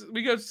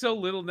get so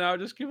little now.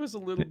 Just give us a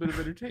little bit of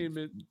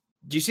entertainment.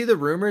 Do you see the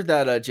rumor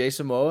that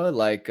Jason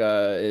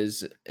Momoa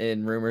is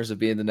in rumors of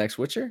being the next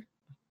Witcher?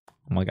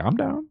 I'm like, I'm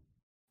down.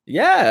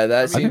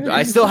 Yeah,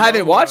 I still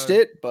haven't watched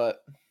it,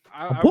 but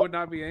I would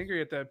not be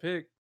angry at that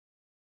pick.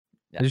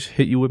 I just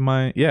hit you with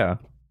my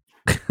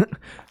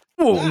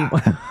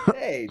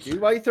Hey,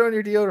 dude, why are you throwing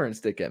your deodorant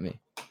stick at me?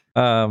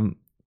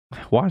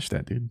 Watch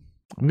that, dude.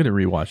 I'm gonna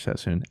rewatch that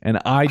soon, and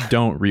I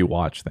don't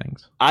rewatch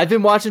things. I've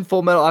been watching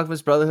Full Metal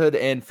Alchemist Brotherhood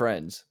and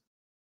Friends.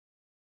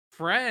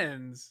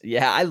 Friends?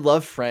 Yeah, I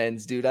love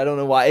Friends, dude. I don't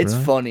know why. It's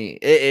funny.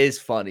 It is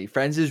funny.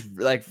 Friends is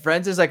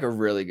like a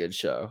really good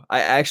show.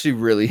 I actually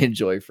really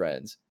enjoy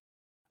Friends.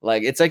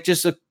 Like, it's like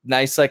just a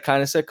nice, like,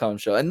 kind of sitcom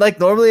show. And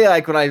like normally,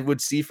 like when I would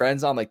see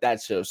Friends, I'm like,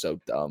 that show's so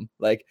dumb.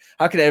 Like,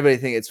 how can everybody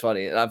think it's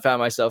funny? And I found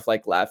myself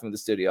like laughing with the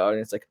studio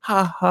audience, like,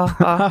 ha ha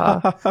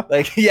ha ha.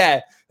 Like, yeah,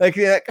 like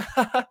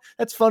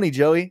that's funny,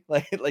 Joey.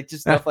 Like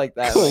just stuff like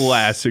that.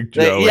 Classic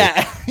Joey.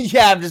 Yeah.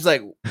 I'm just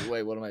like,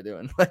 wait, what am I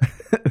doing?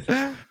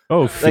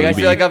 Oh, like I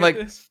feel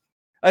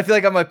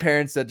like I'm my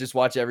parents that just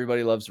watch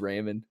Everybody Loves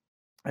Raymond.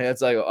 And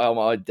that's like all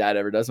my dad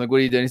ever does. I'm like, what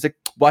are you doing? He's like,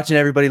 watching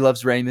Everybody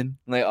Loves Raymond.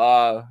 I'm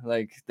like,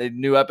 like the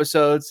new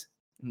episodes.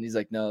 And he's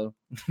like, no.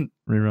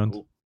 Reruns.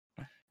 Cool.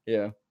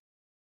 Yeah.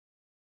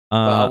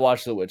 I'll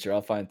watch The Witcher.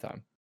 I'll find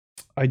time.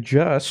 I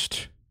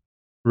just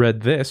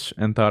read this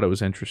and thought it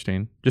was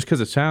interesting, just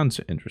because it sounds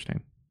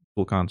interesting.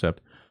 Cool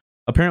concept.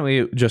 Apparently,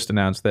 it just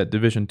announced that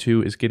Division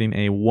 2 is getting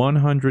a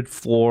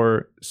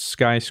 100-floor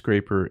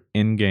skyscraper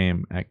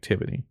in-game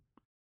activity,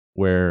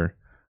 where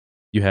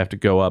you have to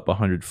go up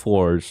 100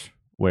 floors,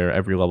 where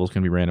every level is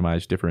going to be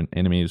randomized, different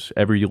enemies.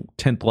 Every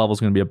 10th level is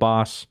going to be a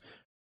boss,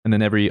 and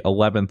then every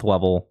 11th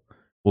level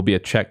will be a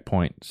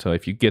checkpoint. So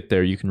if you get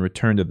there, you can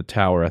return to the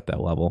tower at that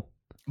level.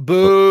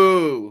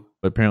 Boo!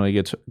 but apparently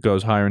it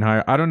goes higher and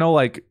higher. I don't know,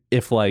 like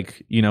if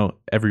like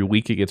every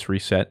week it gets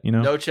reset.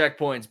 No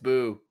checkpoints.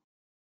 Boo.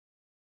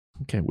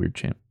 Okay, weird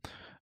champ.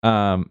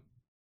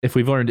 If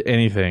we've learned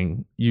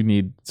anything, you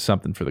need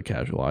something for the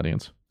casual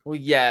audience. Well,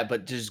 yeah,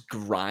 but just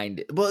grind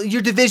it. Well,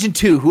 you're Division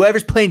 2.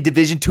 Whoever's playing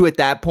Division 2 at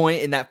that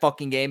point in that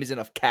fucking game is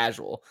enough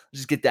casual.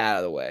 Just get that out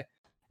of the way.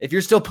 If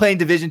you're still playing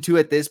Division 2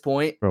 at this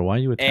point, bro, why are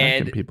you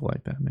attacking people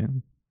like that,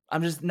 man?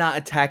 I'm just not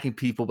attacking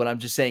people, but I'm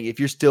just saying if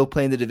you're still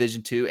playing the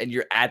Division 2 and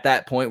you're at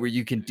that point where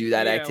you can do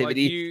that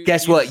activity,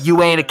 guess what?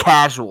 You ain't a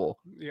casual.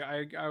 Yeah,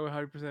 I would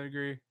 100%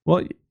 agree. Well,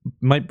 it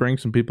might bring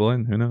some people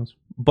in. Who knows?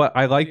 But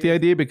I like the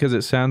idea because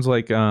it sounds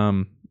like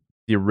the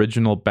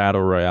original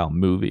Battle Royale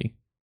movie.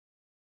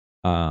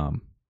 And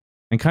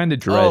kind of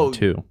Dread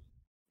too.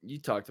 You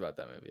talked about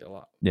that movie a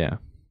lot. Yeah,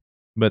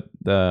 but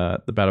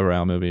the Battle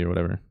Royale movie or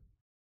whatever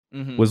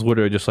was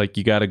literally just like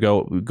you got to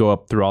go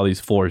up through all these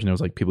floors, and it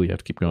was like people you have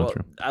to keep going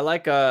through. I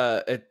like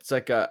it's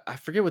like I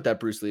forget what that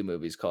Bruce Lee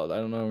movie is called. I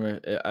don't know.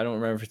 I don't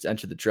remember if it's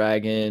Enter the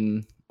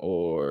Dragon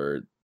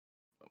or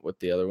what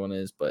the other one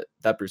is, but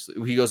that Bruce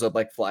Lee, he goes up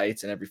like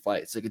flights, and every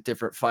flight it's like a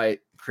different fight.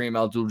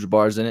 Kareem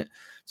Abdul-Jabbar's in it.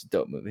 It's a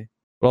dope movie.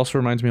 It also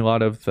reminds me a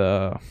lot of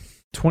the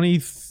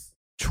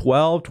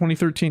 2012,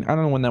 2013. I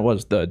don't know when that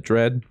was. The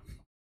Dread.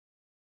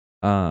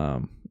 I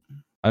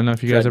don't know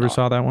if you guys ever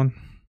saw that one. Is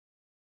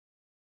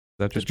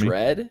that just me?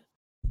 Dread?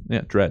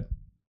 Yeah, Dread.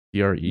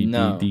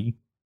 DREDD.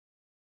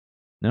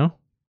 No?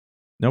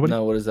 Nobody?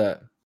 No, what is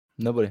that?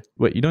 Nobody.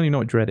 Wait, you don't even know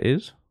what Dread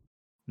is?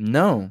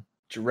 No.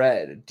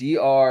 Dread.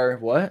 DR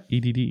what?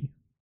 EDD.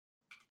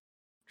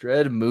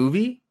 Dread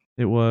movie?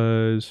 It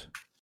was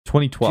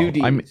 2012.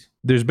 I mean,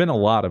 there's been a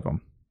lot of them.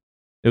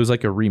 It was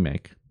like a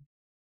remake.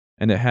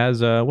 And it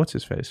has, what's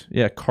his face?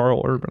 Yeah,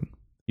 Carl Urban.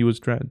 He was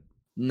Dread.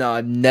 No,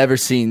 I've never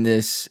seen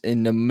this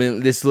in the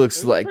This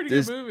looks like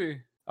this. Good movie.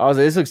 I was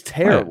like, this looks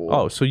terrible.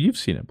 Oh, so you've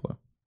seen it, Blue?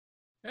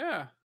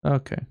 Yeah.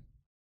 Okay.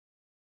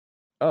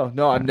 Oh,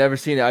 no, I've never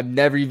seen it. I've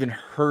never even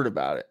heard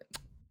about it.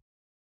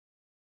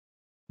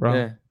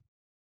 Bro.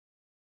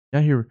 Yeah,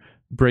 you're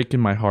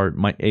breaking my heart,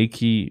 my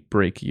achy,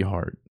 breaky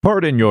heart.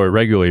 Pardon your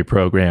regularly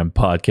programmed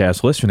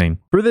podcast listening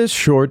for this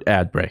short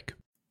ad break.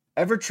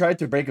 Ever tried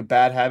to break a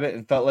bad habit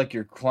and felt like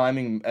you're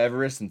climbing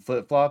Everest in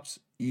flip-flops?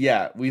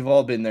 Yeah, we've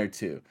all been there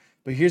too.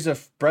 But here's a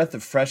breath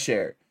of fresh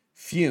air.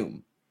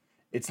 Fume.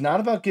 It's not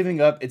about giving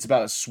up, it's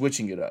about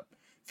switching it up.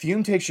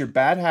 Fume takes your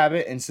bad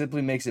habit and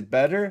simply makes it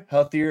better,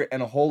 healthier,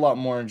 and a whole lot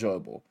more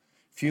enjoyable.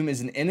 Fume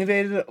is an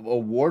innovative,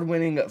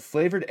 award-winning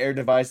flavored air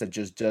device that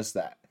does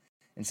that.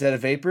 Instead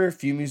of vapor,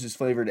 Fume uses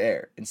flavored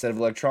air. Instead of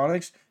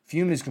electronics,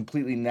 Fume is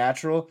completely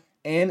natural.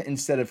 And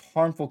instead of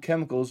harmful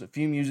chemicals,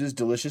 Fume uses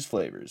delicious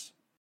flavors.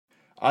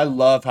 I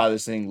love how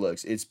this thing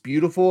looks. It's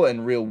beautiful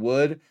and real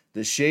wood.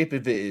 The shape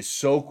of it is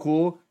so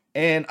cool.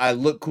 And I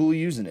look cool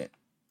using it.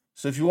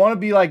 So if you want to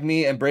be like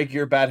me and break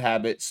your bad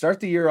habit, start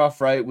the year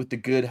off right with the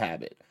good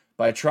habit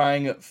by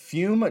trying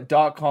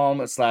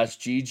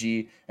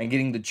fume.com/GG and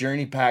getting the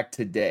journey pack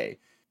today.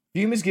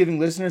 Fume is giving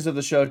listeners of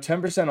the show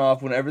 10%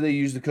 off whenever they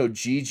use the code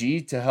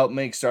GG to help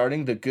make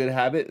starting the good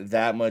habit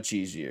that much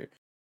easier.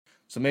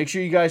 So make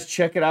sure you guys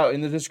check it out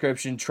in the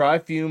description. Try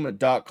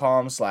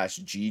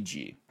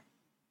fume.com/GG.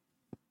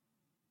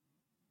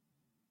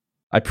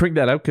 I prigged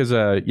that up because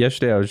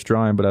yesterday I was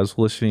drawing, but I was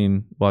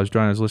listening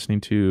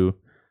to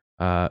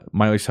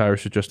Miley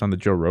Cyrus was just on the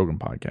Joe Rogan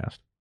podcast.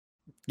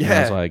 Yeah. And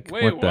I was like,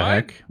 Wait, what the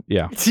heck?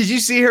 Yeah. Did you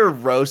see her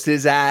roast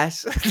his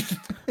ass?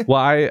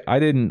 Well, I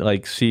didn't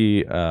like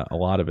see a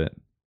lot of it.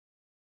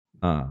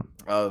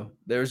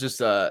 There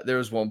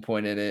was one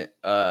point in it.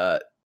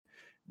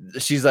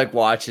 She's like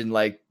watching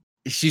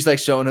she's like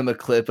showing him a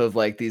clip of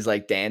like these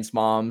like dance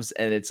moms,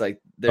 and it's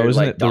like they're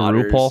isn't like it the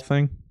daughters. RuPaul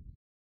thing?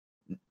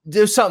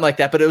 There's something like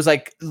that, but it was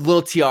like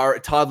little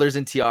toddlers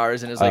and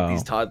tiaras, and it was like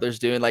these toddlers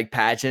doing like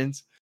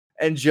pageants.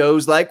 And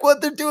Joe's like,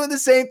 "What? They're doing the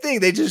same thing.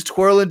 They just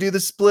twirl and do the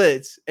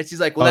splits." And she's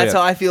like, "Well, that's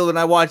how I feel when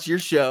I watch your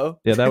show."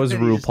 Yeah, that was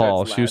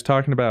RuPaul. She was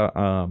talking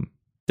about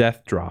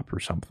Death Drop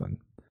or something.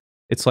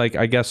 It's like,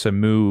 I guess, a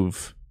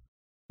move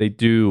they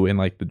do in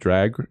like the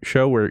drag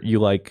show where you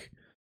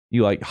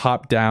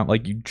hop down,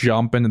 like you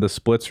jump into the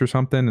splits or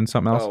something and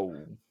something else. Oh.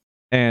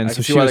 And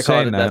so she was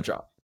saying that,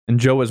 and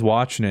Joe was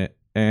watching it,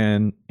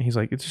 and he's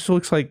like, "It just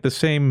looks like the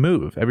same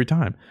move every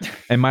time."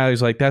 And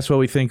Miley's like, "That's what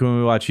we think when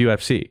we watch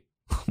UFC."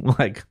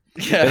 Like,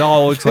 yeah. It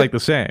all looks like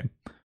the same.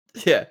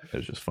 Yeah. It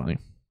was just funny.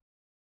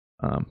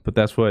 But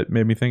that's what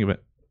made me think of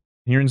it.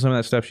 Hearing some of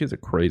that stuff, she has a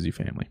crazy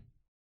family.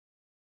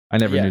 I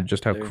never knew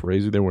just how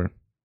crazy they were.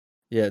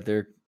 Yeah,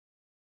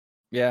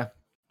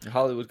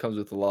 Hollywood comes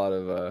with a lot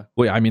of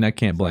well, I mean, I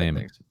can't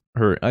blame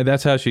her.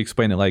 That's how she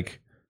explained it. Like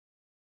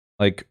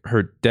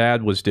her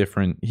dad was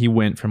different. He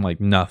went from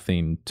like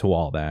nothing to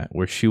all that,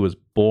 where she was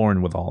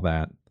born with all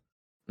that.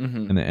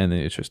 And then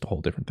it's just a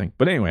whole different thing.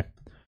 But anyway,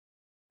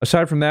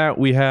 aside from that,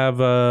 we have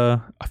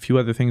a few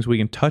other things we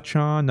can touch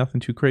on. Nothing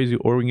too crazy,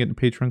 or we can get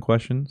into Patreon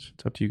questions.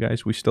 It's up to you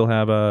guys. We still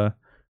have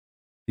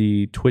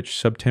the Twitch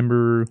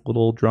September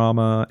little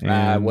drama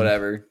and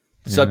whatever.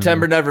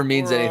 September never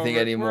means anything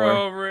anymore. We're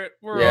over it.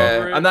 We're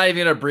over it. I'm not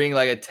even gonna bring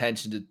like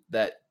attention to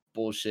that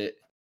bullshit.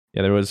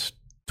 Yeah, there was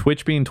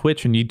Twitch being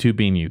Twitch and YouTube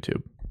being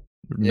YouTube.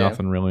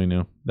 Nothing really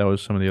new. That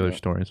was some of the other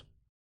stories.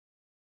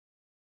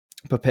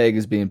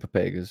 Papagas being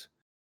Papagas.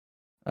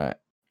 All right.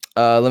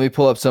 Let me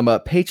pull up some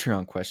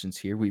Patreon questions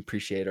here. We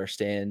appreciate our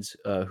stands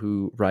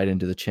who write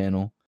into the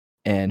channel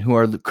and who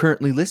are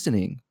currently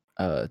listening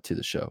to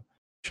the show.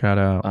 Shout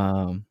out,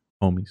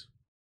 homies.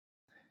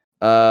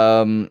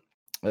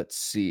 Let's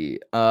see.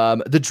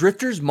 The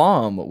Drifter's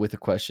mom with a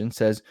question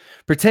says,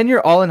 pretend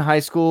you're all in high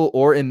school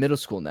or in middle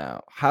school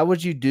now. How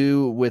would you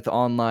do with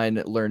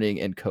online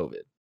learning and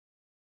COVID?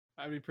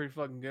 I'd be pretty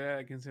fucking good at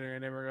it considering I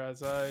never got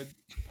outside.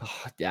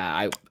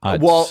 Yeah,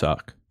 I'd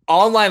suck.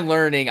 Online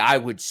learning, I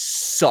would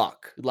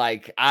suck.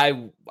 Like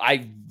I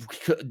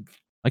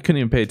couldn't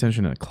even pay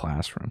attention in a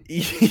classroom.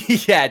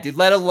 Yeah, dude.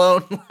 Let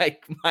alone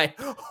like my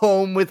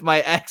home with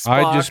my Xbox.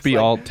 I'd just be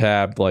like, alt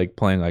tabbed, like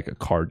playing like a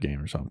card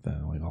game or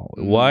something. Like,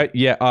 what?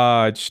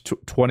 Yeah. It's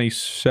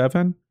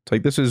 27. It's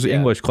like this is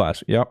English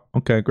class. Yep.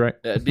 Okay, great.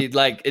 It'd be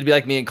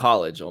like me in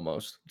college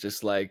almost.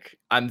 Just like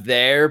I'm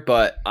there,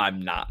 but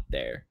I'm not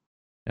there.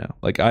 Yeah.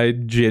 Like I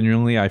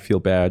feel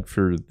bad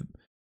for.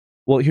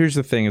 Well, here's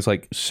the thing: is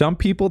like some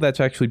people that's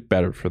actually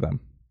better for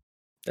them.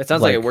 That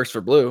sounds like it works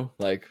for Blue.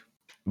 Like.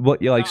 Well,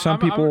 yeah, like some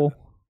people.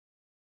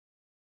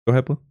 Go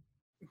ahead, Blue.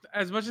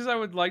 As much as I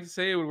would like to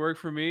say it would work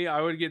for me,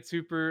 I would get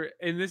super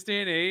in this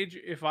day and age.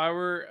 If I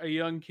were a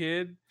young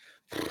kid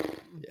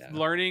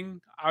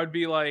learning, I would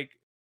be like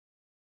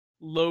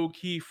low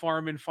key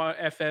farming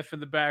FF in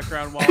the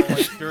background while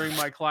like during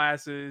my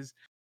classes,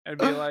 and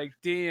be like,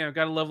 "Damn,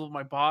 got to level up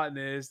my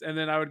botanist," and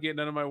then I would get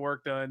none of my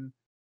work done.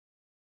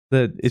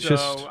 I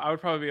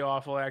would probably be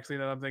awful. Actually,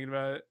 now that I'm thinking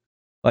about it.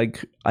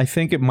 Like, I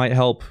think it might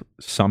help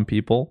some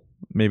people.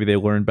 Maybe they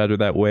learn better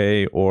that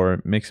way, or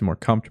it makes them more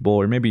comfortable,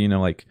 or maybe,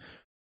 like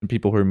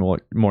people who are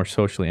more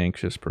socially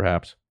anxious,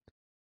 perhaps.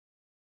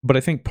 But I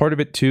think part of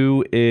it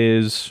too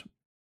is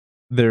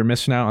they're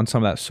missing out on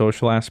some of that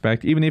social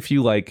aspect. Even if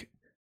you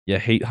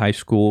hate high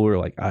school, or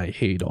like, I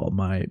hate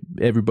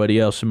everybody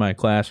else in my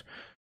class,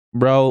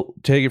 bro,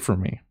 take it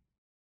from me.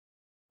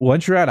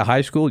 Once you're out of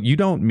high school, you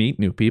don't meet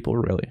new people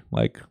really.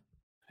 Like,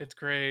 it's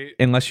great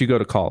unless you go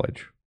to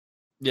college.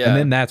 Yeah, and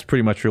then that's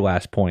pretty much your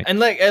last point. And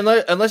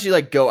unless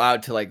you go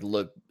out to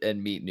look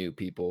and meet new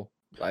people,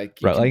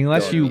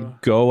 unless you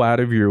go out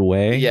of your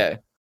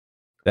way,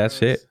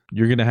 that's it.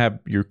 You're gonna have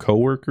your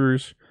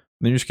coworkers,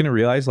 and then you're just gonna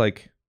realize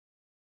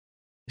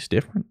it's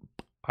different.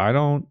 I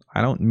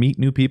don't meet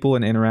new people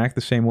and interact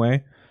the same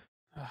way.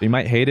 You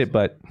might hate it,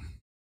 but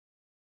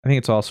I think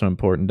it's also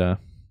important to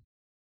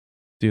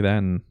do that,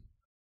 and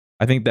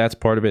I think that's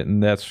part of it,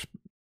 and that's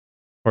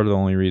part of the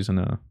only reason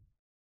I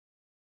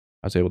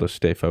was able to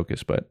stay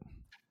focused. But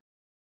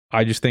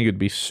I just think it'd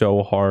be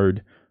so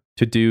hard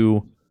to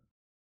do.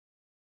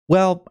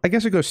 Well, I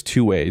guess it goes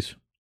two ways.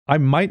 I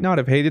might not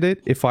have hated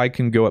it if I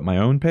can go at my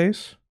own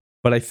pace,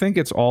 but I think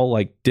it's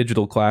all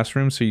digital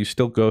classrooms, so you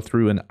still go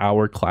through an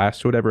hour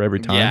class or whatever every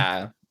time.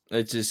 Yeah,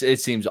 it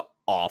seems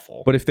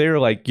awful. But if they were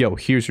like, yo,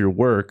 here's your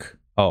work,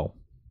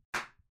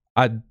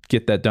 I'd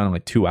get that done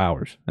in 2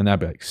 hours, and that'd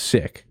be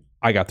sick.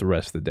 I got the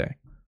rest of the day.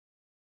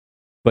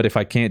 But if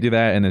I can't do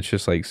that, and it's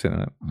just sitting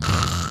up,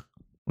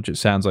 which it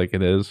sounds like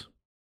it is,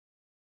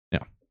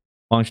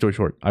 long story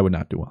short, I would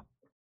not do well.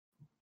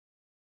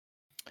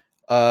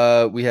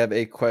 We have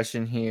a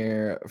question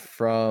here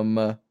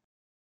from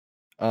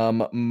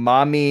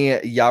Mommy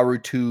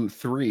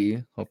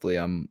Yarutu3. Hopefully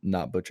I'm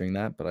not butchering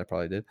that, but I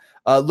probably did.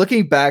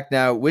 Looking back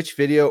now, which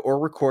video or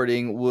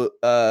recording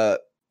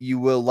you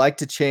will like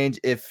to change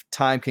if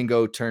time can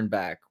go turn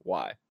back?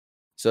 Why?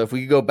 So if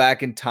we could go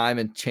back in time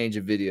and change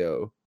a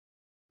video,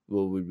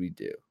 what would we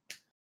do?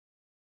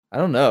 I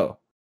don't know.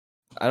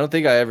 I don't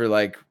think I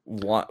ever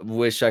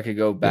wish I could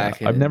go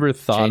back. I've never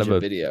thought of a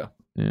video.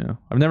 Yeah,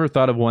 I've never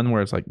thought of one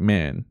where it's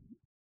man,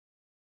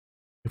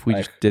 if we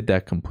just did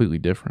that completely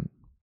different.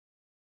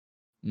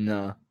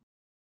 No,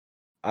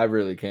 I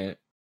really can't.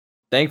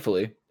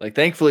 Thankfully,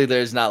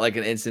 there's not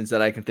an instance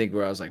that I can think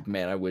where I was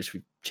man, I wish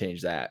we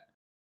changed that.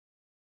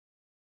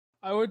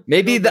 I would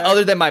maybe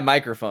other than my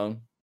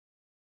microphone.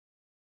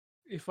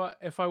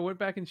 If I went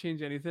back and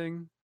changed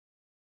anything,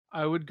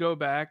 I would go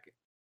back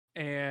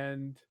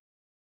and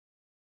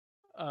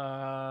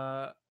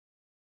I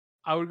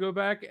would go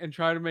back and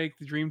try to make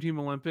the Dream Team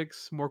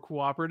Olympics more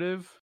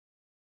cooperative,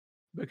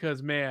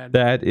 because man,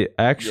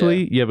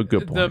 you have a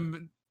good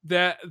point.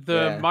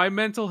 My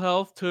mental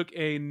health took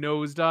a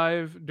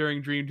nosedive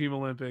during Dream Team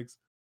Olympics.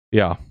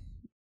 Yeah,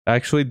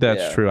 actually,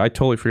 that's true. I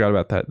totally forgot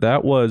about that.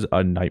 That was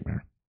a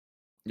nightmare.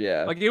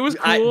 Yeah, it was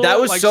cool. That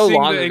was so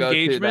long ago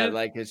too,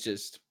 that it's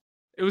just.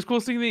 It was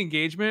cool seeing the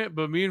engagement,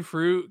 but me and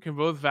Fruit can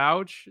both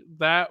vouch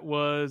that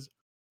was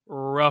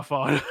rough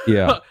on.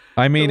 Yeah,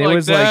 I mean, it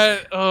was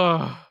death.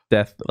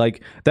 That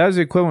was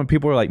the equivalent.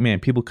 People were man,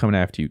 people coming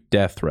after you,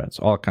 death threats,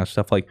 all that kind of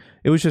stuff.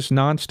 It was just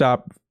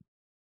nonstop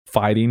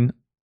fighting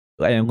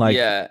and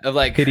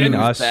hitting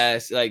us.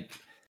 Fast,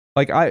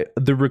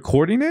 the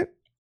recording it,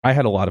 I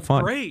had a lot of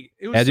fun. Great.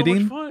 It was editing,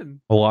 so much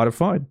fun. A lot of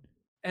fun.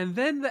 And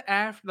then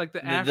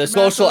the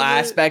social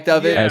aspect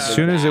of it. As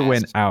soon as it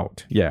went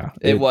out,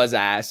 it was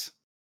ass.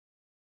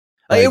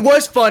 Like, it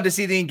was fun to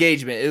see the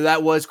engagement.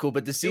 That was cool,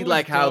 but to see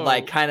like how dope.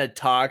 Like kind of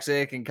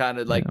toxic and kind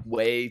of like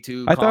way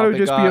too. I thought it would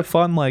just be a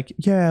fun like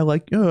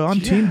I'm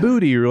Team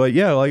Booty or like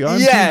I'm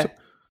Team...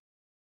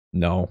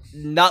 No,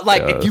 not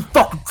like if you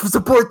fucking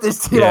support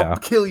this team, I'll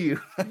kill you.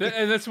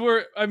 And that's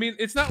where I mean,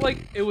 it's not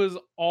like it was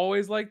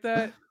always like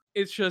that.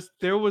 It's just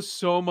there was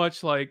so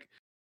much like.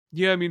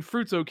 Yeah, I mean,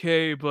 Fruit's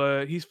okay,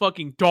 but he's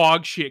fucking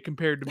dog shit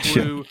compared to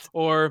Blue.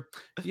 Or,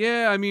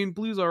 yeah, I mean,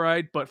 Blue's all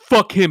right, but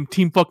fuck him,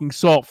 Team fucking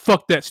Salt.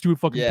 Fuck that stupid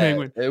fucking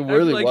penguin. It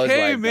really was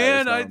hey, like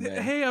man, man.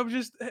 hey, I'm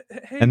just.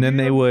 Hey, and then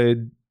they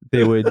would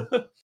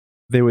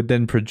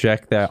then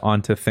project that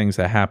onto things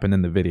that happened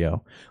in the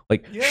video.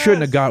 Like,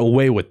 shouldn't have got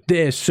away with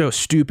this. So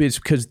stupid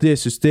because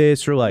this is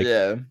this, or like,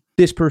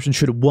 this person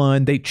should have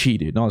won. They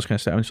cheated and all this kind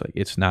of stuff. I'm just like,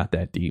 it's not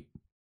that deep.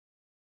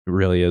 It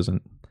really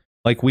isn't.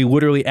 Like, we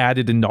literally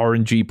added an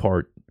RNG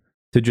part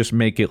to just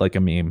make it like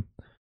a meme.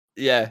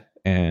 Yeah.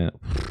 And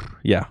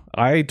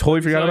I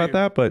totally forgot about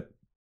that, but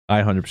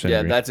I 100%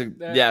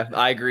 agree.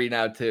 I agree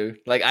now too.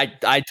 Like,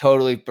 I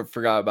totally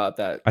forgot about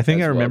that. I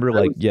think I remember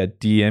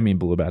DMing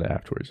Blue about it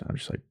afterwards. I'm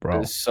just like, bro. It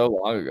was so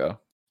long ago.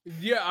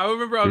 Yeah, I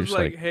remember I was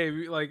like, hey,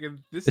 like,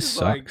 this is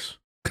sucks.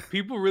 Like,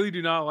 people really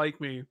do not like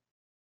me.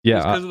 Yeah,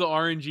 because of the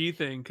RNG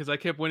thing. Because I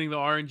kept winning the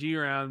RNG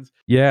rounds.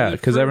 Yeah,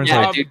 because everyone's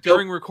like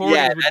during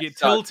recording would get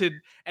tilted,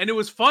 and it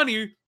was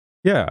funny.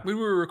 Yeah, when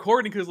we were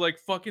recording, because like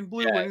fucking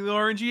Blue winning the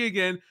RNG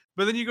again.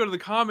 But then you go to the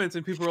comments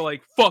and people are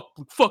like, "Fuck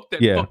that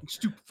fucking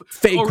stupid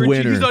fake RNG.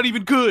 winner. He's not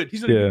even good.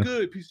 He's not even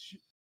good. Piece of shit."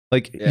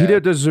 Like he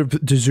didn't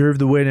deserve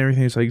the win and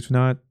everything. It's like it's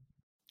not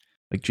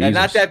like Jesus. And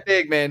not that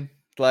big, man.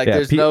 Like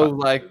there's no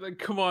like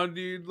come on,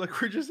 dude.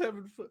 Like we're just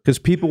having fun. Because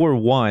people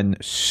were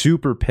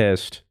super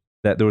pissed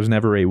that there was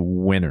never a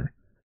winner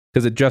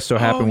because it just so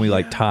happened we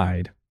like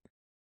tied,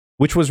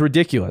 which was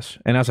ridiculous.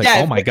 And I was like,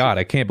 oh my God,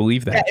 I can't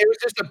believe that. Yeah, it was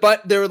just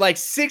there were like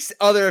 6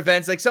 other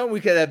events, like something we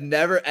could have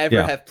never,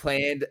 ever have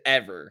planned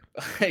ever.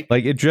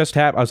 Like it just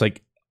happened. I was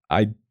like,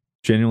 I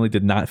genuinely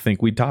did not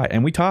think we'd tie.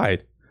 And we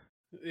tied.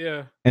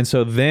 Yeah. And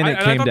so then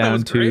it came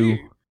down to,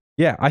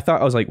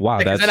 I was like, wow,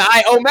 like, that's. And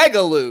I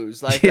Omega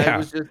lose. Like, that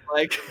was just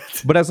like.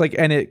 But I was like,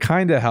 and it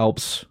kind of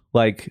helps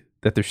like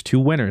that there's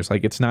 2 winners.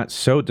 Like it's not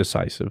so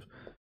decisive.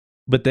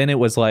 But then it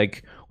was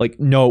like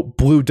no,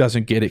 Blue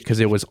doesn't get it because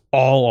it was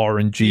all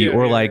RNG,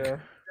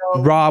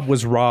 Rob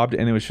was robbed,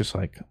 and it was just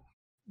like.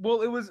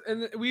 Well, it was,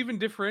 and we even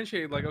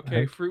differentiated like,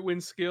 okay, Fruit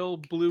wins skill,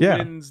 Blue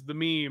wins the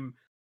meme,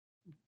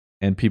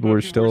 and people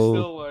were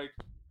still like,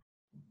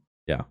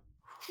 yeah.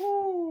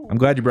 I'm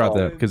glad you brought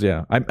that because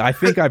I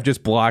think I've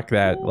just blocked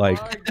that. Oh like,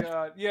 my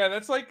God, yeah,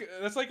 that's like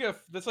a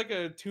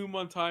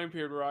 2-month time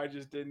period where I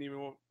didn't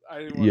want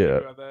to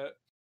think about that.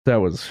 That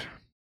was.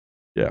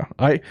 Yeah,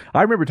 I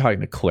remember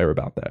talking to Claire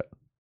about that.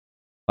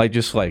 Like,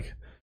 just like,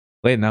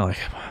 late now, like,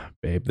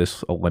 babe,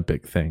 this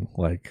Olympic thing,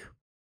 like,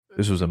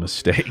 this was a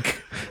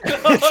mistake.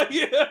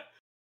 Yeah.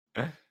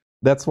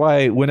 That's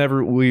why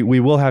whenever we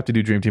will have to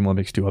do Dream Team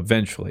Olympics 2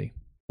 eventually,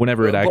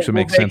 whenever it actually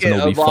makes sense and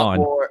it'll be fun.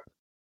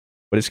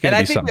 But it's going to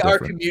be something different. And I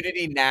think our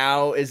community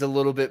now is a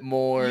little bit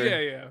more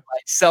like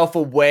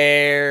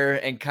self-aware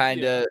and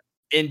kind of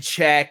in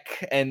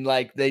check, and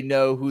like they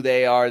know who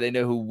they are, they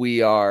know who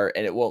we are,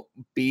 and it won't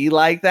be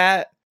like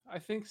that. I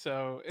think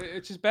so.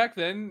 It's just back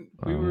then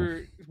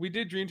we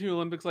did Dream Team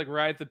Olympics like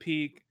right at the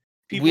peak.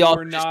 People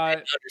were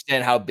not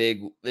understand how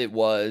big it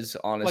was,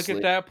 honestly. Like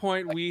at that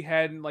point we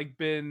had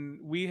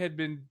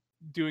been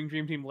doing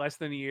Dream Team less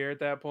than a year at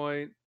that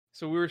point.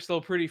 So we were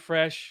still pretty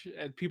fresh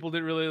and people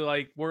didn't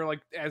really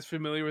weren't as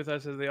familiar with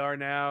us as they are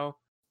now.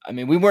 I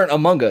mean, we weren't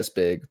Among Us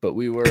big, but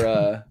we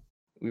were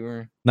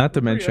not to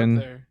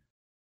mention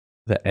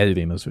the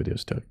editing those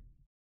videos took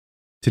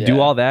to do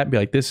all that and be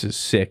like, this is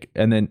sick,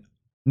 and then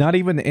not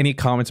even any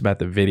comments about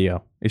the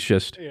video. It's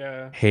just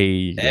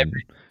hey, I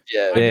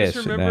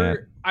just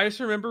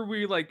remember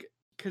we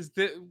because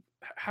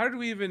how did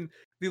we even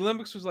the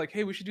Olympics was like,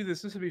 hey, we should do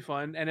this would be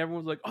fun, and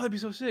everyone was like, oh, that'd be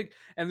so sick,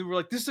 and then we're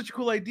like, this is such a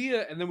cool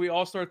idea, and then we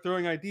all started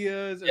throwing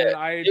ideas, and then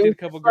I did a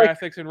couple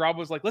graphics, and Rob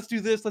was like, let's do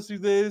this,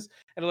 and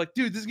I'm like,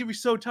 dude, this is gonna be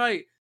so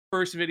tight.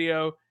 First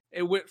video,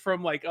 it went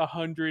from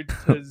 100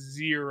 to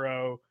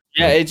 0.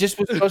 Yeah, it just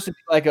was supposed to be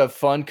like a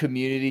fun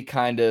community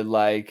kind of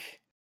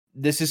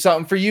this is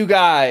something for you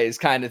guys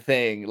kind of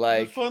thing.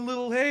 Like a fun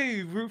little,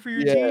 hey, root for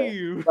your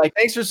team. Like,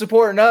 thanks for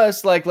supporting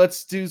us. Like,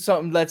 let's do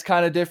something that's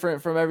kind of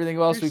different from everything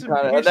else we've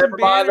kind of. Never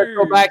mind, let's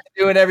go back to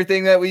doing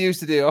everyththing that we used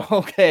to do.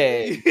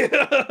 Okay.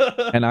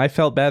 And I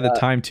felt bad at the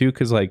time too,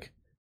 because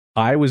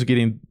I was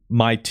getting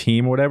my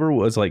team, whatever,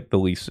 was the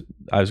least.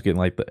 I was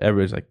getting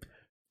everybody's like,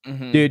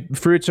 dude,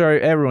 Fruit's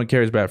alright. Everyone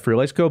cares about Fruit.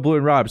 Let's go Blue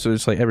and Rob. So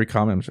it's every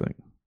comment was like.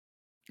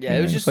 Yeah,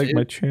 it was just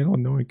my channel.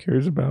 No one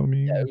cares about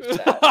me. Yeah, it was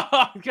sad.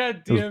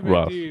 God damn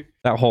it, dude.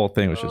 That whole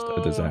thing was just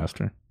a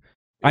disaster.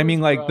 I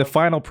mean, the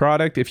final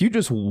product, if you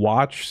just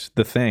watch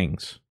the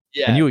things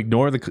and you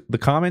ignore the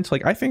comments,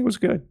 I think it was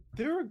good.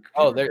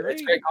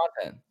 It's great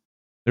content.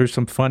 There's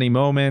some funny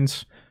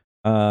moments.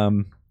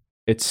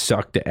 It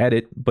sucked to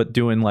edit, but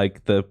doing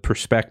like the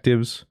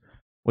perspectives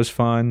was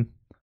fun.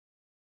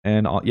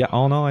 And all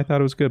in all, I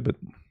thought it was good, but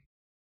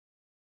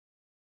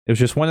it was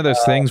just one of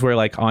those things where,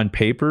 like, on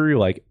paper, you're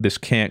like, this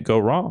can't go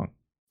wrong.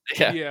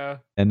 Yeah.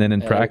 And then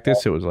in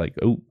practice, it was like,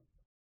 oh.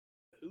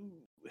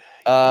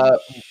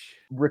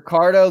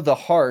 Ricardo the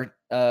Heart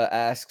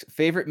asks,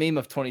 favorite meme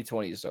of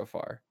 2020 so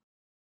far?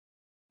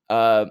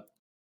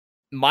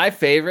 My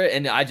favorite,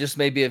 and I just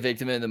may be a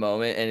victim in the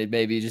moment, and it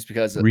may be just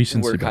because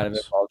we're kind of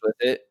involved with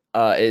it,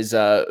 is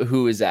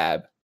who is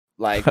Ab?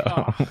 Like,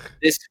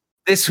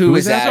 this who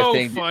is Ab so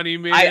thing. Funny,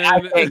 man. I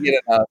can't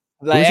get enough.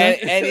 Like,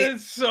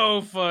 it's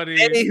so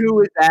funny. Any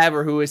who is Ab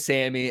or who is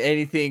Sammy,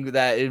 anything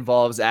that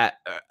involves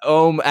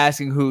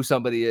asking who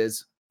somebody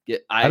is.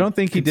 I don't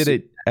think he did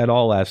it at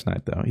all last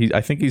night, though.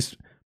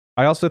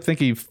 I also think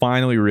he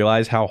finally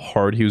realized how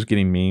hard he was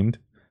getting memed.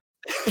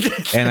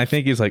 And I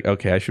think he's like,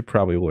 okay, I should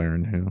probably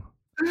learn who.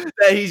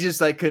 That he's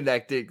just like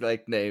connecting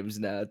like names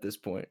now at this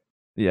point.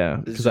 Yeah,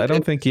 because I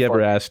don't think he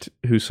ever asked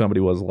who somebody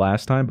was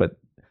last time, but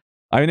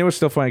I mean, it was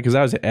still funny because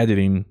I was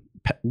editing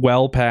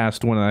well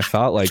past when I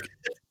thought like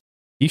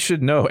he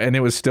should know, and it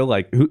was still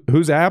like,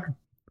 who's Ab?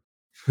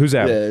 Who's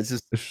Ab? Yeah, it's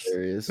just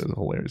hilarious. It was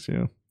hilarious,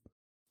 yeah.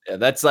 Yeah,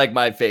 that's like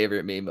my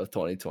favorite meme of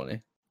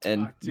 2020.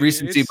 And dude,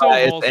 recency it's so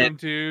bias, wholesome and,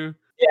 too.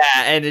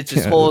 Yeah, and it's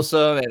just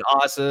wholesome and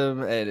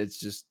awesome, and it's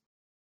just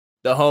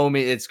the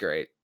homie. It's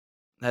great.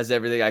 Has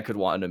everything I could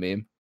want in a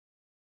meme.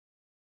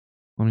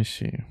 Let me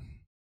see.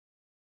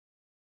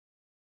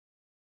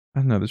 I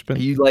don't know. There's been.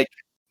 Are you like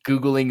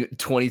Googling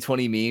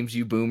 2020 memes,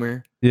 you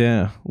boomer?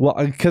 Yeah. Well,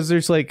 because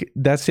there's like,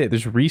 that's it.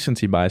 There's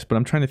recency bias, but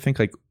I'm trying to think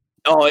like.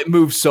 Oh, it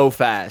moves so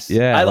fast.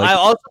 Yeah. I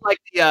also like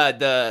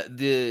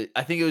the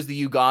I think it was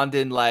the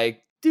Ugandan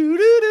like do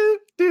do do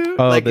do.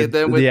 Oh, like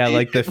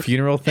like the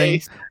funeral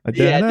thing.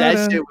 Yeah,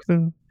 that shit was.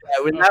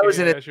 Yeah, when that was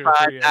in its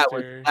prime,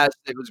 that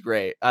it was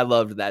great. I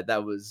loved that.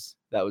 That was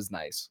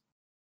nice.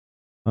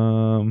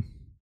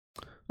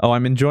 Oh,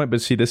 I'm enjoying,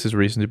 but see, this is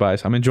recency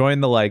bias. I'm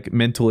enjoying the like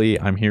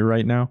mentally, I'm here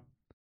right now.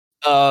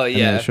 Oh yeah,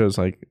 and then it shows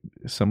like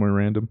somewhere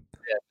random.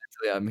 Yeah,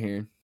 mentally, I'm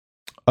here.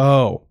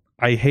 Oh,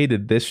 I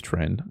hated this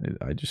trend.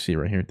 I just see it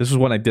right here. This is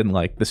one I didn't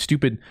like. The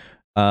stupid,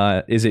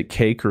 is it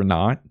cake or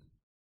not?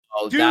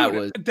 Oh,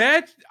 dude,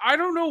 that I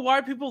don't know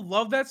why people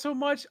love that so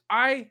much.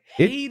 I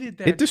hated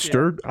that. It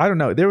disturbed. I don't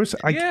know.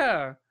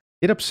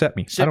 It upset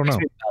me. I don't know.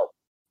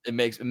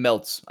 It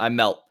melts. I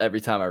melt every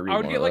time I read. I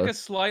would get like a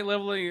slight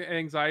level of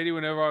anxiety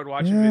whenever I would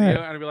watch a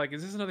video, and I'd be like,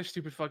 "Is this another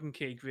stupid fucking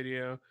cake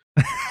video?"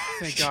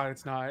 Thank God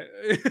it's not.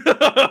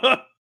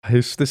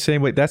 It's the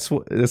same way. That's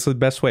the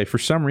best way. For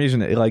some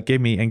reason, it like gave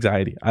me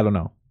anxiety. I don't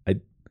know. I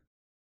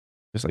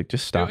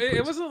just stop.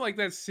 It wasn't like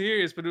that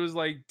serious, but it was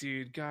like,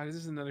 dude, God, is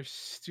this another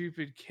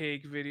stupid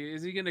cake video?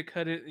 Is he gonna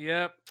cut it?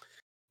 Yep.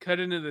 Cut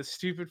into the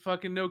stupid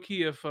fucking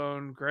Nokia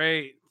phone.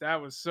 Great.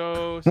 That was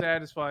so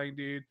satisfying,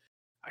 dude.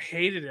 I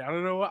hated it. I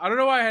don't know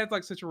why I had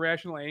like such a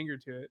rational anger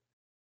to it.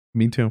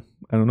 Me too.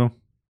 I don't know.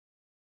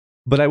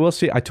 But I will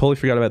say, I totally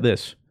forgot about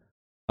this.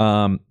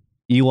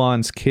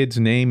 Elon's kids'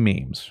 name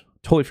memes.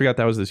 Totally forgot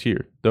that was this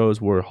year.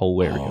 Those were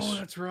hilarious. Oh,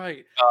 that's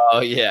right.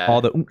 Oh yeah.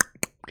 All the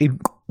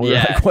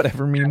like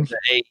whatever memes.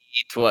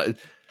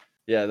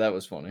 Yeah, that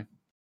was funny.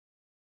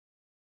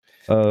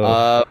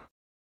 Do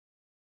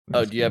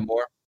you have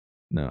more?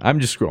 No, I'm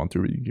just scrolling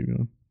through. You keep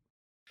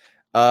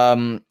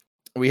going.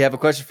 We have a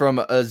question from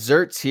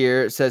Zertz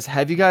here. It says,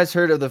 have you guys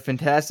heard of the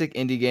fantastic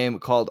indie game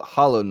called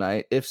Hollow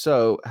Knight? If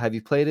so, have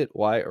you played it?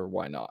 Why or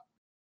why not?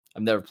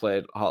 I've never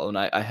played Hollow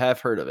Knight. I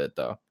have heard of it,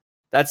 though.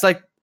 That's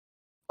like...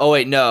 Oh,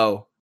 wait,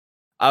 no.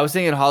 I was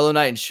thinking Hollow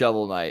Knight and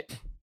Shovel Knight.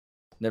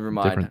 Never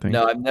mind.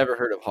 No, I've never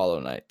heard of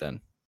Hollow Knight,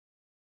 then.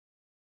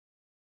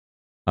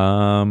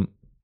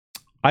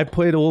 I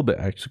played a little bit,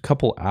 actually, a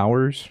couple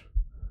hours.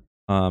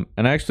 And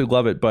I actually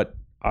love it, but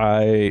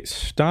I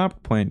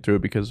stopped playing through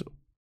it because...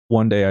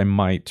 one day I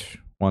might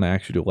want to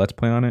actually do a let's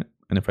play on it,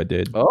 and if I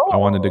did, I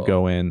wanted to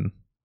go in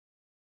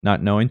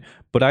not knowing.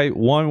 But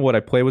what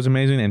I played was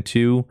amazing, and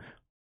two,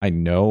 I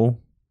know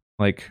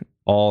like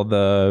all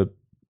the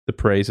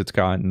praise it's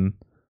gotten.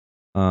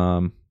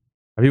 I've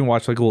even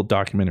watched like a little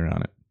documentary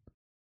on it.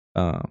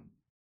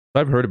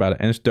 I've heard about it,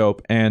 and it's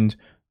dope. And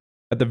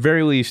at the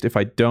very least, if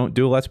I don't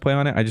do a let's play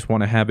on it, I just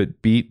want to have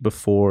it beat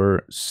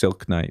before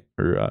Silk Knight,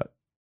 or I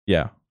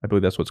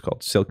believe that's what it's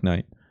called, Silk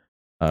Knight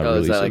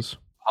releases. Is that like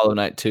Hollow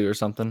Knight 2 or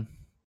something?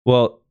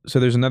 Well,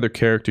 so there's another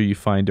character you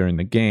find during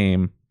the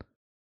game,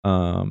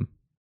 and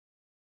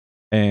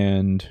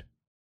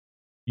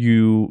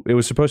it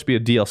was supposed to be a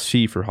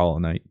DLC for Hollow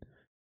Knight,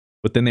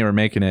 but then they were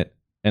making it,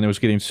 and it was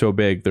getting so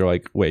big, they're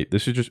like, wait,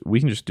 we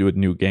can just do a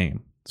new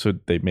game. So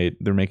they're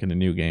making a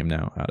new game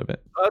now out of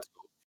it. Oh, that's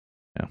cool.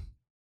 Yeah.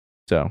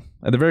 So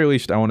at the very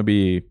least, I want to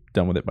be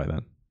done with it by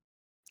then.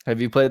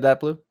 Have you played that,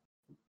 Blue?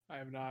 I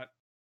have not.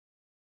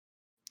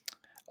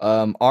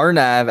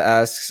 Arnav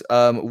asks,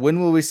 when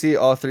will we see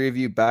all three of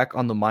you back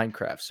on the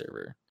Minecraft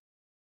server?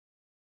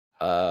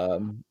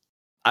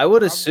 I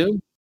would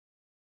assume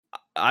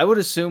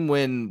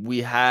when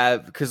we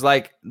have, because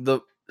like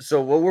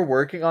So what we're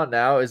working on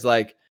now is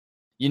like,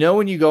 you know,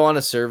 when you go on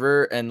a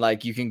server and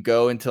like you can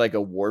go into like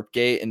a warp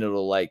gate and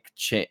it'll like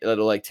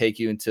take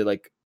you into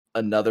like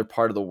another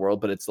part of the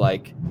world, but it's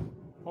like,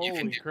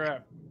 holy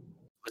crap!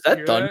 Was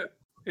that thunder?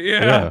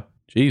 Yeah.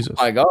 Jesus.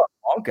 Oh my God,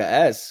 Wonka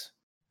S.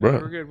 No,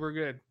 we're good. We're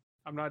good.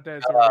 I'm not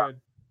dead, so we're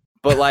good.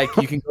 But like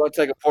you can go into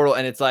like a portal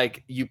and it's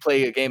like you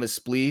play a game of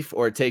Spleef,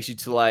 or it takes you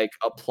to like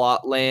a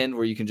plot land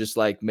where you can just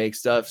like make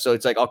stuff. So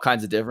it's like all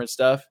kinds of different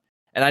stuff.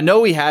 And I know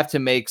we have to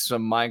make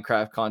some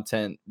Minecraft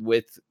content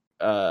with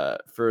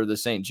for the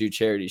St. Jude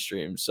charity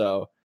stream.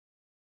 So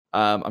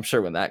I'm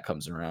sure when that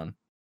comes around.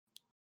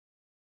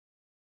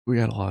 We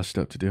got a lot of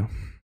stuff to do.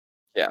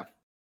 Yeah.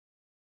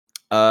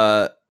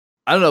 I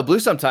don't know. Blue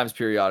sometimes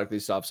periodically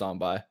stops on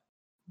by.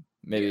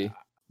 Maybe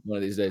one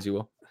of these days you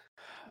will.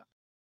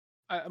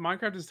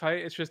 Minecraft is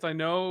tight. It's just I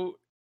know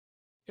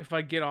if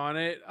I get on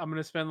it, I'm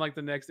gonna spend like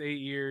the next 8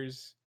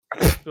 years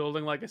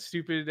building like a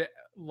stupid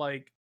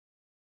like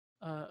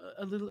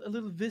a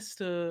little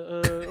vista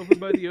over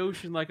by the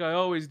ocean like I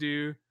always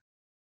do,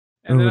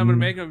 and then I'm gonna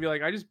make them be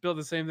like, I just build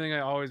the same thing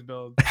I always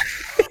build.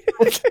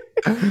 That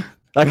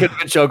could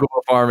be chocobo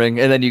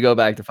farming, and then you go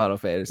back to Final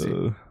Fantasy.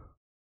 Feel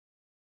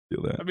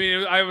that. I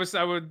mean,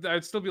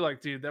 I'd still be like,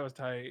 dude, that was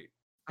tight.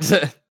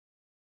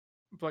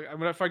 Like, I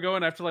mean, if I go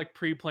and I have to like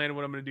pre-plan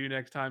what I'm gonna do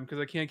next time because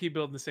I can't keep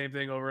building the same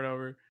thing over and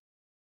over.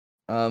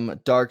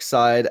 Dark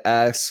Side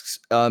asks,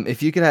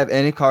 if you could have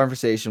any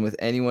conversation with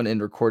anyone in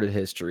recorded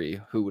history,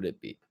 who would it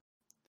be?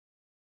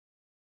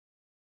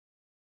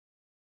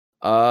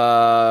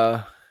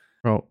 Bro,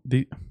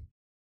 hate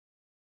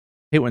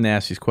when they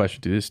ask these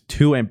questions, dude. It's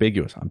too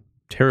ambiguous. I'm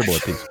terrible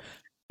at these.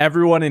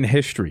 Everyone in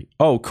history.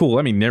 Oh, cool.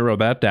 Let me narrow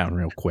that down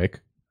real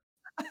quick.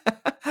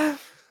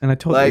 And I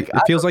told you,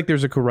 it feels like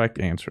there's a correct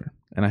answer,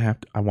 and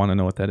I want to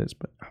know what that is,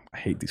 but I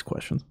hate these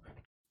questions.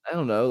 I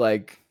don't know,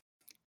 like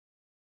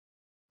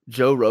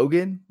Joe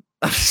Rogan.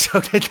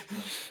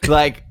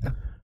 Like,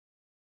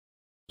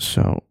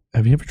 so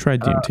have you ever tried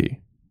DMT?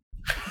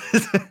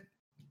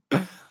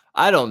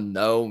 I don't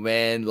know,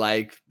 man.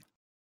 Like,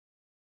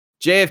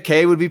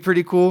 JFK would be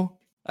pretty cool,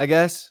 I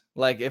guess.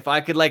 Like, if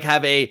I could like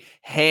have a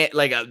hand,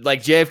 like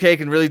JFK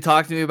can really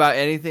talk to me about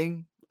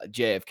anything.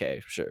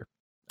 JFK, sure.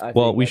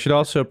 Well, we should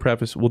also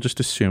preface, we'll just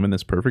assume in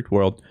this perfect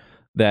world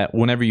that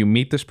whenever you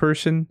meet this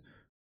person,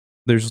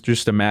 there's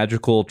just a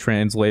magical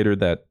translator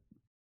that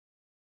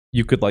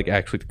you could like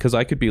actually, because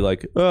I could be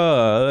like,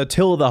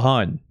 Attila the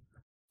Hun.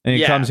 And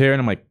he comes here and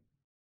I'm like,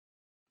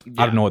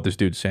 I don't know what this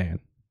dude's saying.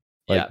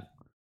 Like,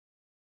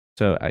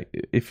 so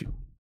if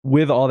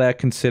with all that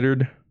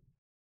considered,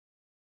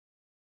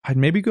 I'd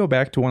maybe go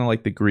back to one of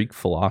like the Greek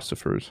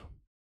philosophers.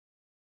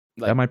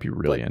 Like, that might be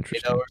really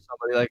interesting. Or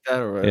somebody like that,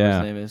 or whatever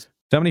his name is.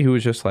 Somebody who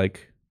was just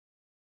like,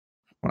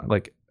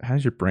 how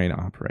does your brain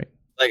operate?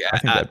 Like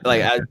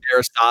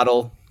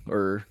Aristotle,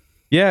 or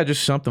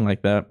just something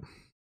like that.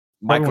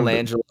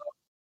 Michelangelo.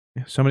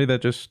 Somebody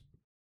that just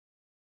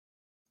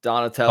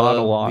Donatello. Thought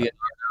a lot.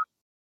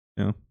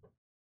 Yeah.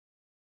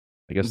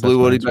 I guess Blue.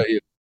 What about you?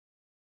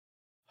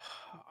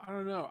 I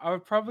don't know. I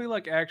would probably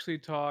like actually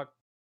talk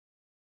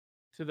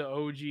to the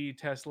OG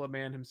Tesla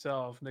man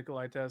himself,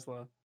 Nikolai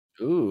Tesla.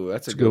 Ooh,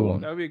 that's a good one.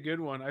 That would be a good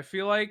one. I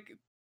feel like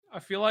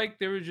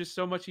there was just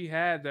so much he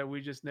had that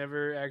we just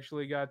never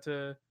actually got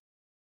to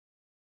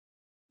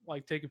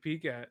like take a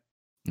peek at.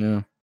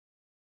 Yeah.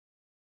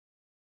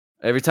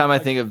 Every time I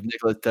think of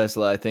Nikola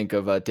Tesla, I think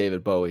of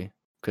David Bowie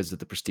because of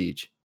The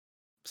Prestige.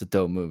 It's a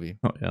dope movie.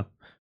 Oh yeah,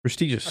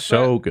 Prestige is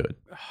so good.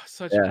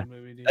 Such a good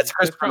movie, dude. That's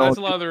a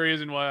lot of the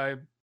reason why.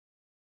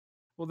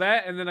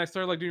 That, and then I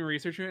started like doing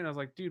research on it, and I was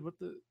like, dude, what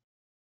the?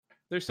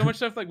 There's so much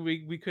stuff like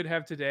we could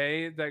have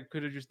today that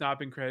could have just not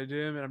been credited to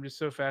him, and I'm just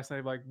so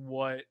fascinated by like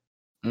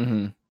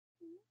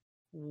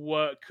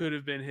what could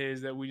have been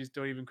his that we just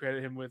don't even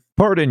credit him with.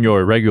 Pardon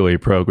your regularly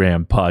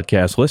programmed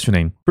podcast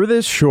listening for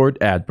this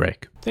short ad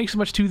break. Thanks so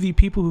much to the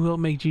people who help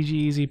make GG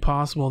Easy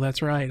possible.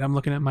 That's right. I'm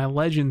looking at my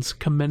legends: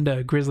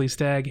 Commenda, Grizzly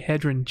Stag,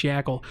 Hedron,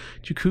 Jackal,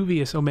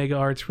 Jacuvius, Omega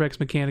Arts, Rex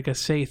Mechanica,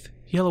 Saith,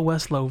 Yellow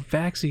Westlow,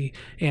 Vaxi,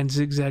 and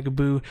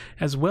Zigzagaboo,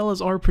 as well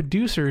as our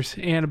producers,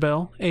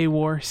 Annabelle,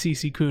 A-War,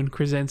 CC Kuhn,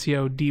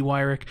 Crescencio, D.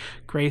 Wyrick,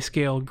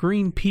 Grayscale,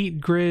 Green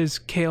Pete,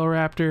 Grizz, Kale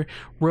Raptor,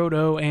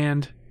 Roto,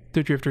 and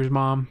the Drifter's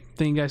mom.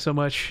 Thank you guys so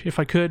much. If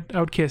I could, I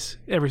would kiss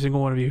every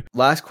single one of you.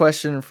 Last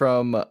question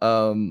from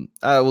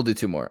we'll do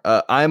two more.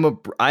 I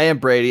am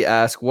Brady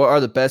asks, what are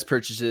the best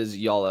purchases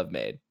y'all have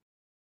made?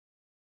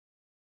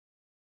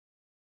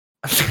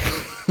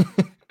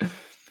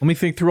 Let me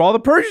think through all the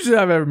purchases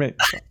I've ever made.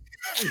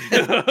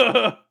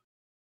 I'm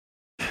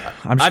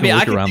just gonna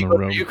look around the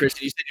room. You,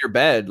 Chris, you said your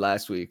bed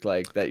last week,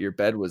 like that. Your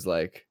bed was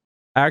like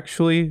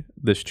actually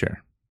this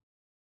chair.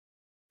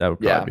 That would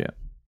probably be it.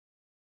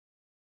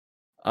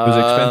 It was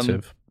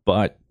expensive,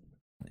 but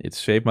it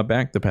saved my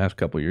back the past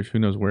couple of years. Who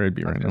knows where I'd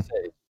be right now?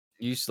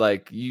 You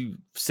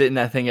sit in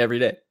that thing every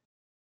day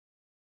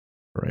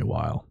for a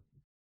while.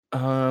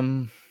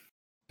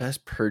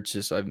 Best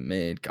purchase I've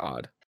made,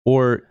 God.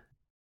 Or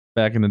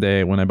back in the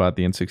day when I bought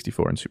the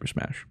N64 and Super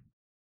Smash.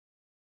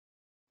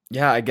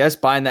 Yeah, I guess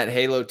buying that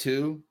Halo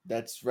 2,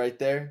 that's right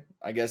there.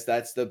 I guess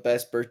that's the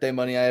best birthday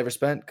money I ever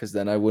spent, because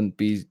then I wouldn't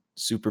be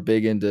super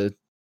big into.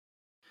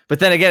 But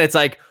then again, it's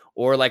like,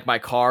 or like my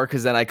car,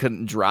 because then I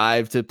couldn't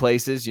drive to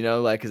places,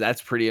 like, because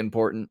that's pretty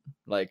important.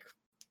 Like,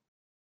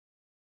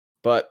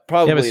 but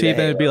probably. Yeah, but see,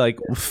 then it'd be like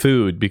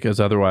food, because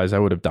otherwise I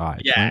would have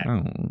died. Yeah.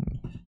 Right?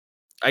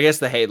 I guess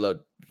the Halo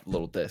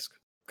little disc,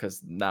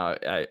 because now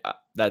I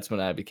that's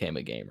when I became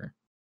a gamer.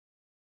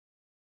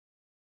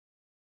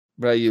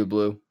 What about you,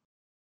 Blue?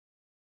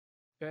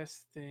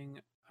 Best thing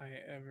I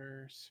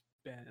ever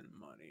spent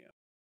money on.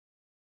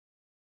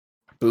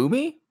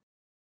 Boomy?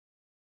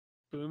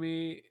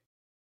 Boomy.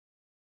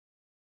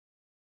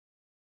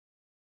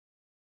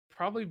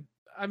 Probably.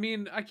 I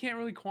mean, I can't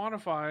really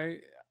quantify.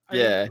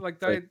 Yeah.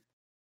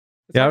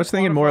 I was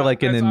thinking more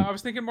like I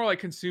was thinking more like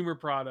consumer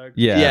product.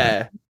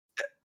 Yeah.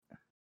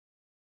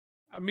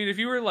 I mean, if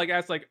you were like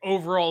asked like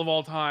overall of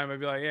all time, I'd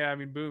be like, yeah, I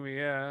mean, Boomy,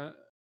 yeah.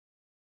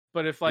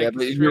 But if like but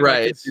straight you're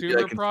right. like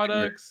consumer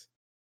products,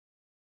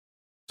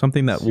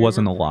 something that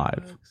wasn't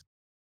alive.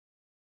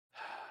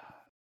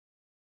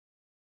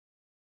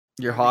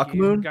 Your Hawk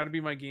Moon? Got to be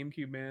my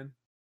GameCube, man.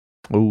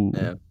 Oh,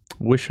 yeah.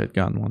 Wish I'd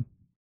gotten one.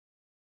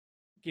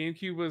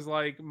 GameCube was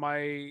like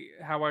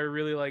how I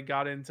really like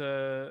got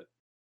into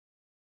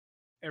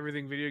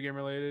everything video game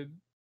related.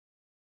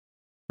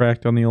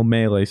 Cracked on the old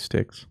melee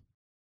sticks.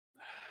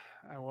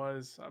 I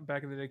was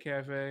back in the day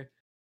cafe.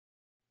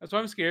 That's why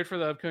I'm scared for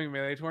the upcoming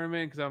Melee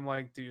tournament, because I'm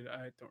like, dude,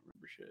 I don't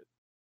remember shit.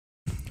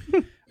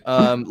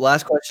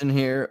 Last question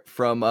here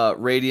from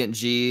Radiant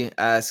G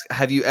asks,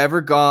 have you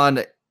ever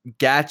gone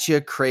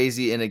gacha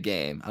crazy in a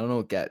game? I don't know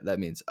what that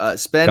means.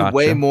 Spend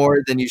way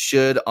more than you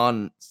should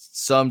on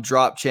some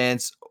drop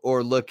chance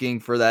or looking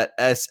for that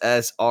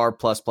SSR+++.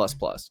 What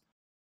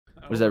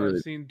does that really?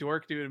 I've seen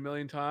Dork do it a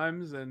million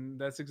times,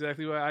 and that's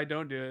exactly why I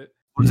don't do it.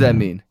 What does that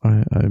mean?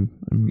 I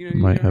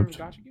might have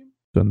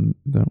done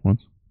that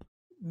once.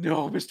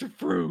 No, Mr.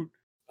 Fruit.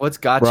 What's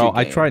gacha? Bro, game?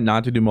 I try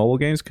not to do mobile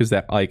games because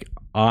that I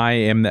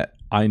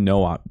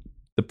know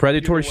the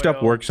predatory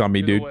stuff works on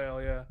me, dude.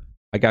 Whale, yeah.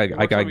 I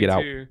gotta get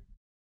out.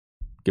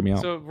 Get me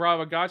out. So, Rob,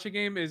 a gacha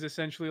game is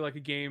essentially like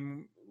a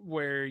game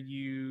where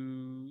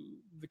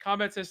the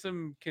combat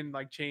system can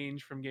like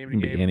change from game to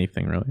game.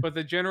 Anything really. But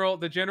the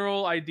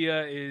general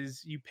idea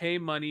is you pay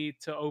money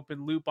to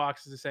open loot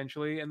boxes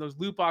essentially, and those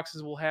loot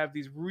boxes will have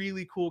these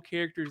really cool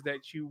characters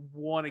that you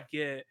want to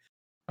get.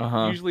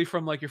 Usually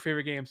from like your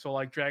favorite game. So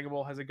like Dragon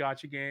Ball has a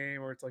gacha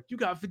game, or it's like you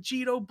got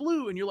Vegito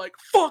Blue and you're like,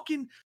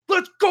 fucking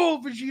let's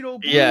go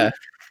Vegito Blue. Yeah.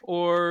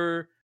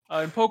 Or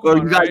in Pokemon, or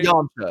you got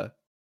Yamcha.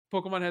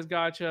 Pokemon has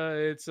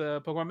gacha. It's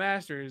Pokemon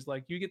Masters.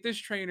 Like you get this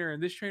trainer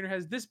and this trainer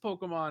has this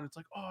Pokemon. It's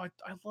like, oh, I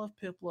love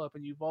Piplup,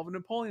 and you evolve a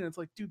Napoleon. It's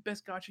like, dude,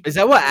 best gacha game. Is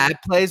that what Ad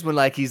plays when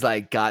like he's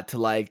like got to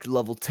like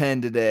level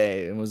 10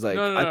 today and was like,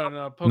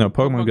 no.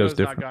 Pokemon goes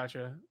different. Not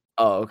gacha.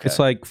 Oh, okay. It's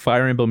like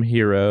Fire Emblem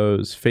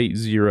Heroes, Fate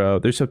Zero.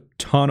 There's a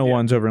ton of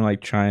ones over in like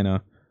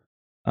China.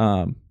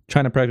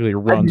 China practically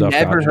runs off.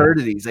 I've never heard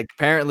of these. Like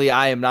apparently,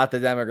 I am not the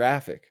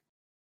demographic.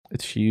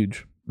 It's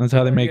huge. That's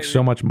how they make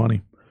so much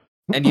money.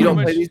 And you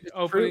don't play these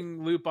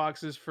opening loot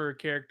boxes for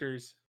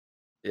characters.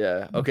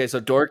 Yeah. Okay. So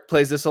Dork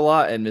plays this a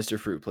lot, and Mr.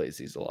 Fruit plays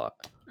these a lot.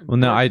 Well,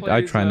 no,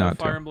 I try not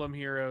to. Fire Emblem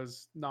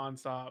Heroes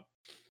nonstop.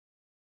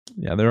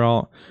 Yeah, they're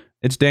all.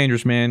 It's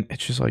dangerous, man.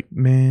 It's just like,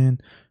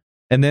 man.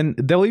 And then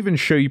they'll even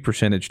show you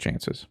percentage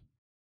chances,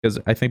 because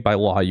I think by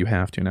law you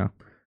have to now.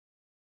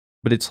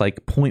 But it's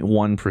like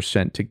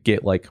 0.1% to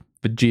get like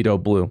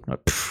Vegito Blue.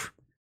 Like,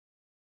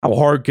 how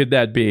hard could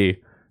that be?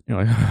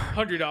 You're like,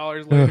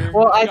 $100 later.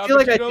 Well, I feel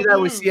like I do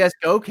that with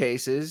CS:GO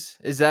cases.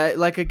 Is that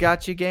like a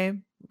gacha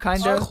game?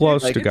 Kind of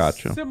close like, to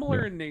gacha.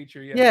 Similar in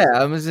nature. Yes. Yeah,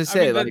 I was gonna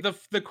say I mean,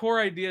 the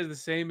core idea is the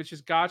same. It's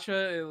just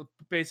gacha. It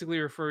basically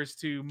refers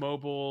to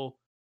mobile.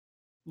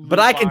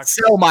 But I can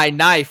sell my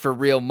knife for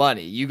real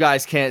money. You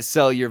guys can't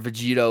sell your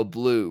Vegito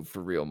Blue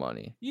for real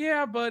money.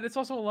 Yeah, but it's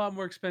also a lot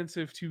more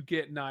expensive to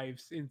get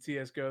knives in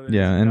CS:GO.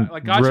 And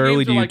like gacha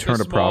rarely games do you like turn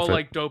the a profit.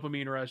 Like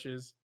dopamine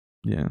rushes.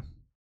 Yeah,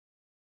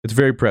 it's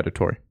very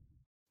predatory.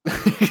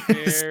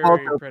 Very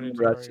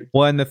predatory.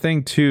 Well, and the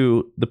thing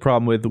too, the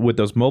problem with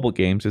those mobile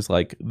games is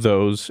like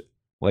those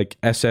like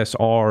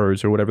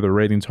SSRs or whatever the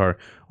ratings are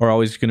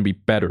always going to be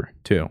better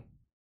too.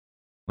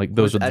 Like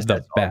those are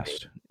the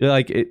best.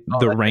 Like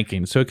the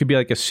rankings. So it could be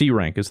like a C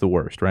rank is the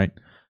worst, right?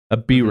 A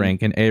B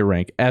rank, an A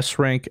rank, S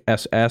rank,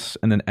 SS,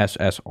 and then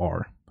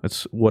SSR.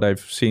 That's what I've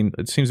seen.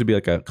 It seems to be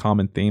like a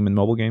common theme in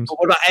mobile games. But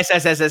what about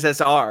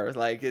SSSSR?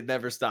 Like it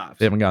never stops.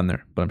 They haven't gotten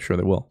there, but I'm sure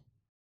they will.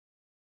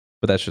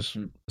 But that's just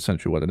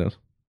essentially what it is.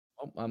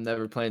 Oh, I'm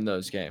never playing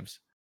those games.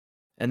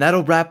 And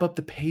that'll wrap up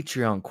the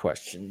Patreon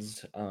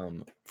questions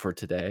for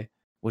today,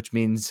 which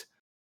means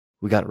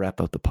we got to wrap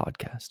up the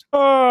podcast.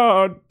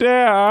 Oh,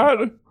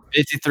 Dad.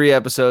 53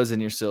 episodes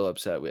and you're still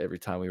upset every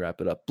time we wrap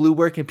it up. Blue,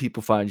 where can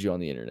people find you on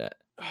the internet?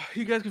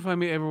 You guys can find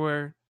me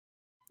everywhere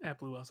at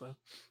Blue also.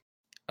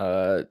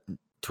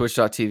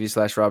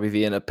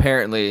 Twitch.tv/RobbieV and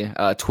apparently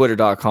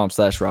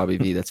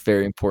Twitter.com/RobbieV. That's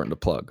very important to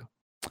plug.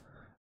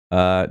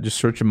 Just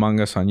search Among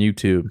Us on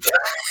YouTube.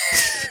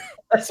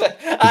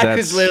 I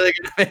was literally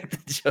going to make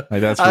the joke.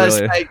 Like, that's I was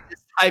really like,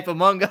 just type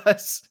Among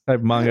Us.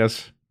 Type Among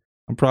Us.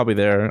 I'm probably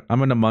there.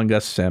 I'm an Among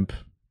Us simp.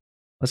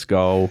 Let's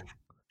go.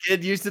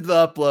 Get used to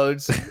the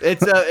uploads.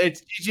 It's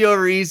GG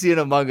over easy and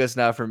Among Us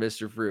now for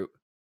Mr. Fruit.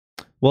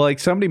 Well, like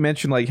somebody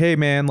mentioned, like, hey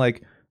man,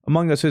 like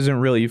Among Us isn't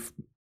really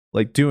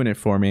like doing it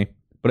for me,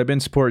 but I've been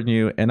supporting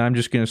you, and I'm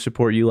just gonna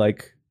support you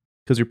like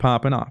because you're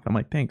popping off. I'm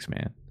like, thanks,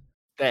 man.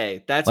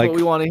 Hey, that's like, what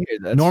we want to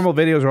hear. Normal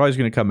videos are always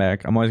gonna come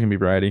back. I'm always gonna be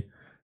variety,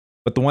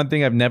 but the one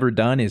thing I've never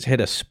done is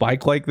hit a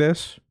spike like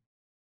this,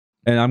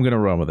 and I'm gonna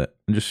run with it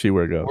and just see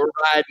where it goes. We're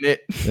riding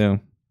it. Yeah.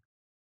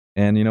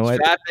 And you know what?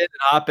 Strap in and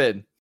hop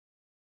in.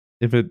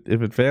 If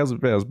it fails, it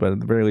fails. But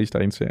at the very least, I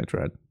can say I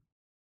tried.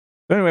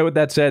 Anyway, with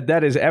that said,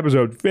 that is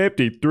episode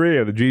 53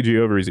 of the GG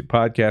Over Easy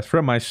podcast.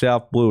 From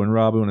myself, Blue, and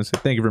Rob, I want to say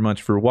thank you very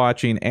much for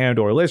watching and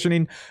or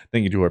listening.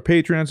 Thank you to our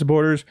Patreon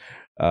supporters.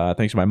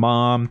 Thanks to my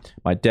mom,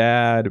 my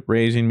dad,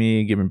 raising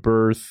me, giving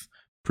birth.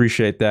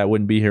 Appreciate that.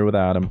 Wouldn't be here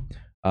without him.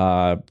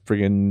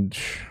 Friggin'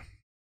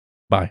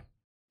 bye.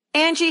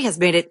 Angie has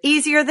made it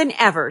easier than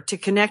ever to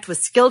connect with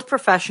skilled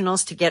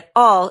professionals to get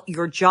all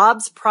your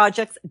jobs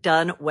projects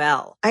done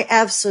well. I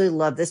absolutely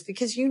love this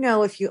because, you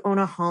know, if you own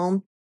a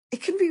home,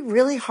 it can be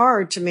really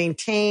hard to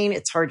maintain.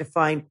 It's hard to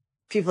find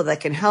people that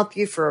can help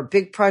you for a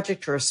big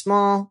project or a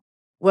small.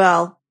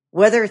 Well,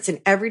 whether it's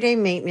in everyday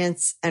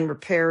maintenance and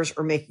repairs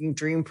or making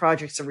dream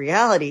projects a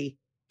reality,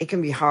 it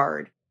can be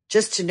hard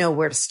just to know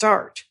where to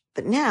start.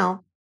 But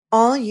now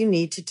all you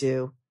need to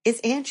do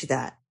is Angie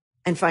that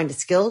and find a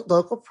skilled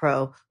local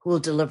pro who will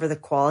deliver the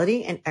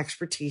quality and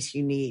expertise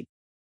you need.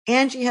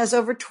 Angie has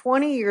over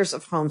 20 years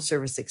of home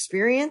service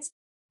experience,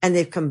 and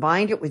they've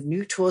combined it with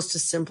new tools to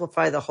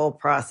simplify the whole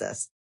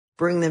process.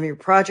 Bring them your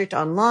project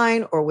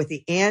online or with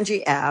the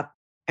Angie app,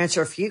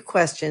 answer a few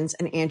questions,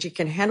 and Angie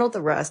can handle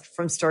the rest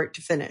from start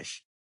to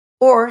finish.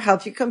 Or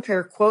help you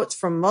compare quotes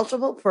from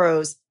multiple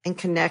pros and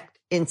connect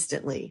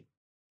instantly,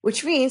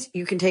 which means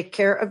you can take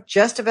care of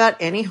just about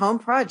any home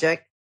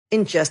project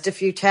in just a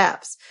few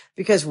taps.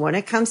 Because when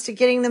it comes to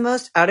getting the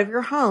most out of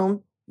your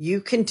home, you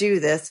can do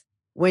this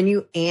when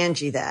you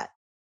Angie that.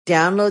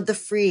 Download the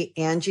free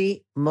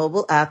Angie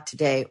mobile app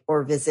today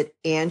or visit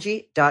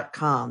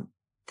Angie.com.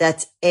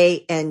 That's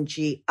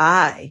ANGI.com.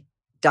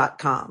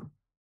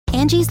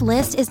 Angie's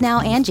List is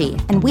now Angie,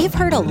 and we've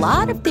heard a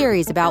lot of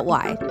theories about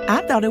why.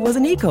 I thought it was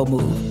an eco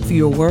move.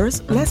 Fewer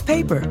words, less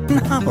paper.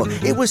 No,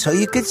 it was so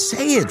you could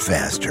say it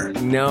faster.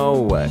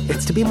 No,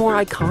 it's to be more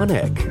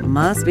iconic.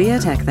 Must be a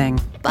tech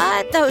thing.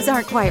 But those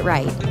aren't quite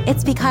right.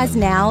 It's because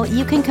now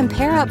you can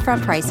compare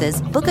upfront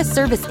prices, book a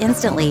service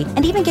instantly,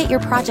 and even get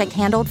your project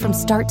handled from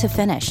start to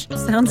finish.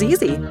 Sounds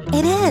easy.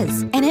 It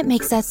is, and it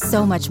makes us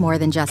so much more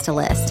than just a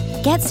list.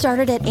 Get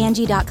started at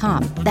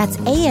Angie.com. That's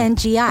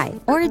ANGI,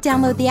 or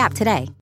download the app today.